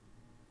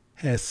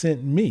has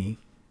sent me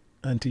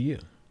unto you.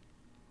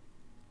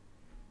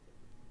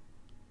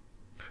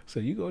 So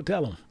you go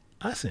tell them,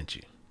 I sent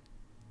you.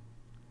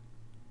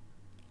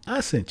 I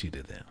sent you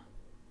to them.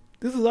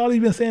 This is all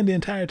he's been saying the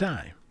entire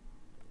time.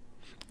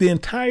 The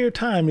entire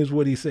time is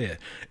what he said.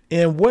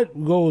 And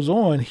what goes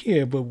on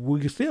here, but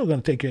we're still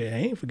going to take care of it. I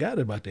ain't forgot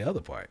about the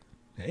other part.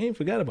 I ain't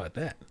forgot about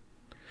that.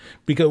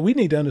 Because we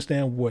need to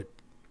understand what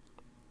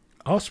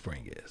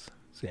offspring is.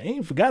 See, I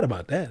ain't forgot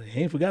about that. I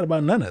ain't forgot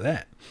about none of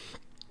that.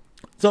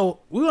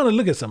 So we're going to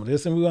look at some of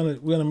this, and we're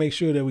going to make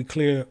sure that we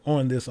clear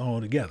on this all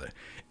together.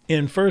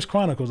 In 1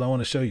 Chronicles, I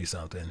want to show you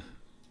something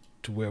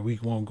to where we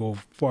won't go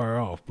far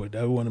off, but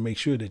I want to make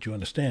sure that you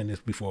understand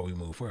this before we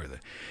move further.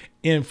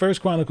 In 1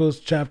 Chronicles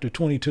chapter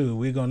 22,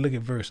 we're going to look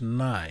at verse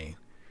 9,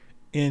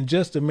 and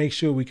just to make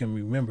sure we can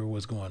remember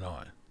what's going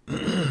on.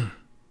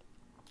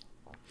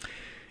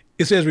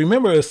 It says,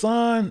 remember, a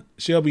son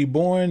shall be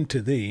born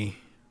to thee,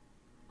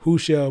 who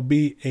shall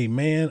be a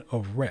man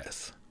of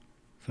rest.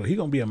 So he's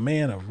going to be a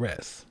man of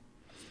rest.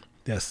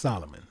 That's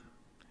Solomon.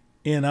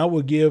 And I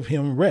will give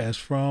him rest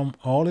from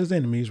all his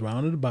enemies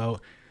round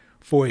about,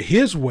 for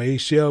his way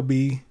shall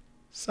be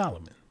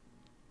Solomon.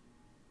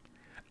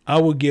 I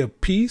will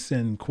give peace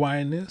and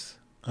quietness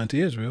unto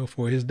Israel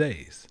for his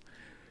days.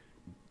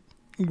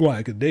 Why?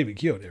 Because David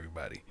killed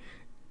everybody.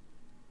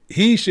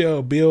 He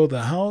shall build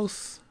a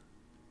house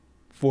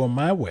for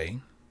my way,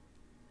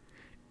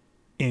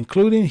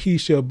 including he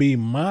shall be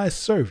my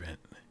servant.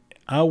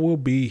 I will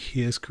be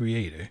his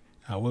creator.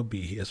 I will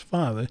be his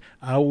father.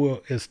 I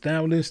will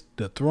establish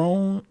the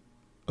throne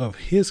of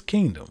his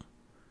kingdom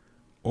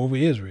over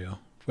Israel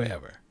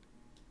forever.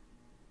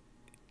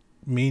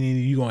 Meaning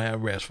you're going to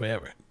have rest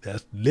forever.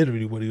 That's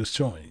literally what he was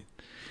showing you.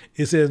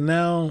 It says,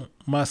 now,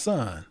 my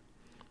son,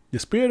 the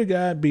Spirit of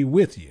God be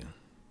with you,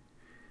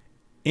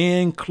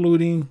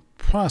 including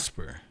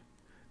prosper.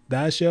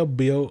 Thou shalt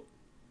build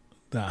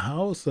the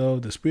house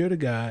of the Spirit of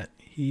God,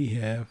 he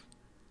have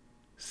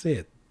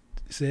said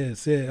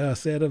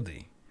of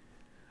thee.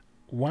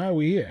 Why are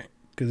we here?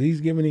 Because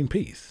he's giving him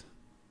peace.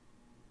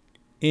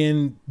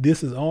 And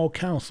this is all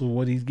counsel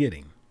what he's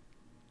getting.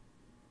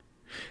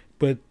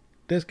 But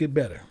let's get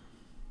better.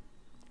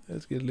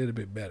 Let's get a little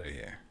bit better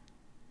here.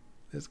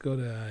 Let's go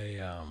to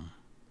a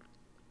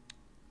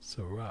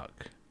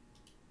Sirach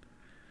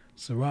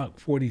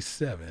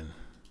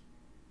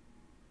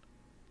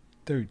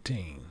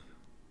 47:13.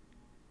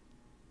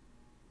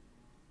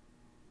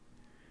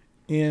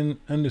 And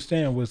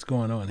understand what's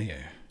going on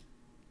here.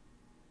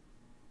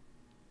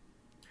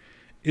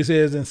 It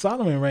says, and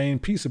Solomon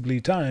reigned peaceably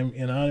time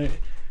and honor,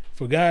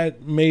 for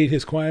God made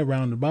his quiet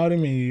round about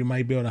him, and you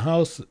might build a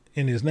house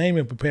in his name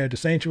and prepared the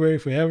sanctuary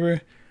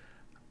forever.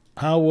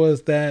 How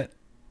was that?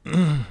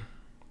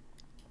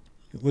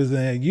 Was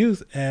that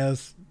youth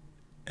as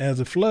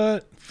a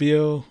flood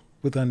filled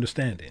with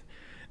understanding?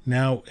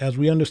 Now, as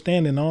we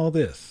understand in all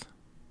this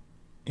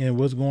and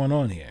what's going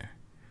on here,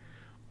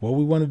 what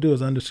we want to do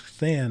is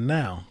understand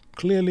now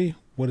clearly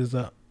what is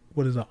a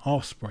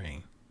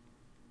offspring,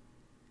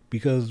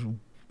 because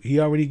he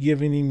already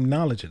given him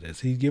knowledge of this.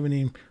 He's giving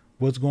him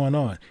what's going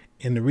on.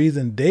 And the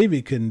reason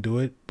David couldn't do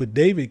it, but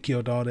David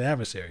killed all the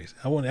adversaries.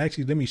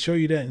 Let me show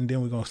you that, and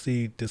then we're going to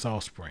see this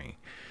offspring.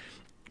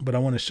 But I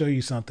want to show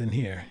you something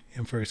here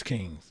in 1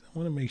 Kings. I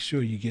want to make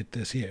sure you get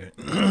this here.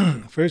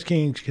 1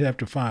 Kings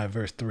chapter 5,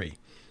 verse 3.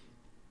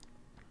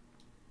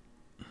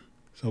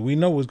 So we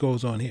know what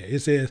goes on here. It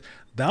says,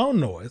 thou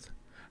knowest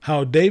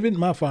how David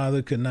my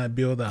father could not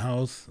build the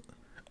house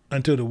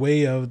unto the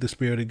way of the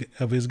Spirit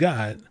of his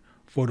God,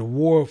 for the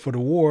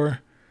war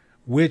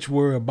which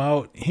were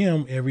about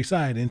him every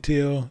side,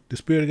 until the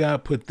Spirit of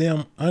God put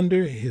them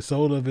under his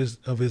soul of his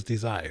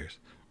desires.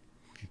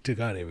 He took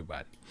out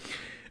everybody.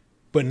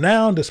 But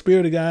now the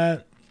Spirit of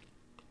God,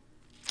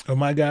 of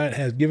my God,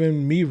 has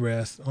given me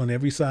rest on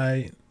every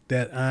side,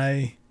 that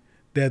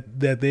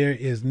there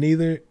is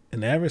neither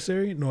an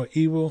adversary nor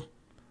evil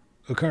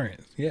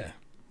occurrence. Yeah,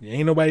 there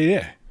ain't nobody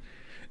there.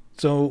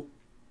 So,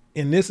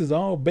 and this is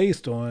all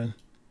based on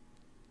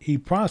he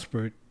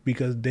prospered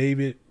because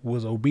David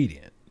was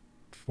obedient.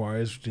 As far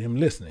as him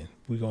listening,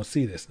 we're going to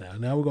see this now.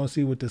 Now we're going to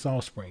see what this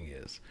offspring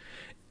is.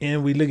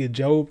 And we look at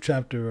Job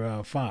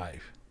chapter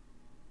 5.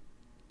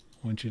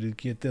 I want you to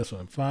get this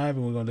one, 5,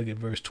 and we're going to look at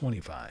verse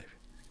 25.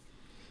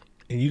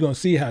 And you're going to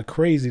see how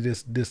crazy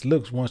this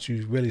looks once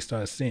you really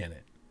start seeing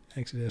it.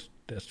 Actually,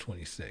 that's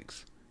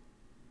 26.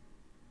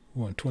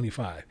 We're on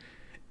 25.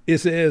 It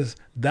says,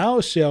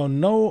 thou shalt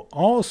know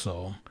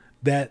also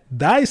that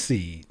thy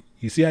seed,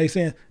 you see how he's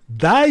saying?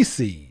 Thy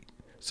seed.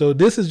 So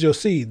this is your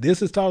seed.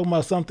 This is talking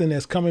about something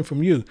that's coming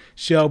from you,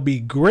 shall be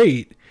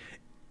great,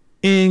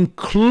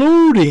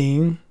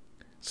 including,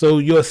 so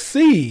your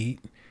seed,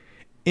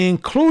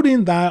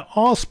 including thy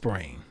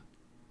offspring,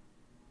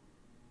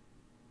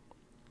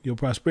 your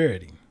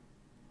prosperity,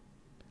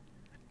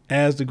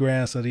 as the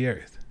grass of the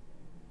earth.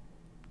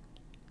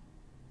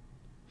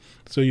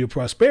 So your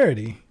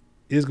prosperity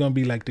is going to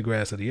be like the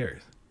grass of the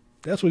earth.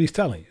 That's what he's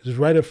telling you. It's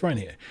right up front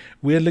here.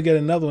 We'll look at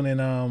another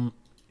one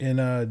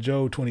in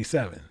Job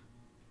 27.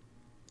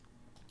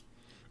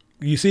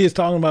 You see, it's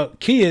talking about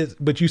kids,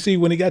 but you see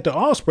when he got the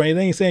offspring, it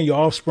ain't saying your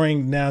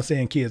offspring, now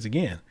saying kids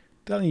again.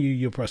 It's telling you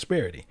your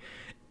prosperity.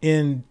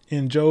 In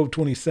Job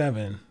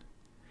 27,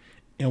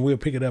 and we'll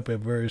pick it up at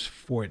verse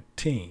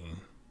 14.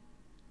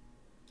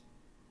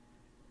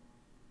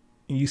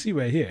 And you see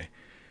right here,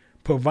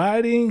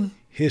 providing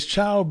his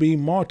child be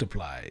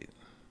multiplied.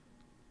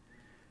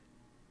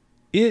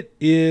 It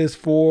is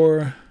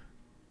for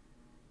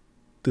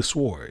the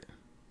sword.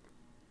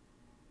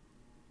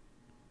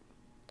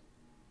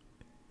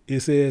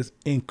 It says,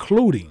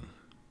 including.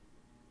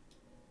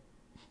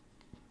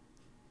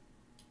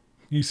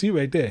 You see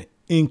right there,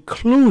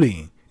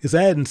 including. It's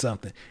adding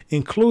something,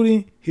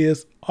 including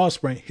his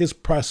offspring, his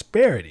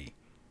prosperity.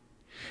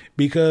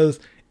 Because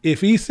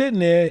if he's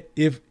sitting there,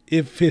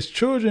 if his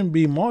children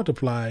be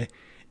multiplied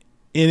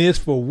and it's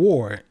for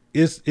war,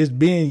 it's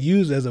being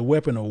used as a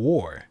weapon of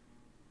war.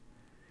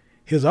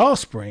 His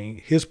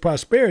offspring, his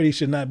prosperity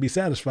should not be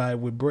satisfied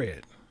with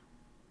bread.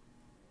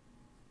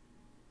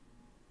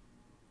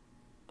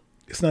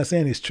 It's not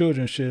saying his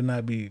children should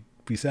not be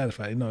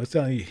satisfied. No, it's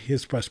telling you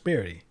his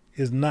prosperity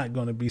is not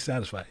going to be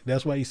satisfied.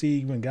 That's why you see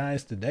even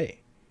guys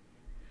today.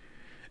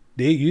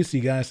 You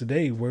see guys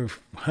today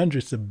worth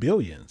hundreds of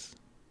billions,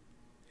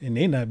 and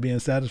they're not being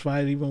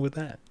satisfied even with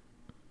that.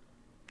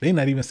 They're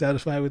not even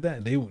satisfied with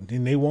that. They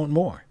want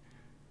more.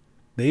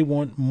 They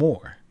want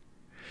more.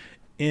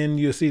 And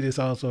you'll see this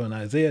also in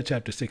Isaiah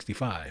chapter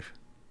 65.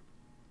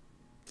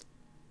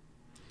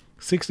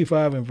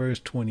 65 and verse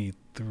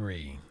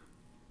 23.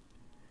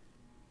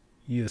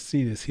 You'll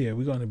see this here.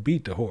 We're going to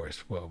beat the horse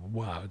for a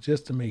while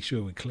just to make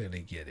sure we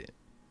clearly get it.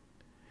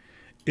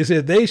 It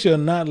says, they shall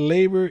not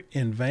labor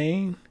in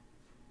vain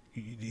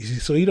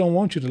So he don't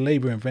want you to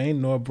labor in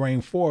vain nor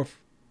bring forth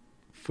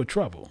for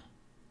trouble.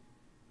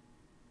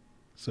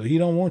 So he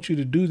don't want you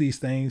to do these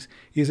things.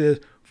 He says,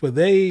 for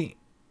they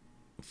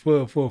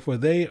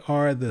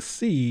are the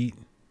seed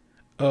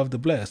of the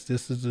blessed.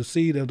 This is the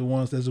seed of the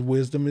ones that the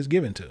wisdom is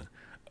given to,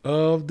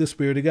 of the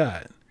Spirit of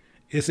God.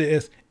 It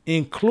says,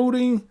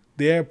 including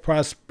their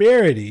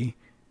prosperity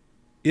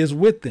is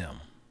with them.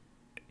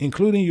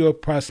 Including your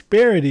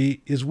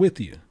prosperity is with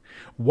you.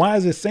 Why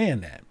is it saying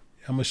that?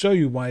 I'm going to show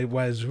you why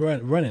it's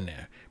running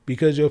there.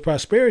 Because your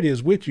prosperity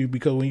is with you,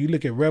 because when you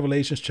look at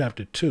Revelations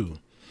chapter 2,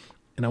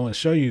 and I want to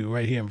show you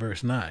right here in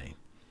verse 9,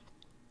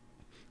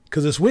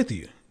 because it's with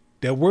you.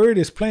 That word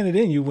is planted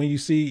in you when you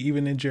see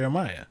even in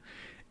Jeremiah.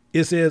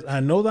 It says, I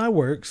know thy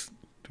works.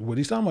 What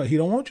he's talking about, he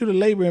don't want you to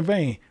labor in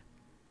vain,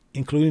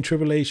 including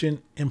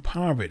tribulation and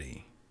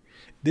poverty.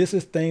 This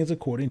is things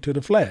according to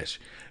the flesh.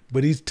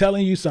 But he's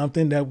telling you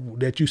something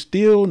that you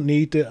still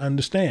need to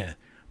understand.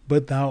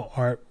 But thou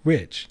art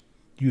rich.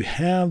 You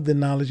have the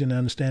knowledge and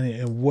understanding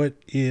of what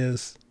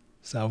is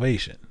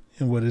salvation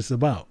and what it's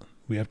about.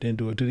 We have to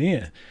endure to the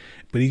end.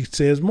 But he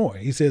says more.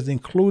 He says,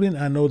 including,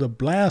 I know the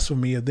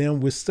blasphemy of them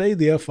which say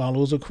they are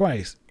followers of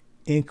Christ,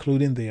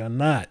 including they are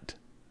not,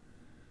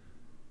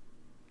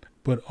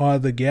 but are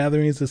the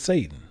gatherings of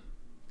Satan.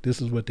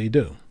 This is what they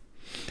do.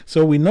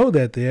 So we know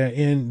that there,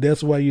 and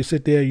that's why you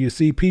sit there, you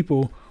see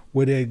people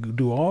where they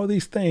do all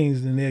these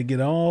things and they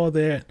get all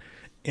that,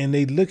 and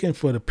they looking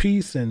for the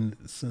peace and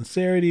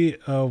sincerity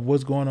of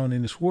what's going on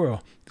in this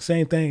world. The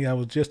same thing, I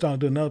was just talking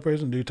to another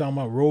person, they were talking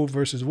about Roe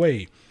versus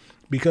Wade,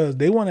 because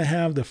they want to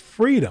have the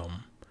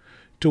freedom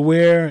to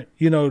where,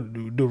 you know,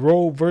 the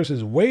Roe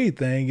versus Wade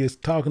thing is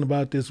talking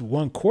about this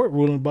one court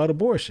ruling about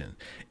abortion.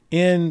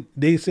 And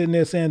they sitting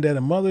there saying that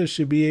a mother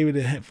should be able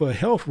to, for a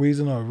health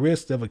reason or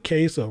risk of a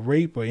case of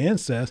rape or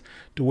incest,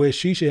 to where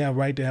she should have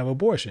right to have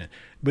abortion.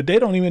 But they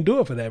don't even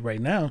do it for that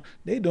right now.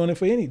 They doing it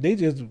for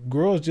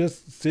girls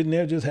just sitting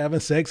there just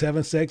having sex. And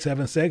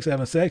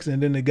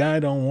then the guy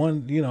don't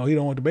want, he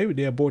don't want the baby,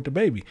 they abort the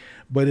baby.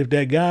 But if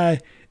that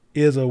guy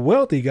is a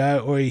wealthy guy,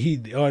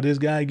 or this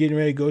guy getting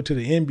ready to go to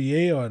the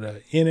NBA or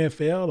the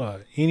NFL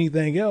or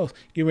anything else,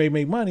 getting ready to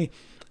make money,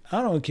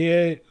 I don't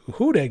care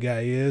who that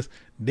guy is,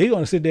 they're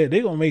going to sit there,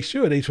 they're going to make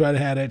sure they try to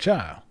have that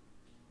child.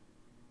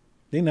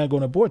 They're not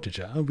going to abort the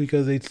child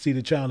because they see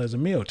the child as a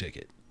meal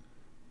ticket.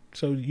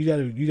 So you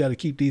got to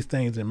keep these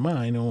things in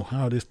mind on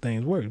how this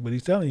thing works. But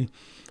he's telling you,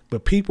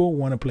 but people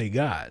want to play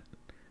God.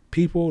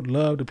 People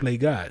love to play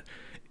God.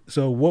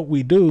 So what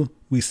we do,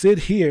 we sit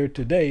here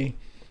today,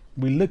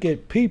 we look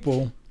at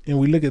people and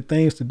we look at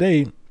things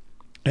today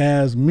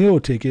as meal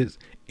tickets,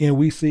 and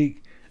we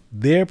seek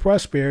their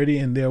prosperity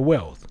and their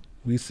wealth.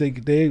 We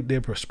seek their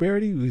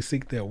prosperity, we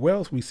seek their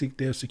wealth, we seek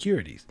their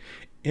securities.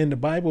 And the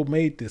Bible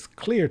made this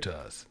clear to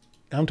us.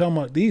 I'm talking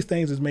about these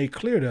things is made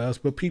clear to us,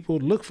 but people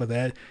look for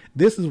that.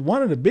 This is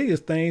one of the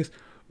biggest things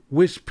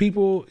which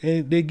people,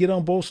 they get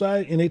on both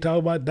sides and they talk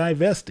about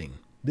divesting.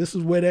 This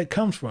is where that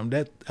comes from.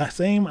 That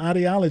same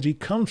ideology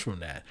comes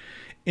from that.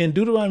 In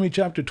Deuteronomy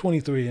chapter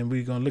 23, and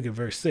we're going to look at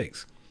verse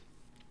 6.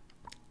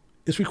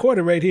 It's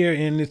recorded right here,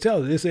 and it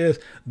tells us, it says,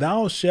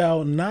 thou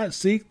shalt not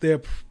seek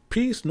their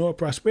peace nor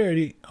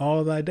prosperity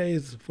all thy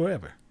days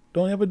forever.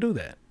 Don't ever do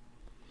that.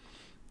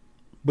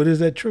 But is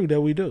that true that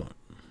we do?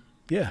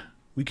 Yeah,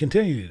 we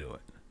continue to do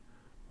it.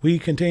 We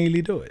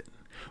continually do it.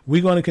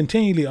 We're going to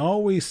continually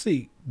always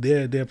seek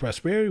their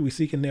prosperity. We're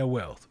seeking their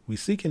wealth. We're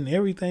seeking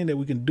everything that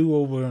we can do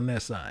over on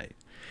that side.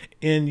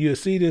 And you'll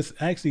see this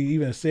actually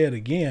even said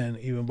again,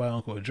 even by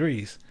Uncle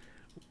Idris.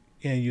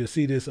 And you'll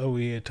see this over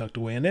here tucked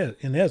away in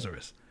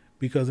Ezra.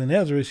 Because in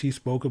Ezra, he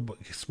spoke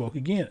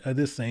again of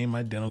this same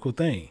identical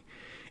thing.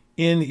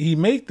 And he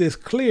made this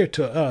clear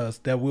to us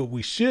that what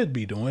we should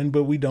be doing,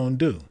 but we don't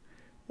do.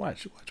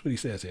 Watch what he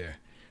says here.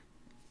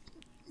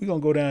 We're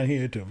going to go down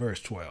here to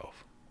verse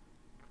 12.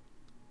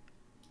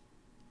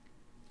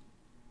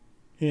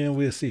 And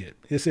we'll see it.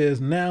 It says,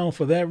 now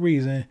for that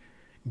reason,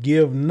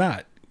 give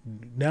not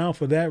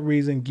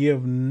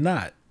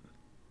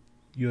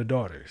your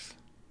daughters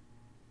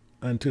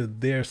unto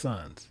their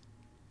sons.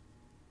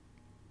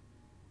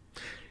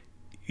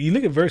 You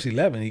look at verse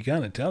 11, he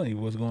kind of telling you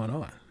what's going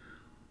on.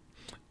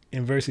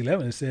 In verse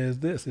 11, it says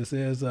this. It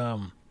says,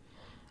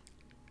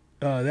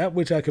 that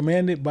which I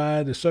commanded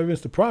by the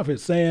servants, the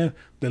prophets, saying,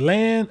 the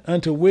land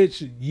unto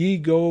which ye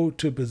go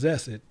to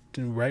possess it,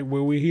 and right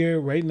where we're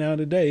here right now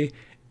today,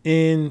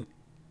 is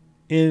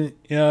an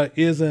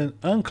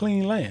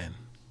unclean land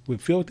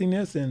with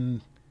filthiness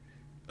and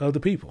of the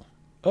people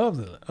of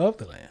the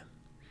land,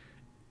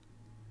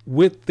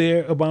 with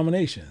their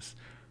abominations,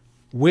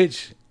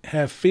 which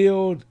have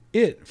filled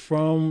it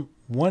from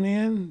one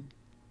end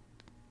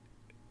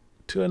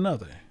to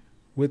another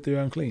with their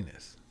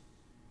uncleanness.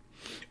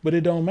 But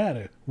it don't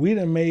matter. We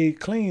done made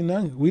clean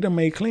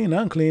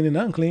unclean, and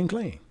unclean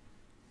clean.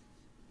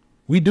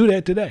 We do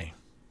that today.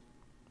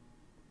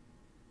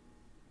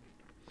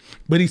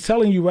 But he's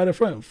telling you right up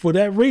front, for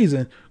that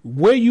reason,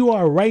 where you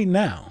are right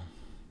now,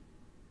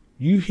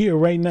 you here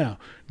right now,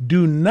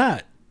 do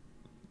not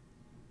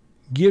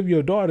give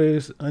your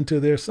daughters unto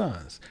their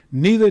sons,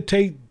 neither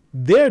take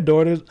their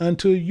daughters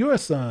unto your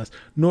sons,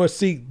 nor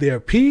seek their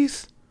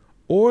peace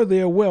or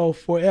their wealth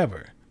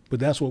forever. But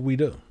that's what we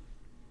do.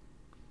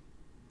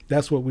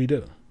 That's what we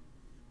do.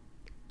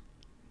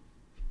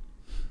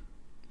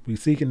 We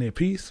seeking their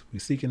peace, we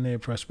seeking their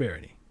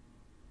prosperity.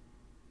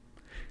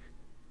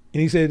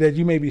 And he said that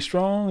you may be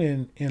strong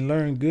and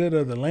learn good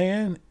of the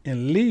land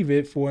and leave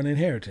it for an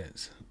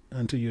inheritance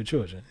unto your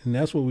children. And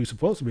that's what we're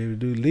supposed to be able to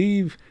do.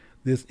 Leave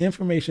this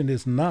information,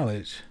 this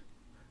knowledge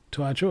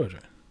to our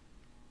children.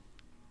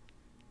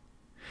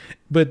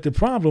 But the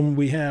problem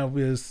we have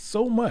is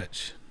so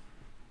much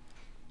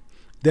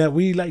that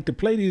we like to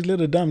play these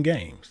little dumb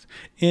games.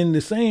 And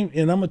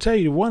I'm gonna tell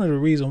you one of the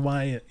reasons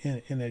why,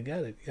 and I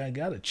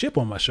got a chip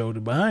on my shoulder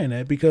behind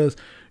that, because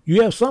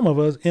you have some of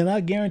us, and I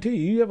guarantee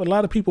you have a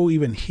lot of people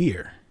even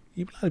here.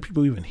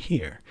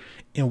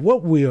 And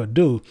what we'll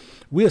do,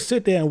 we'll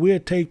sit there and we'll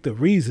take the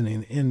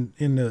reasoning in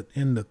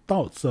the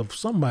thoughts of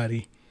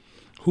somebody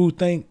who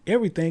think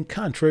everything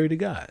contrary to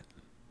God.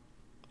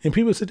 And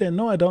people sit there,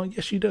 no, I don't.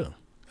 Yes, you do.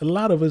 A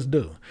lot of us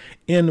do.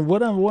 And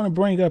what I want to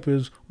bring up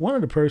is one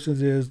of the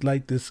persons is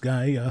like this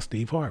guy,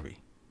 Steve Harvey.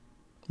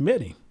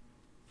 Met him.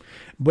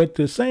 But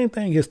the same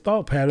thing, his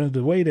thought patterns,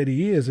 the way that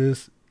he is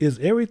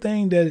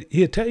everything that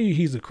he'll tell you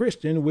he's a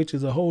Christian, which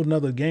is a whole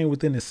nother game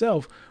within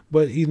itself,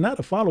 but he's not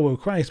a follower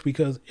of Christ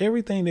because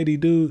everything that he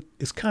do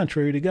is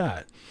contrary to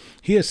God.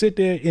 He'll sit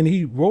there and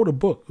he wrote a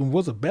book and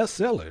was a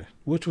bestseller,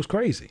 which was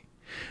crazy.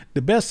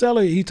 The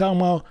bestseller, he talking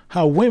about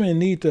how women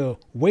need to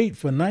wait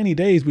for 90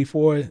 days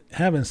before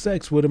having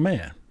sex with a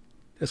man.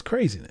 That's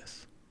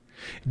craziness.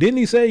 Didn't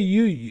he say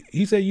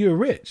he said you're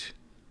rich?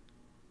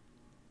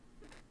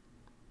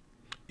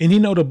 And he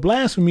know the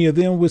blasphemy of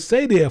them would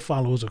say they are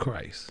followers of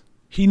Christ.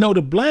 He know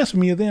the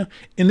blasphemy of them,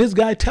 and this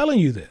guy telling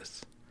you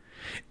this.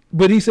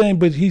 But he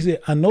said,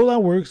 I know thy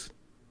works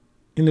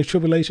in the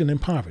tribulation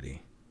and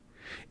poverty.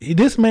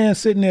 This man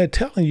sitting there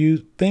telling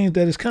you things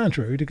that is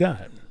contrary to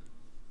God.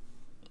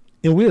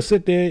 And we'll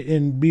sit there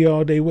and be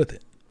all day with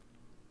it.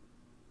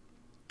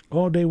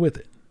 All day with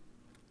it.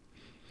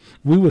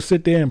 We will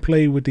sit there and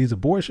play with these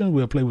abortions.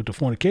 We'll play with the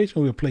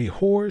fornication. We'll play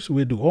whores.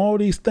 We'll do all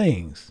these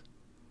things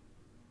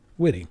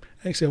with him.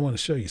 Actually, I want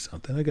to show you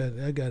something. I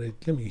got it.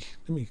 Let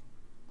me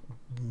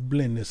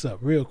blend this up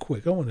real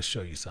quick. I want to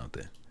show you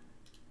something.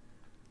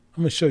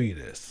 I'm going to show you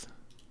this.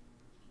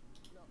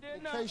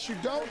 In case you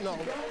don't know,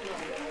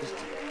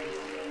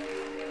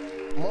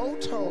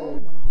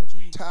 Moto,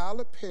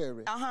 Tyler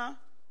Perry,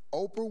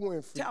 Oprah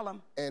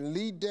Winfrey, and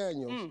Lee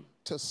Daniels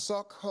to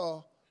suck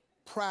her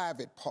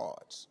private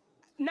parts.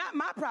 Not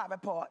my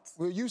private parts.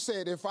 Well, you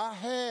said if I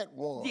had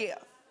one,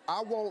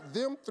 I want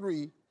them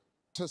three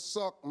to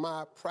suck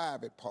my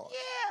private parts.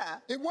 Yeah.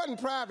 It wasn't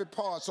private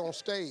parts on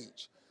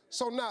stage.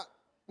 So now,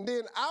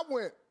 then I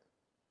went,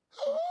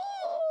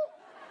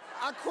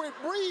 I quit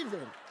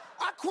breathing.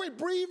 I quit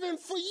breathing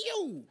for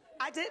you.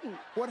 I didn't.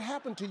 What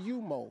happened to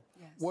you, Mo,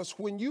 was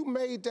when you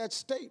made that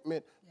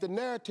statement, the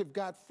narrative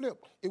got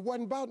flipped. It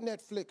wasn't about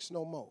Netflix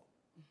no more.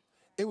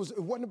 It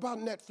wasn't about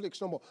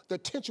Netflix no more. The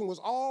attention was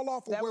all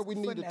off of where we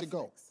needed to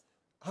go.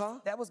 Huh?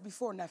 That was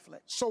before Netflix.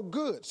 So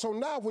good. So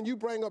now when you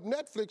bring up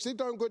Netflix, it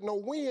don't get no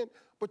win,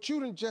 but you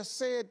done just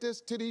said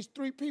this to these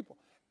three people.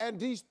 And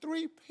these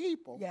three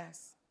people,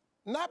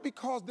 not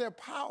because they're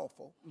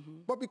powerful,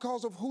 but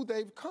because of who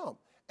they've come.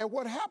 And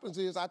what happens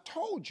is, I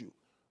told you,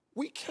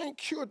 we can't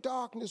cure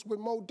darkness with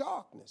more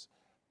darkness.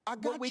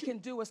 What we can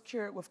do is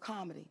cure it with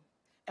comedy.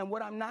 And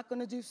what I'm not going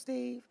to do,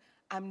 Steve,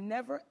 I'm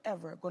never,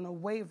 ever going to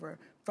waver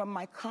from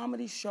my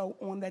comedy show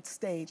on that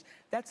stage.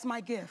 That's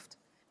my gift,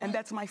 and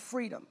that's my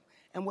freedom.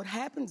 And what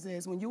happens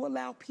is, when you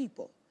allow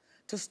people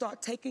to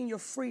start taking your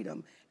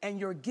freedom and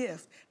your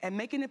gift and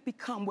making it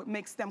become what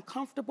makes them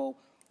comfortable,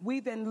 we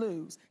then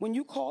lose. When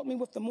you called me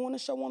with the morning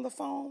show on the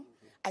phone,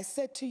 I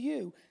said to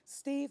you,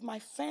 Steve, my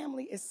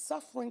family is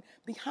suffering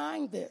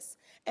behind this.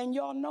 And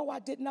y'all know I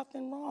did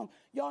nothing wrong.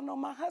 Y'all know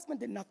my husband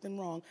did nothing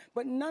wrong.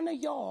 But none of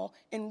y'all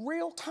in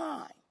real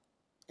time,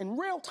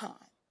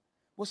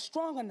 was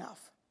strong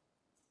enough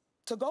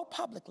to go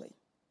publicly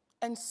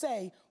and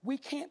say, we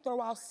can't throw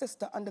our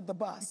sister under the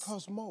bus.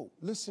 Because, Mo,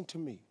 listen to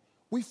me.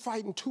 We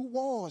fighting two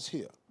wars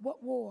here.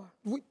 What war?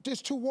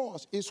 There's two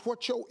wars. It's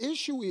what your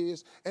issue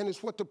is, and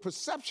it's what the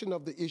perception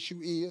of the issue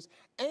is,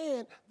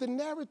 and the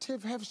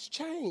narrative has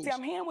changed. See,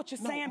 I'm hearing what you're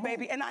saying,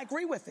 baby, and I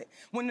agree with it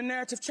when the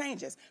narrative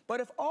changes.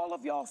 But if all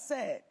of y'all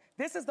said,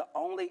 this is the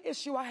only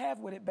issue I have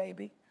with it,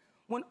 baby,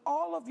 when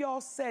all of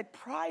y'all said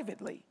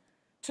privately,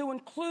 to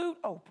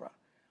include Oprah,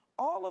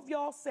 all of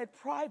y'all said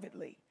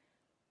privately,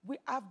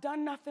 I've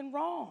done nothing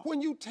wrong. When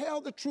you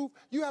tell the truth,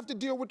 you have to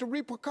deal with the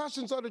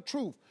repercussions of the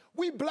truth.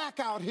 We black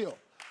out here.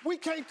 We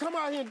can't come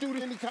out here and do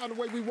it any kind of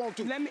way we want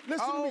to.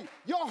 Listen to me.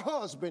 Your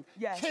husband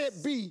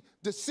can't be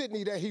the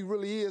Sydney that he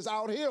really is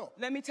out here.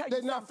 Let me tell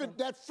you something.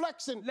 That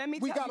flexing,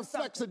 we got to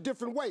flex a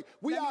different way.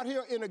 We out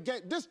here in a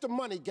game. This the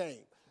money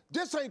game.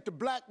 This ain't the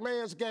black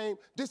man's game.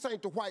 This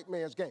ain't the white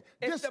man's game.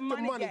 It's this the is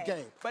the money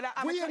game. But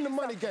we in the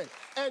money game.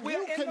 And We're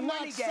you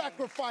cannot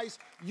sacrifice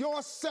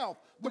yourself.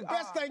 The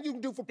best thing you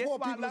can do for poor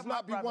people is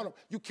not be one of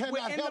them. You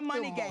cannot help them.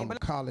 I'm a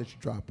college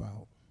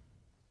dropout.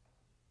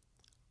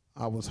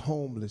 I was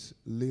homeless,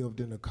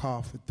 lived in a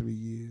car for 3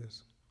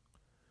 years.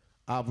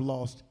 I've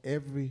lost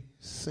every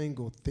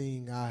single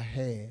thing I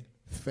had,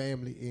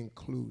 family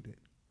included.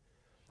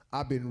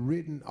 I've been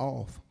written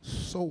off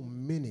so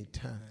many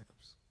times.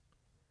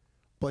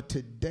 But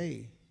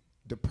today,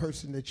 the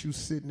person that you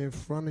sitting in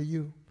front of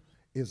you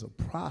is a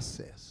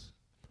process.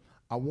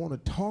 I want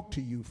to talk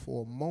to you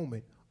for a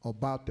moment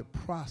about the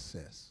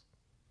process.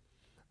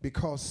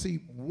 Because see,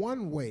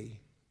 one way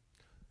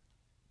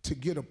to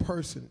get a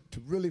person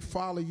to really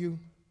follow you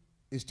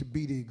is to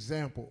be the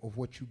example of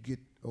what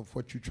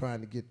you're trying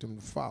to get them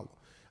to follow.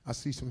 I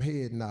see some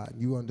head nodding.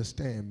 You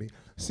understand me?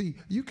 See,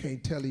 you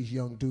can't tell these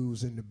young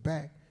dudes in the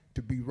back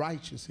to be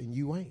righteous and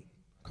you ain't,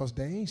 because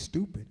they ain't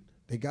stupid.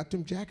 They got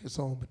them jackets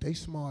on, but they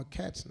smart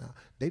cats now.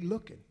 They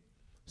looking.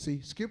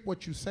 See, skip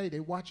what you say. They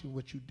watching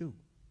what you do.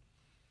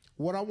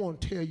 What I want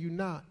to tell you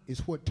now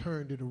is what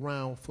turned it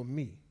around for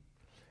me.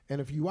 And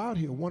if you out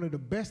here, one of the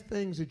best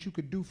things that you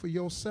could do for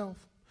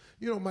yourself,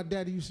 you know, my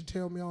daddy used to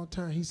tell me all the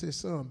time, he said,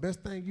 son, best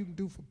thing you can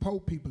do for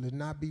poor people is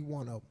not be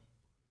one of them.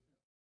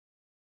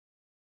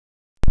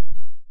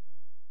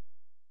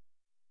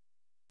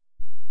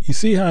 You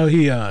see how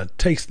he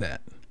takes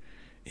that?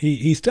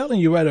 He's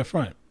telling you right up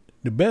front,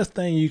 the best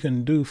thing you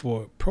can do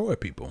for poor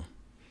people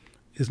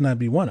is not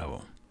be one of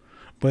them.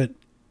 But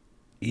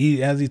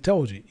as he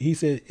told you, he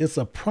said it's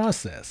a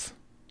process.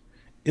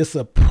 It's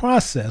a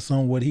process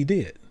on what he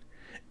did.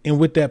 And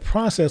with that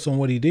process on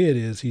what he did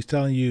is he's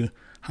telling you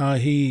how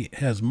he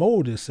has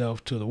molded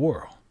himself to the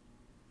world.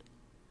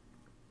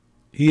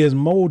 He has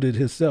molded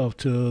himself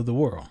to the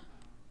world.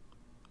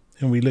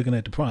 And we're looking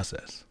at the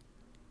process.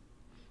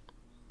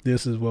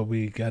 This is what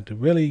we got to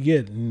really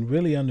get and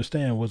really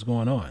understand what's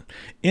going on.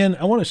 And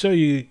I want to show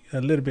you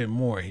a little bit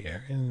more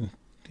here. And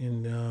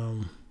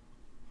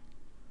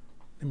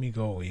let me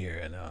go over here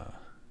and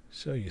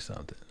show you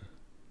something.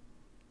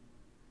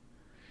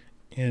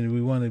 And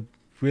we want to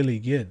really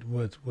get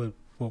what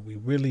we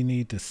really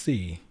need to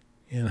see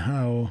and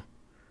how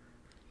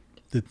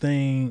the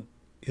thing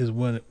is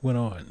what went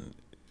on.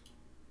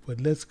 But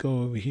let's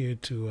go over here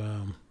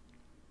to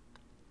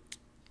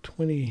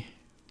 20.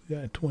 We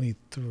got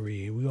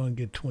 23. We're going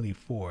to get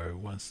 24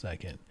 1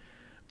 second.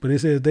 But it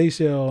says, they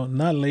shall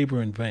not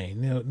labor in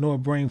vain, nor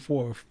bring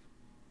forth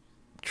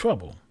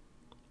trouble.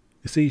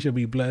 The seed shall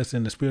be blessed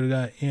in the Spirit of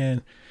God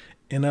and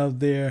of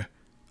their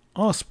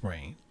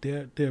offspring,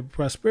 their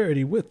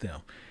prosperity with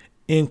them.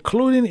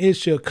 Including it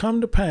shall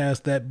come to pass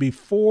that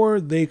before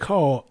they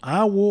call,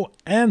 I will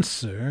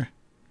answer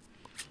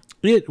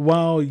it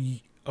while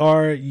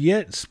are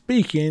yet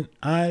speaking,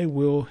 I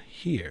will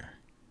hear.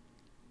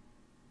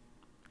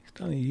 He's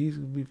telling you,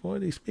 before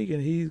they're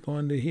speaking, he's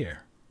going to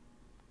hear.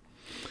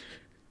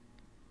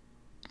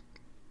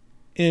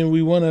 And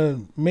we want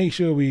to make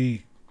sure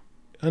we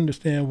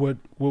understand what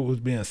was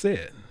being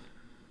said.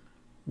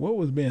 What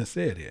was being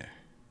said here?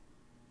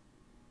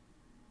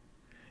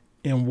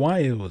 And why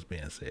it was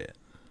being said.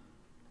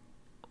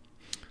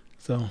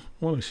 So I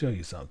want to show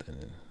you something.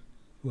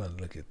 We want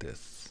to look at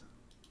this.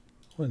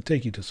 I want to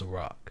take you to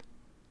Sirach.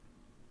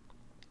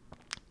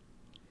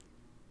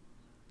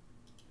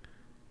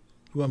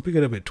 We're going to pick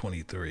it up at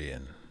 23,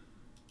 and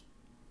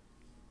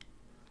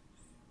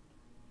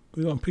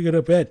we're going to pick it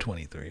up at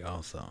 23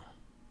 also.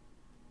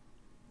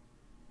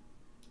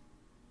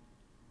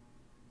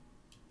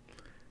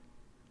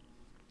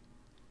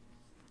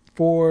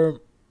 For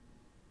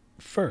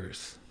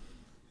first,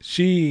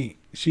 she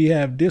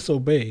have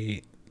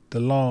disobeyed the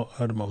law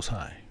of the Most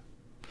High.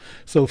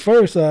 So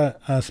first,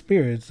 our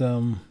spirits,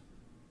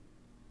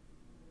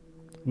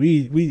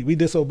 we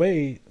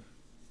disobeyed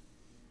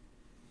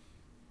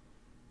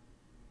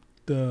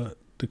the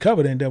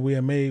covenant that we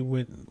have made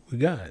with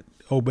God.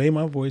 Obey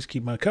my voice,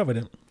 keep my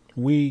covenant.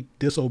 We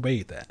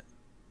disobeyed that.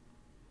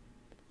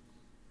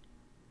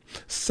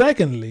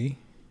 Secondly,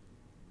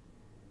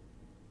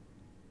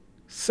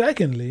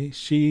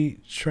 she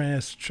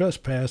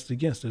trespassed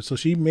against her. So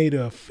she made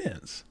an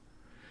offense.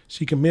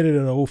 She committed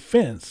an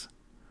offense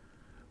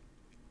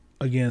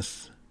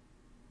against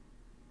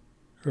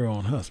her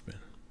own husband.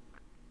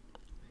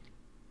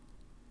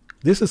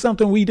 This is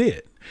something we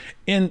did.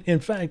 And in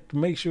fact, to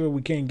make sure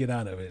we can't get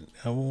out of it,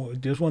 I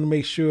just want to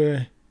make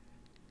sure,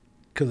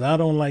 because I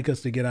don't like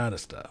us to get out of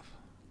stuff.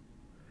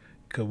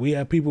 Because we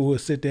have people who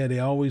sit there, they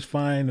always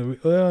find,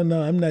 oh,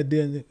 no, I'm not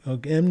doing it.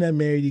 Okay, I'm not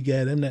married, you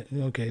got it. I'm not.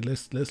 Okay,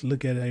 let's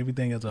look at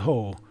everything as a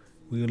whole.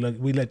 We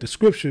let the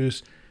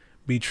scriptures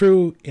be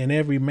true, and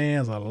every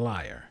man's a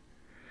liar.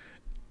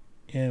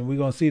 And we're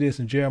going to see this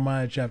in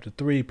Jeremiah chapter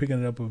 3,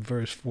 picking it up in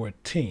verse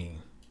 14.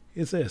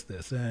 It says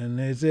this, and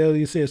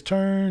it says,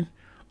 turn,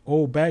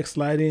 O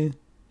backsliding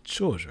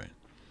children,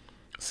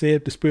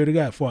 saith the Spirit of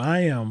God, for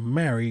I am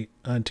married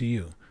unto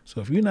you.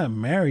 So if you're not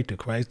married to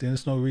Christ, then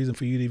there's no reason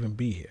for you to even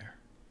be here.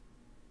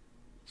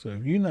 So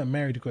if you're not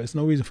married to Christ,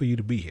 there's no reason for you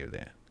to be here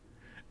then.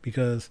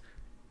 Because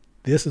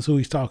this is who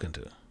he's talking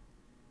to.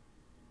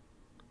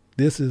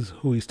 This is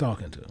who he's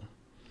talking to.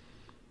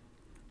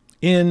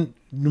 And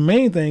the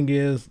main thing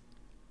is,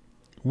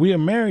 we are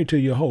married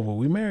to Jehovah.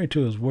 We're married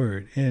to his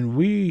word. And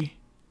we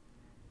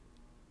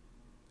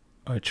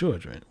are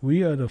children.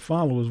 We are the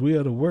followers. We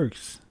are the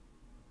works.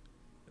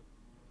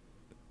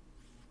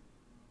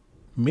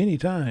 Many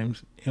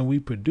times, and we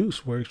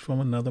produce works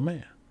from another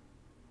man.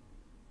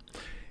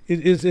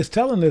 It's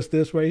telling us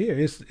this right here.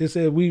 It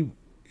said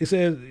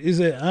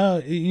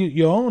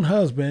your own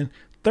husband.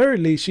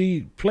 Thirdly,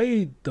 she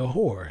played the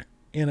whore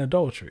in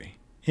adultery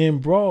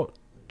and brought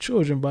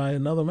children by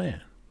another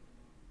man.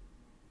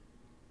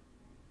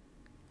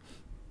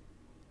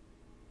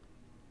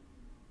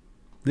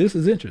 This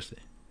is interesting.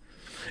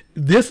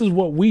 This is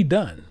what we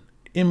done.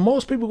 And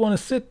most people are going to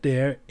sit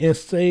there and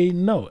say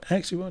no.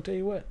 Actually, I want to tell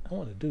you what. I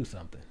want to do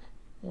something.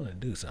 I'm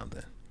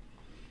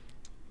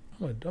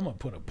going to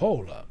put a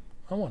poll up.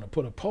 I want to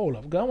put a poll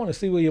up. I want to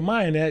see where your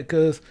mind at,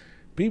 because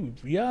people,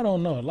 y'all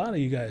don't know. A lot of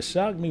you guys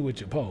shocked me with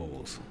your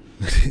polls.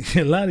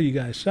 A lot of you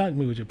guys shocked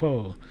me with your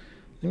polls.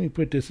 Let me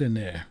put this in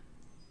there.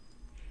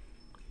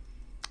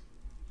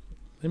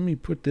 Let me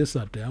put this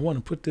up there. I want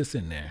to put this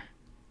in there.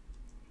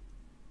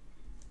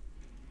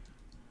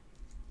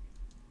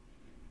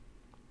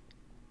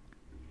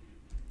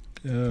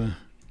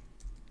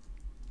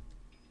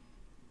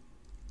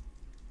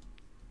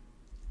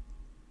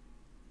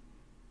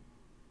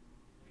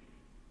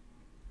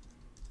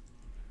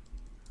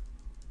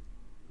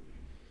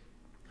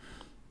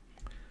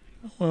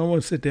 I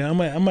want to sit there. I'm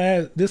gonna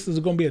ask, this is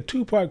going to be a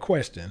two-part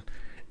question,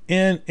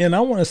 and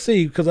I want to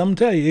see, because I'm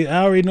telling you,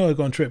 I already know it's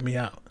going to trip me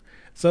out.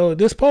 So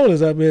this poll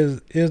is up: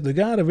 is the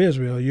God of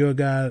Israel your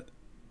God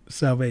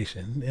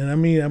salvation? And I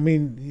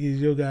mean, is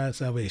your God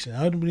salvation?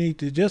 I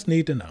just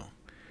need to know: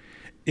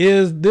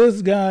 is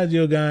this God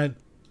your God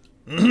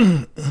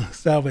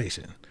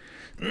salvation?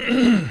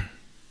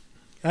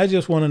 I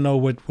just want to know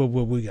what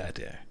we got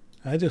there.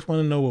 I just want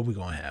to know what we're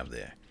gonna have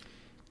there.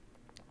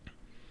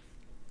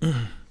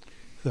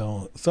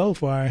 So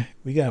far,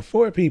 we got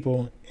 4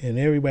 people, and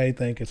everybody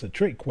think it's a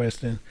trick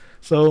question.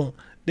 So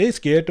they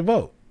scared to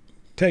vote.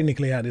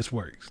 Technically, how this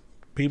works.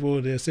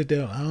 People that sit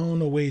there, I don't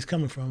know where he's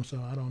coming from,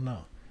 so I don't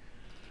know.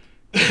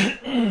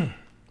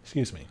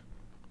 Excuse me.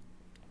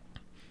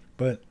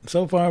 But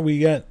so far, we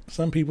got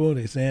some people,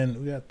 we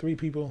got 3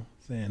 people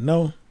saying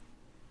no.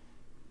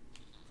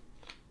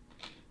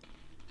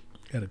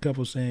 Got a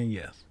couple saying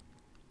yes.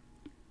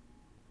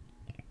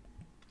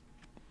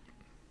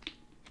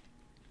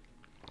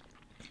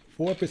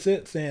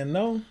 %4 saying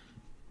no.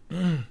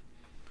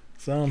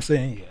 Some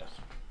saying yes.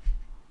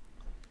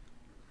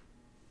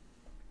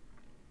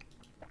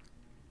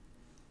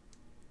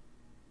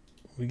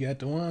 We got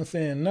the one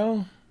saying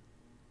no.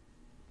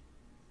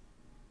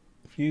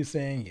 A few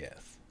saying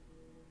yes.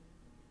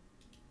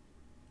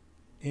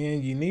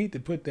 And you need to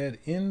put that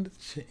in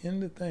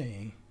the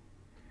thing.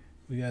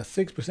 We got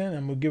 6%.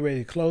 I'm gonna get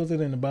ready to close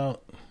it in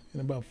about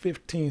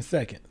 15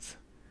 seconds.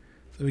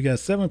 So we got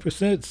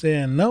 7%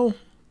 saying no.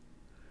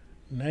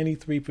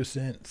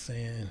 93%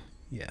 saying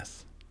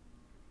yes.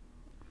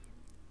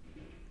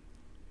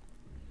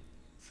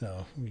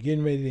 So we're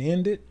getting ready to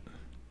end it.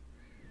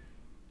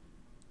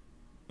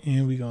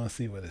 And we're going to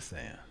see what it's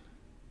saying.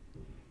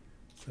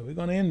 So we're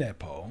going to end that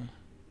poll.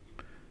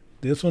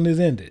 This one is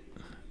ended.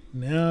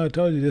 Now I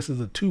told you this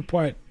is a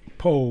 2-part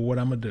poll, what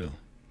I'm going to do.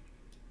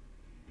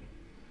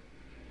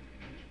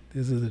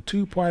 This is a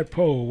 2-part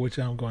poll, which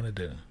I'm going to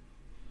do.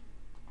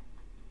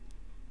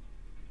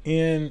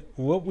 And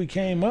what we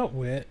came up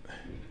with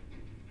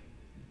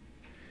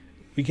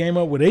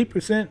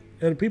 8% of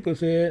the people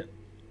said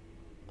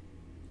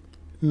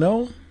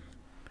no,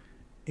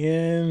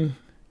 and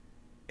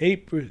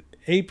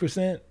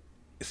 8%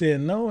 said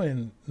no,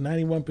 and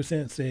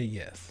 91% said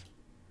yes.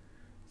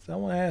 So I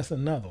want to ask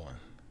another one.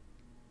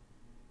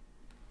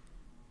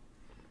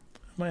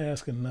 I might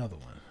ask another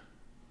one.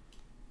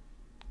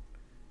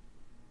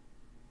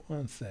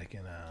 1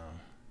 second.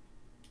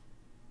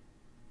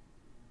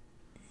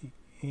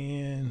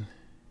 And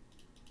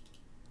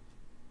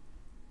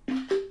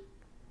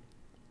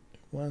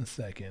 1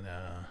 second.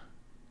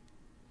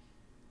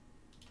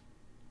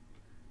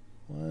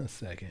 1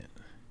 second.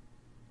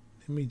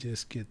 Let me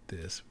just get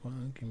this.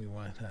 Give me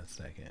 1 hot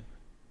second.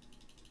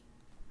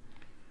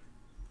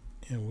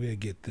 And we'll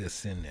get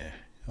this in there.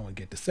 I want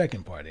to get the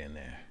second part in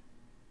there.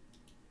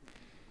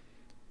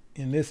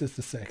 And this is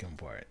the second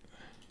part.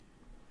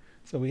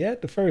 So we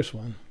had the first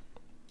one.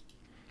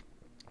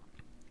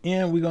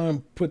 And we're going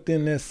to put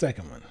in that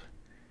second one.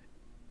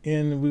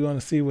 And we're going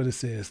to see what it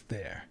says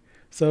there.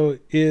 So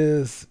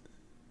is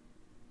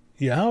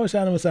Yahweh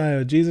Shai the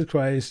Messiah, Jesus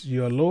Christ,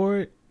 your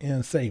Lord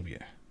and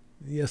Savior?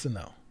 Yes or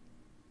no?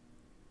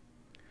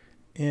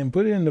 And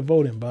put it in the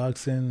voting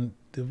box. And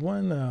the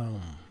one,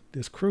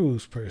 this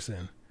Cruz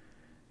person,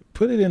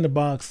 put it in the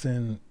box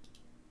and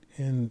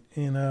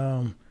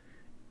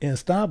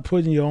stop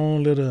putting your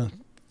own little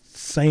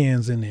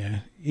sayings in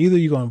there. Either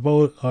you're going to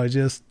vote or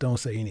just don't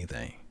say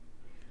anything.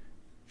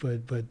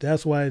 But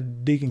that's why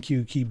Deacon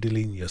Q keep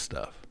deleting your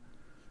stuff.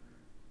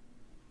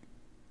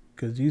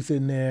 Because you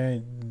sitting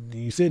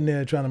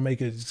there trying to make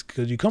it,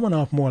 because you're coming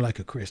off more like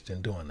a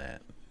Christian doing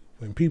that.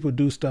 When people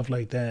do stuff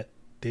like that,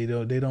 they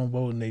don't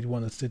vote and they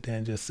want to sit there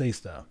and just say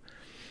stuff.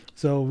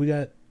 So we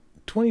got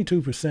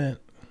 22%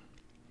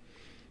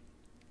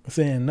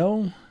 saying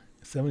no,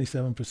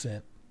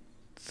 77%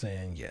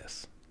 saying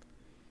yes.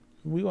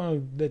 We're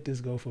going to let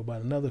this go for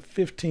about another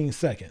 15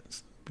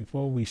 seconds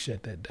before we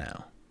shut that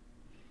down.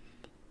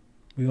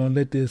 We're going to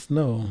let this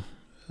know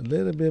a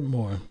little bit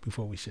more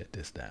before we shut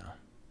this down.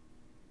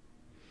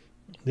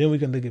 Then we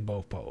can look at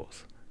both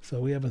polls. So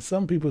we have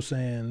some people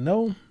saying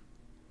no.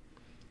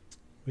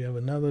 We have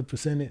another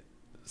percentage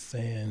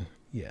saying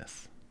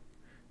yes.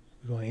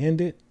 We're going to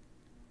end it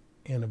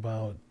in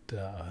about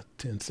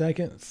 10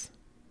 seconds.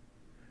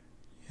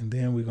 And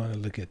then we're going to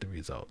look at the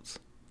results.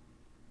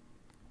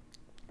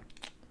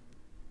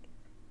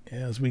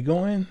 As we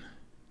go in,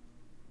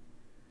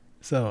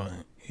 so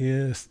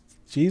is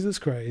Jesus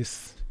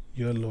Christ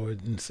your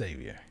Lord and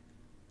Savior?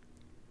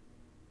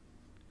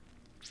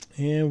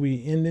 And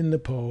we ending the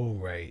poll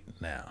right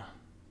now.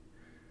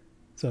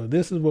 So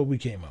this is what we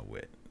came up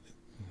with.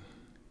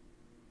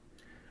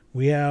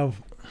 We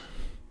have,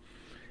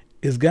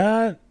 is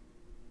God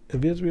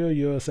of Israel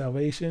your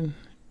salvation?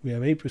 We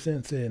have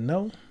 8% said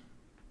no.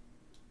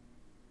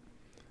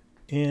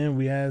 And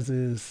we asked,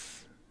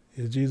 is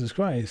Jesus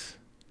Christ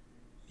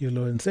your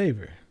Lord and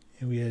Savior?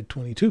 And we had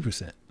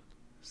 22%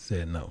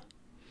 said no.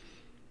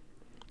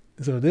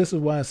 So this is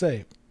why I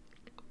say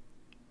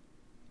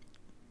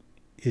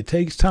it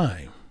takes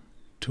time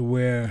to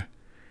where,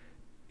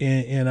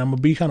 and I'm going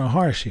to be kind of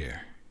harsh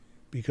here,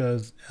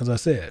 because as I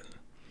said,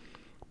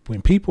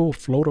 when people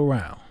float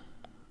around,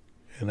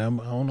 and I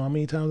don't know how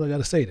many times I got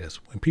to say this,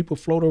 when people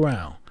float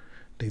around,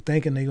 they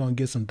thinking they're going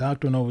to get some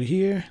doctrine over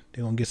here,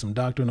 they're going to get some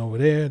doctrine over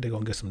there, they're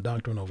going to get some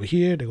doctrine over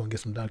here, they're going to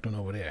get some doctrine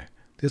over there.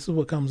 This is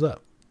what comes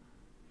up.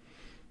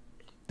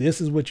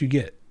 This is what you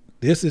get.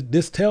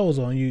 This tells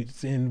on you,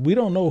 and we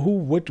don't know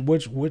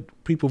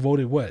what people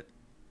voted what,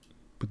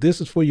 but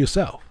this is for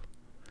yourself.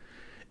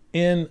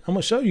 And I'm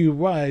gonna show you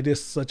why this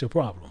is such a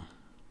problem.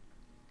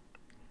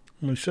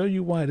 I'm gonna show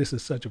you why this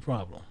is such a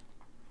problem.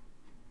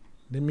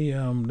 Let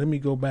me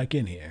go back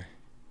in here,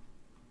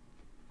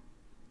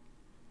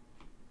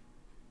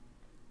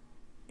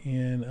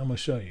 and I'm gonna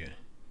show you.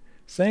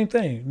 Same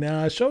thing.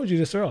 Now I showed you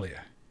this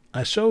earlier.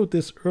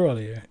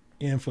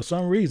 And for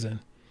some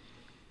reason,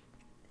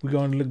 we're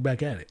going to look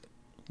back at it.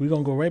 We're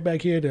going to go right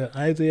back here to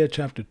Isaiah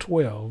chapter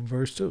 12,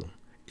 verse 2.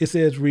 It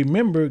says,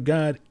 remember,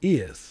 God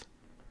is.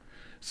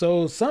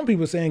 So some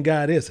people are saying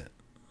God isn't.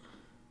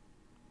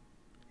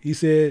 He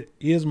said,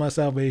 is my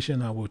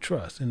salvation, I will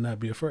trust and not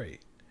be afraid.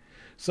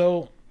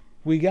 So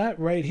we got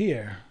right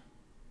here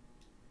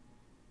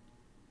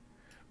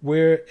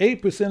where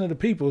 8% of the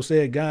people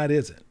said God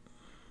isn't.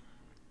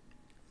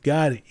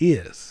 God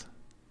is.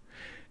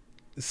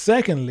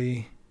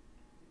 Secondly,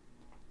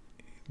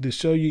 to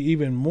show you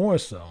even more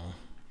so,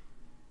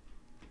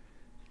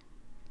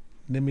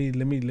 let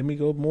me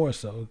go more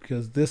so,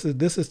 because this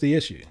is the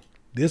issue.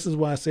 This is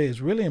why I say it's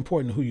really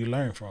important who you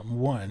learn from.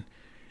 One,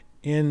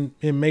 and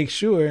make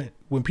sure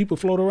when people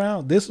float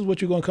around, this is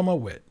what you're gonna come up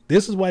with.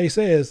 This is why he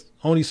says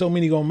only so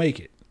many gonna make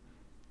it.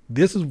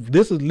 This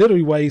is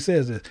literally why he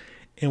says this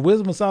in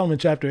Wisdom of Solomon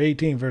chapter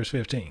 18 verse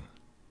 15.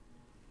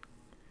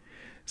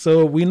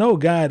 So we know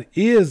God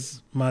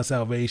is my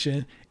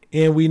salvation,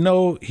 and we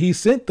know he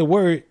sent the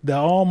word, the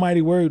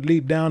almighty word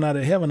leaped down out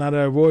of heaven, out of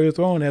a royal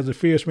throne as a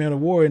fierce man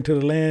of war into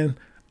the land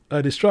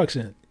of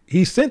destruction.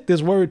 He sent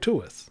this word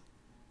to us.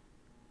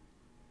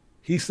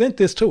 He sent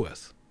this to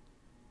us.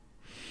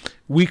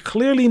 We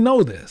clearly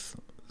know this.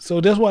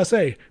 So that's why I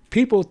say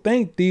people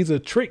think these are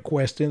trick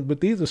questions, but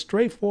these are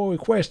straightforward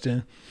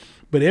questions,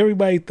 but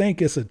everybody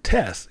think it's a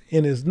test,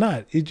 and it's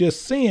not. It's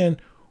just saying,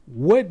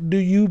 what do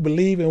you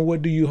believe and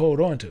what do you hold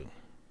on to?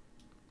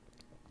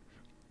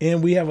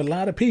 And we have a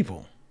lot of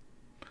people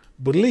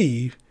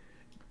believe,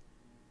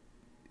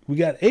 we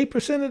got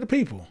 8% of the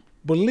people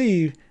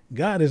believe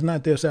God is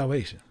not their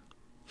salvation.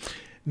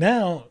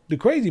 Now, the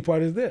crazy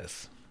part is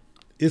this.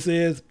 It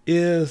says,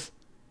 is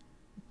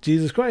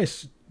Jesus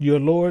Christ your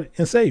Lord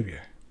and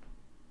Savior?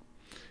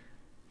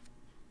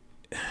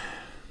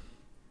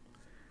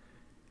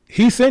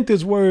 He sent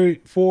this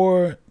word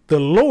for the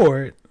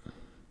Lord,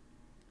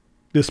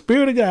 the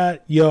Spirit of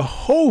God,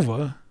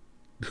 Jehovah,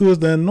 who is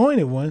the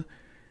anointed one,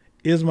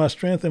 is my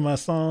strength and my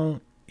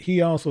song.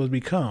 He also has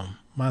become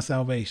my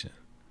salvation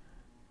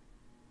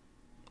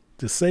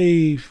to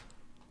save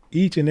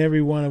each and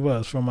every one of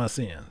us from our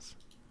sins.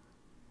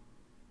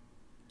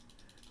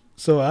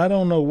 So I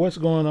don't know what's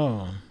going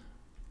on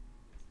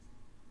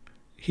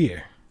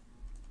here.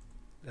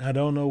 I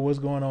don't know what's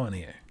going on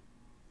here.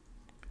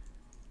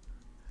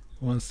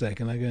 One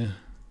second, I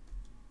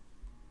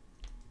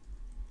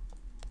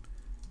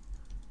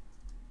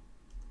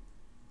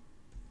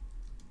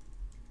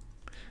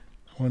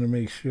want to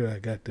make sure I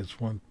got this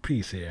one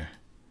piece here.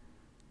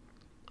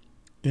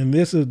 And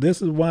this is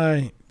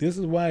why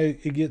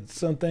it gets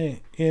something.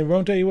 And I'm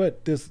gonna tell you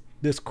what, this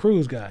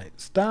cruise guy,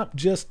 stop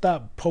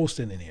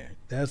posting in here.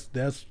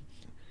 That's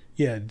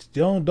yeah,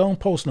 don't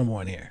post no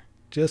more in here.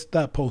 Just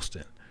stop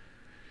posting.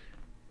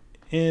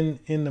 And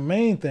the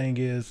main thing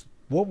is,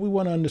 what we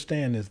want to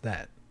understand is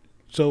that.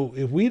 So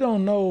if we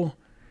don't know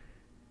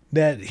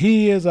that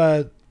he is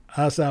our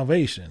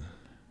salvation,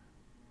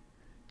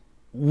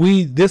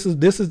 this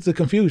is the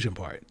confusion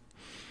part.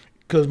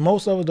 Because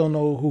most of us don't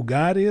know who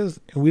God is,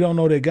 and we don't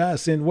know that God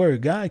sent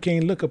word. God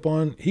can't look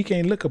upon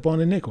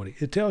iniquity.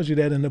 It tells you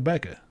that in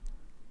Habakkuk.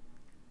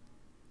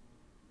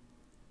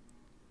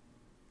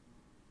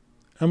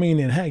 I mean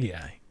in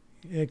Haggai.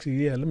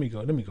 Actually, yeah, let me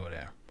go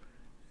there.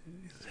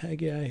 It's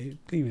Haggai, I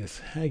believe it's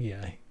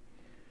Haggai.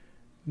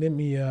 Let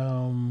me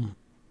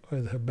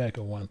where's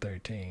Habakkuk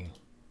 1:13?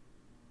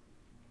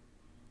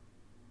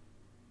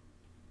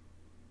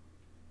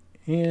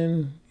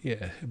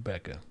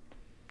 Habakkuk.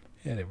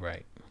 Had it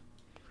right.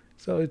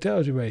 So it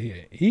tells you right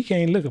here, he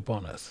can't look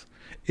upon us.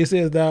 It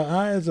says,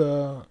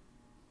 thou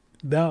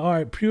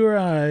art pure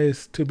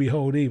eyes to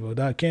behold evil.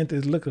 Thou canst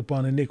look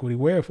upon iniquity.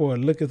 Wherefore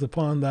lookest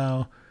upon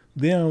thou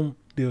them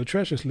deal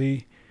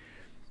treacherously.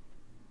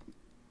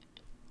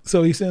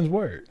 So he sends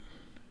word.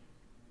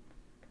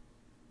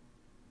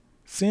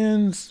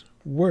 Sends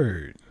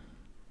word.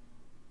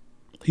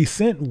 He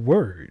sent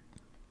word.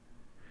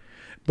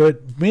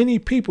 But many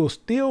people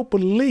still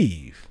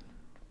believe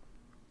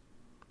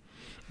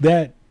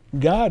that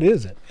God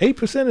isn't.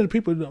 8% of the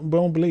people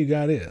don't believe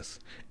God is.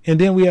 And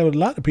then we have a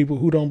lot of people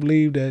who don't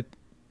believe that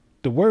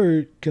the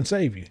word can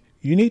save you.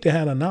 You need to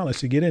have the knowledge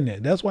to get in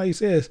there. That's why he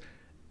says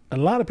a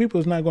lot of people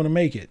is not going to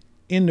make it.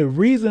 And the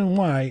reason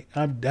why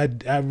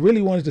I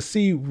really wanted to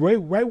see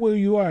right where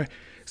you are.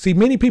 See,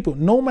 many people,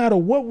 no matter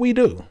what we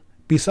do,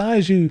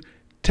 besides you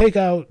take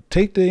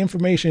the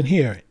information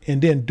here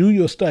and then do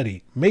your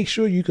study, make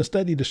sure you can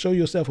study to show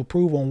yourself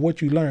approved on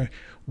what you learn.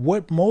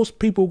 What most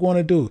people are going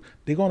to do,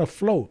 they're going to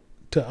float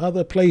to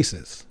other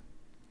places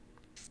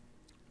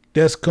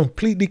that's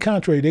completely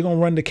contrary. They're going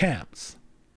to run the camps.